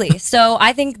exactly. So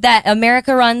I think that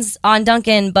America runs on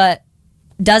Dunkin', but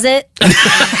does it?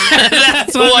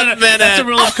 That's 1 minute. That's a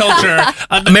rule of culture.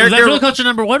 America- That rule of culture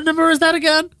number. What number is that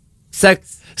again?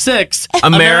 6.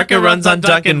 America runs on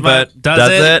Dunkin', but does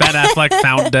it? Ben Affleck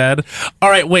found dead. All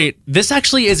right, wait. This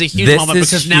actually is a huge This moment is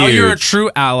because now you're a huge. true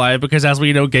ally because, as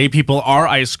we know, gay people are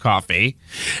iced coffee.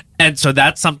 And so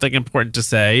that's something important to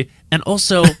say. And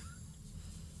also,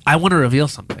 I want to reveal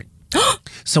something.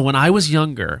 So when I was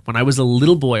younger, when I was a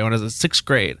little boy, when I was in 6th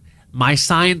grade, my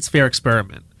science fair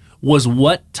experiment was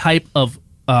what type of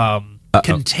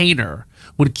container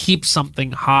would keep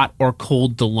something hot or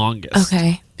cold the longest.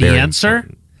 Okay. The Very answer?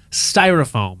 important.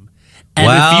 Styrofoam. And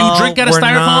Well, if you drink out of we're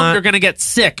styrofoam, not- you're going to get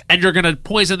sick and you're going to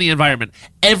poison the environment.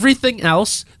 Everything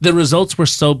else, the results were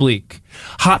so bleak.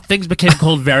 Hot things became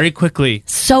cold very quickly,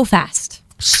 So fast.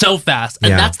 so fast.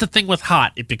 And Yeah. that's the thing with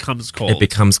hot. It becomes cold. It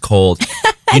becomes cold.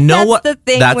 You know That's what? the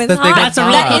thing That's with the thing. hot. That's a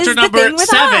rule That of culture is the number thing with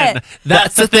 7. hot.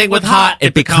 That's the thing with hot.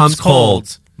 It becomes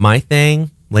cold. My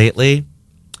thing lately,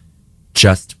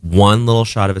 just one little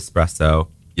shot of espresso.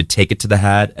 You take it to the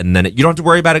head, and then you don't have to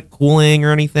worry about it cooling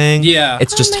or anything. Yeah.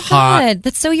 It's just oh my hot. God,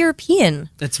 that's so European.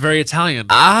 It's very Italian.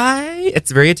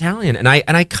 It's very Italian, and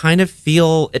I kind of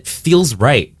feel it feels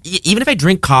right. Even if I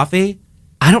drink coffee,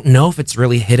 I don't know if it's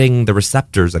really hitting the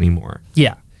receptors anymore.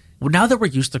 Yeah. Well, now that we're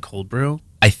used to cold brew,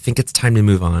 I think it's time to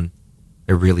move on.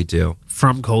 I really do.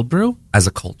 from cold brew, As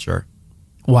a culture,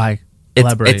 why?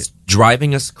 Elaborate. it's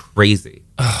driving us crazy.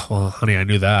 Well, honey, I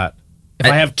knew that. If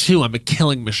I have 2, I'm a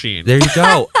killing machine. There you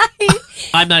go.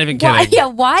 I'm not even kidding. Why? Yeah.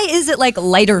 Why is it like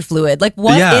lighter fluid? Like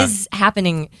what is Yeah.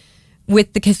 happening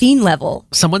with the caffeine level?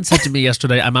 Someone said to me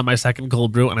yesterday, I'm on my 2nd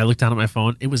cold brew, and I looked down at my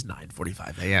phone. It was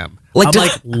 9:45 a.m. Like, I'm does-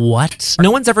 like, what?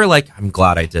 No one's ever like, I'm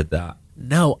glad I did that.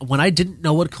 No, when I didn't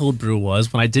know what cold brew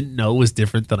was, when I didn't know it was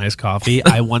different than iced coffee,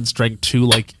 I once drank 2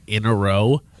 like in a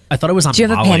row. I thought I was on Do you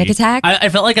have a Molly. panic attack? I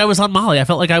felt like I was on Molly. I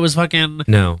felt like I was fucking,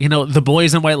 No. the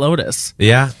boys in White Lotus.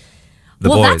 Yeah. The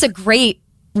Well, boys. that's a great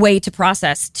way to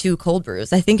process 2 cold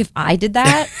brews. I think if I did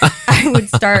that, I would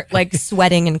start like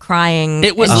sweating and crying.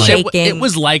 It was and it, shaking. it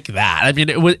was like that. I mean,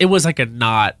 it was like a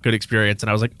not good experience, and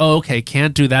I was like, oh, okay,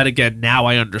 can't do that again. Now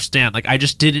I understand. Like I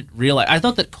just didn't realize. I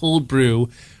thought that cold brew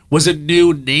was a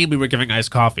new name we were giving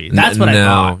iced coffee. That's what I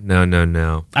thought.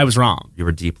 No. I was wrong. You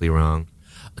were deeply wrong.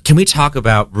 Can we talk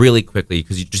about really quickly,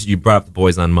 because you brought up the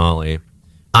boys on Molly.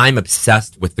 I'm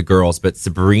obsessed with the girls, but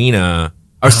Simona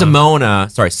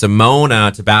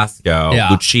Tabasco, Yeah.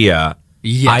 Lucia.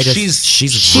 Yeah, she's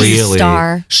She's really a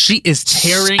star. She is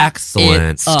tearing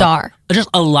excellent. it up. Star. Just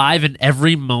alive in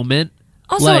every moment.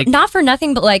 Also, Like- not for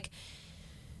nothing, but like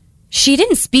she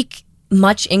didn't speak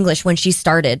much English when she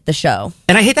started the show.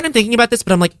 And I hate that I'm thinking about this,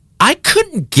 but I'm like, I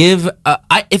couldn't give.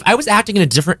 If I was acting in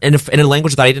a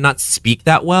language that I did not speak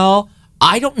that well,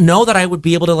 I don't know that I would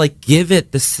be able to like give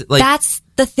it this. Like That's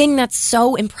the thing that's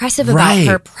so impressive about Right.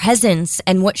 her presence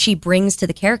and what she brings to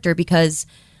the character, because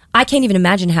I can't even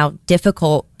imagine how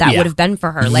difficult that Yeah. would have been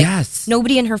for her. Like Yes.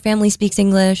 nobody in her family speaks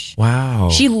English. wow,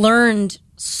 She learned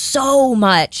so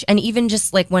much, and even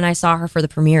just like when I saw her for the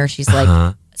premiere, she's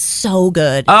like so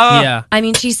good. Yeah. I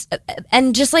mean, she's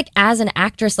and just like as an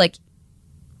actress, like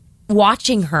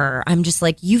watching her, I'm just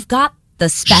like, you've got the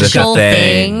special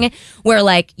thing. thing where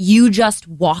like you just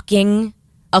walking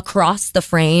across the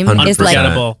frame is like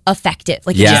Unforgettable. effective.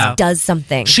 Like it Yeah. just does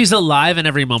something. She's alive in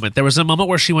every moment. There was a moment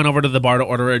where she went over to the bar to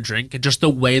order a drink, and just the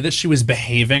way that she was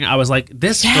behaving, I was like,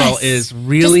 this girl Yes. is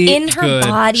really just in her good.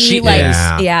 body, She like is.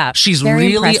 yeah, She's very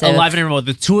really impressive. alive in every moment.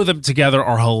 The 2 of them together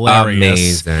are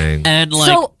hilarious. Amazing. And like,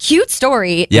 So cute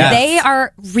story. Yes. They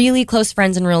are really close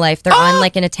friends in real life. They're on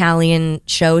like an Italian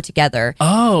show together.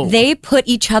 oh, They put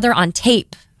each other on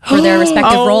tape for their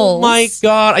respective oh roles. my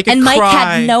god, I could And Mike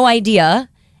cry. had no idea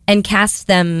and cast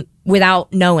them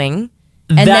without knowing.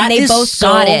 And That then they is both so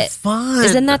got it. fun.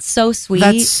 Isn't that so sweet?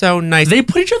 That's so nice. they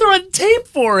put each other on tape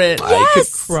for it. I could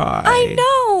Yes, cry. I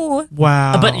know.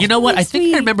 Wow. But you know what? I think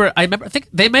sweet. I remember. I think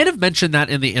they might have mentioned that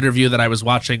in the interview that I was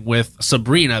watching with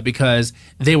Sabrina, because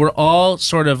they were all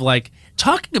sort of like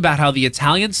talking about how the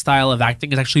Italian style of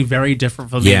acting is actually very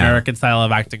different from the American style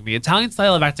of acting. The Italian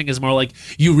style of acting is more like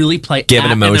you really play give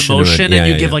an emotion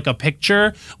and you give like a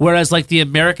picture, whereas like the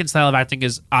American style of acting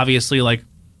is obviously like,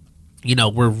 you know,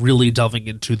 we're really delving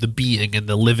into the being and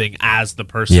the living as the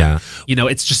person. Yeah. You know,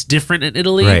 it's just different in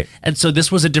Italy. Right. And so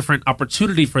this was a different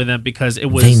opportunity for them because it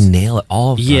was... They nail it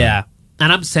all of them. Yeah.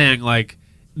 And I'm saying, like,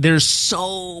 there's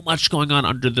so much going on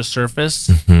under the surface.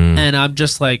 Mm-hmm. And I'm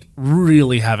just, like,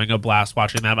 really having a blast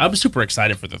watching them. I'm super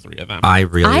excited for the three of them. I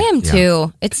am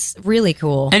too. It's really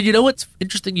cool. And you know what's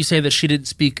interesting? You say that she didn't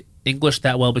speak English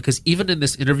that well, because even in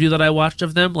this interview that I watched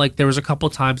of them, like there was a couple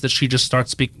times that she just starts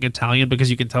speaking Italian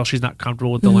because you can tell she's not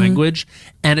comfortable with the language.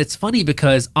 And it's funny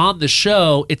because on the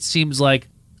show, it seems like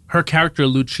her character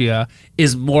Lucia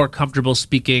is more comfortable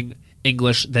speaking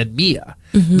English than Mia.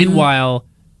 Meanwhile,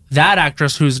 that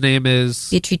actress whose name is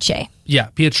Beatrice. Yeah,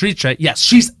 Beatrice. Yes,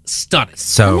 she's stunning.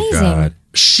 So Amazing. good.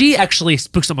 She actually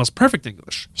speaks almost perfect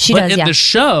English. She but does, in the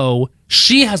show,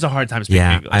 she has a hard time speaking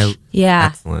English.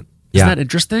 Excellent. Isn't that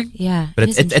interesting? Yeah.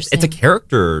 But it's a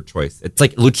character choice. It's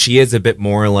like Lucia's a bit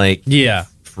more like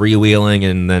freewheeling,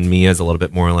 and then Mia's a little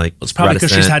bit more like it's probably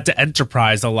because she's had to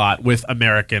enterprise a lot with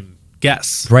American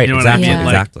guests. Right, you know exactly. What I mean?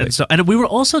 Like, exactly. And we were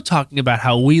also talking about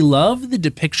how we love the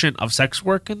depiction of sex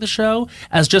work in the show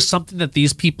as just something that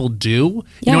these people do.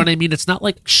 You know what I mean? It's not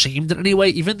like shamed in any way.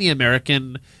 Even the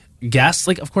American guests,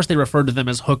 like of course they refer to them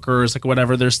as hookers, like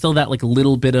whatever. There's still that like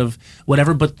little bit of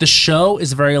whatever, but the show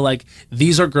is very like,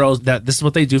 these are girls that this is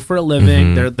what they do for a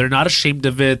living. They're not ashamed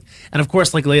of it. And of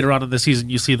course, like later on in the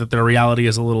season, you see that their reality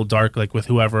is a little dark, like with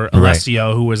whoever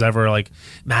Alessio, who was ever like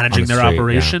managing their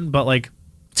operation. But like,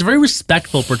 it's a very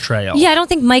respectful portrayal. Yeah, I don't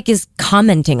think Mike is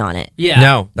commenting on it. Yeah,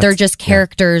 no, they're just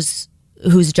characters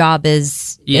whose job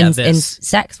is in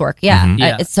sex work.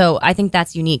 Yeah. So I think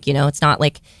that's unique. You know, it's not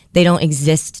like they don't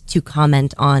exist to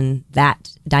comment on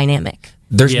that dynamic.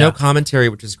 There's no commentary,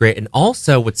 which is great. And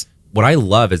also what I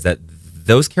love is that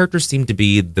those characters seem to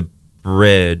be the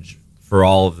bridge for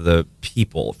all of the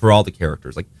people, for all the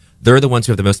characters. Like they're the ones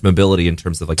who have the most mobility in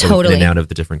terms of like going in and out of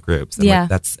the different groups. And like,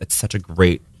 it's such a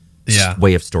great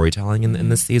way of storytelling in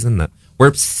this season that we're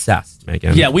obsessed,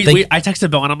 Megan. Yeah, I texted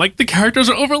Bill and I'm like, the characters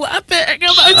are overlapping.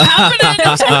 It's happening.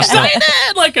 I'm so excited.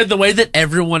 Like the way that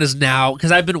everyone is now,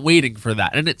 because I've been waiting for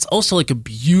that. And it's also like a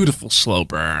beautiful slow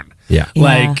burn. Yeah.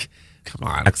 Like, come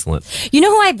on. Excellent. You know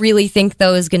who I really think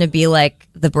though is going to be like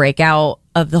the breakout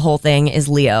of the whole thing is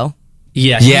Leo.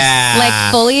 Yeah.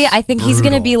 Like fully, I think he's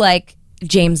going to be like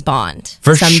James Bond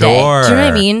for someday. sure. Do you know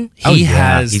what I mean? He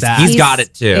has that. He's got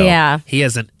it too. Yeah. He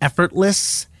has an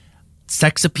effortless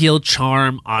sex appeal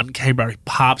charm on camera. He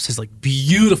pops his like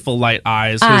beautiful light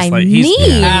eyes.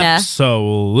 He's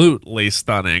absolutely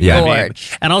stunning. Yeah. I mean,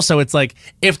 and also it's like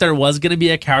if there was going to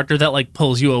be a character that like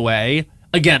pulls you away,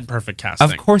 again, perfect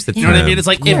casting. Of course it's you know what I mean? It's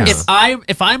like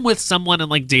if I'm with someone and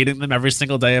like dating them every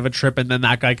single day of a trip and then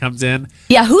that guy comes in.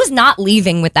 Yeah, who's not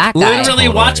leaving with that guy? Literally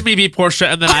watch me be Portia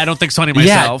and then I don't think Sonny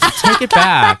myself. Take it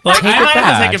back. Like I might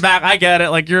have to take it back. I get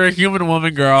it. Like you're a human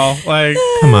woman, girl. Like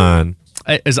come on.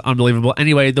 Is unbelievable.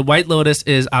 Anyway, The White Lotus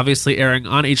is obviously airing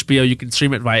on HBO. You can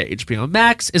stream it via HBO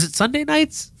Max. Is it Sunday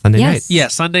nights? Sunday nights. Yeah,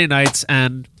 Sunday nights.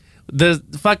 And the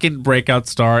fucking breakout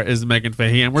star is Megan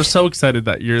Fahey, and we're so excited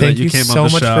that you came so on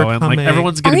the much show, and like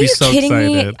everyone's going to be so excited. Are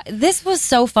you kidding me? This was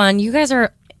so fun. You guys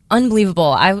are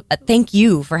unbelievable. I thank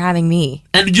you for having me.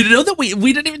 And you know that we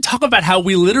didn't even talk about how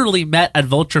we literally met at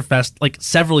Vulture Fest like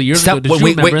several years ago. Did you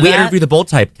remember that? We interviewed the Bold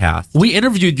Type cast. We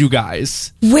interviewed you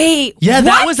guys. Wait, yeah,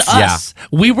 that was us. Yeah.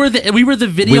 We were the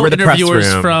video interviewers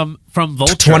from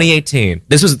Vulture. 2018.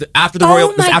 This was after the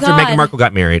royal. This after Meghan Markle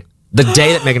got married. The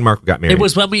day that Meghan Markle got married. It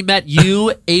was when we met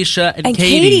you, Aisha, and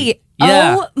Katie.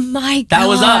 Yeah. Oh my god, that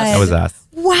was us. That was us.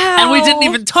 Wow. And we didn't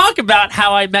even talk about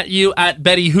how I met you at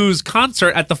Betty Who's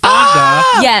concert at the Fonda.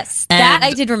 Yes, that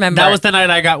I did remember. That was the night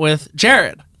I got with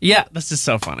Jared. Yeah, this is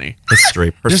so funny.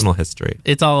 History, personal history.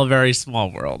 It's all a very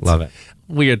small world. Love it.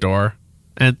 We adore.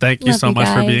 And thank you Love so you much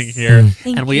guys. for being here.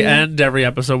 Thank and we you. end every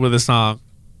episode with a song.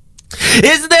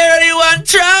 Is there anyone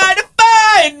trying to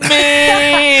find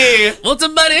me? Will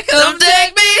somebody come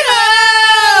take me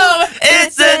home?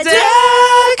 It's a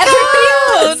night.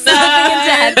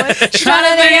 Trying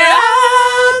to figure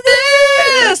out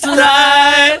this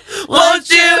night. Won't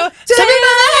you take me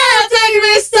by the hand, take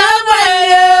me somewhere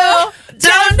you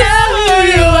don't know who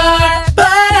you are, but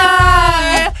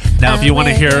I. Now, if you want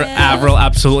to hear Avril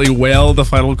absolutely wail the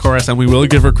final chorus, and we will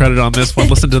give her credit on this one,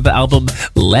 listen to the album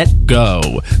Let Go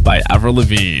by Avril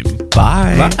Lavigne.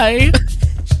 Bye. Bye.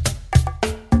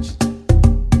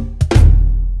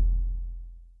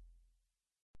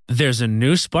 There's a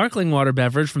new sparkling water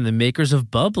beverage from the makers of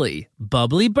Bubbly,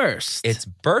 Bubbly Burst. It's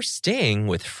bursting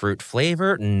with fruit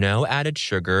flavor, no added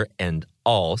sugar, and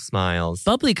all smiles.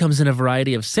 Bubbly comes in a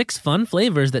variety of 6 fun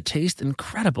flavors that taste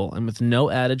incredible. And with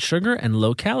no added sugar and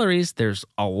low calories, there's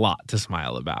a lot to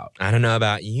smile about. I don't know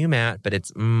about you, Matt, but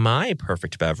it's my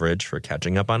perfect beverage for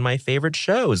catching up on my favorite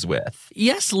shows with.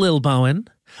 Yes, Lil Bowen.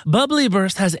 Bubbly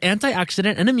Burst has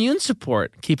antioxidant and immune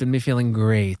support, keeping me feeling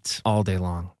great all day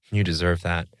long. You deserve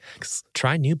that.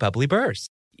 Try new Bubbly Burst.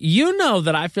 You know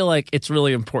that I feel like it's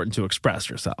really important to express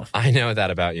yourself. I know that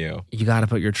about you. You got to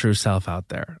put your true self out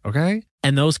there, okay?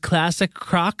 And those classic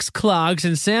Crocs, clogs,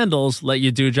 and sandals let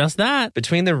you do just that.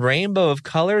 Between the rainbow of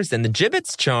colors and the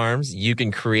Jibbitz charms, you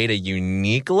can create a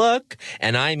unique look.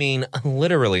 And I mean,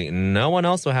 literally, no one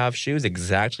else will have shoes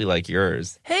exactly like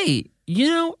yours. Hey, you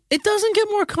know, it doesn't get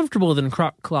more comfortable than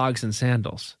Croc clogs and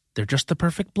sandals. They're just the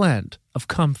perfect blend of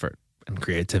comfort and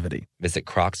creativity. Visit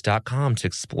Crocs.com to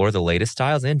explore the latest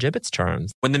styles and Jibbitz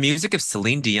charms. When the music of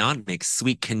Celine Dion makes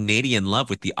sweet Canadian love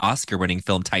with the Oscar-winning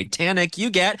film Titanic, you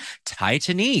get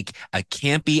Titanic, a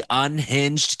campy,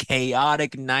 unhinged,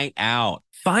 chaotic night out.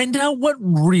 Find out what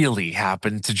really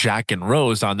happened to Jack and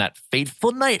Rose on that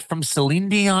fateful night from Celine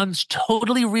Dion's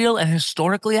totally real and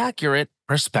historically accurate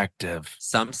perspective.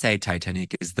 Some say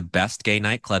Titanic is the best gay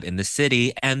nightclub in the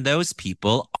city, and those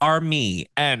people are me.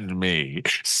 And me.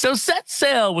 So set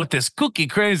sail with this kooky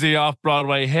crazy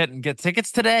off-Broadway hit and get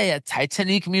tickets today at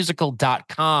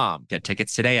TitanicMusical.com. Get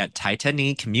tickets today at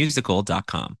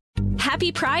TitanicMusical.com.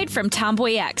 Happy Pride from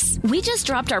Tomboy X. We just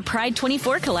dropped our Pride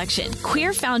 24 collection.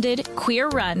 Queer founded, queer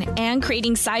run, and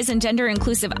creating size and gender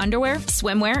inclusive underwear,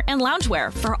 swimwear, and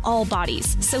loungewear for all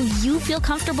bodies so you feel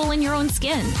comfortable in your own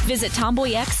skin. Visit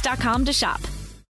tomboyx.com to shop.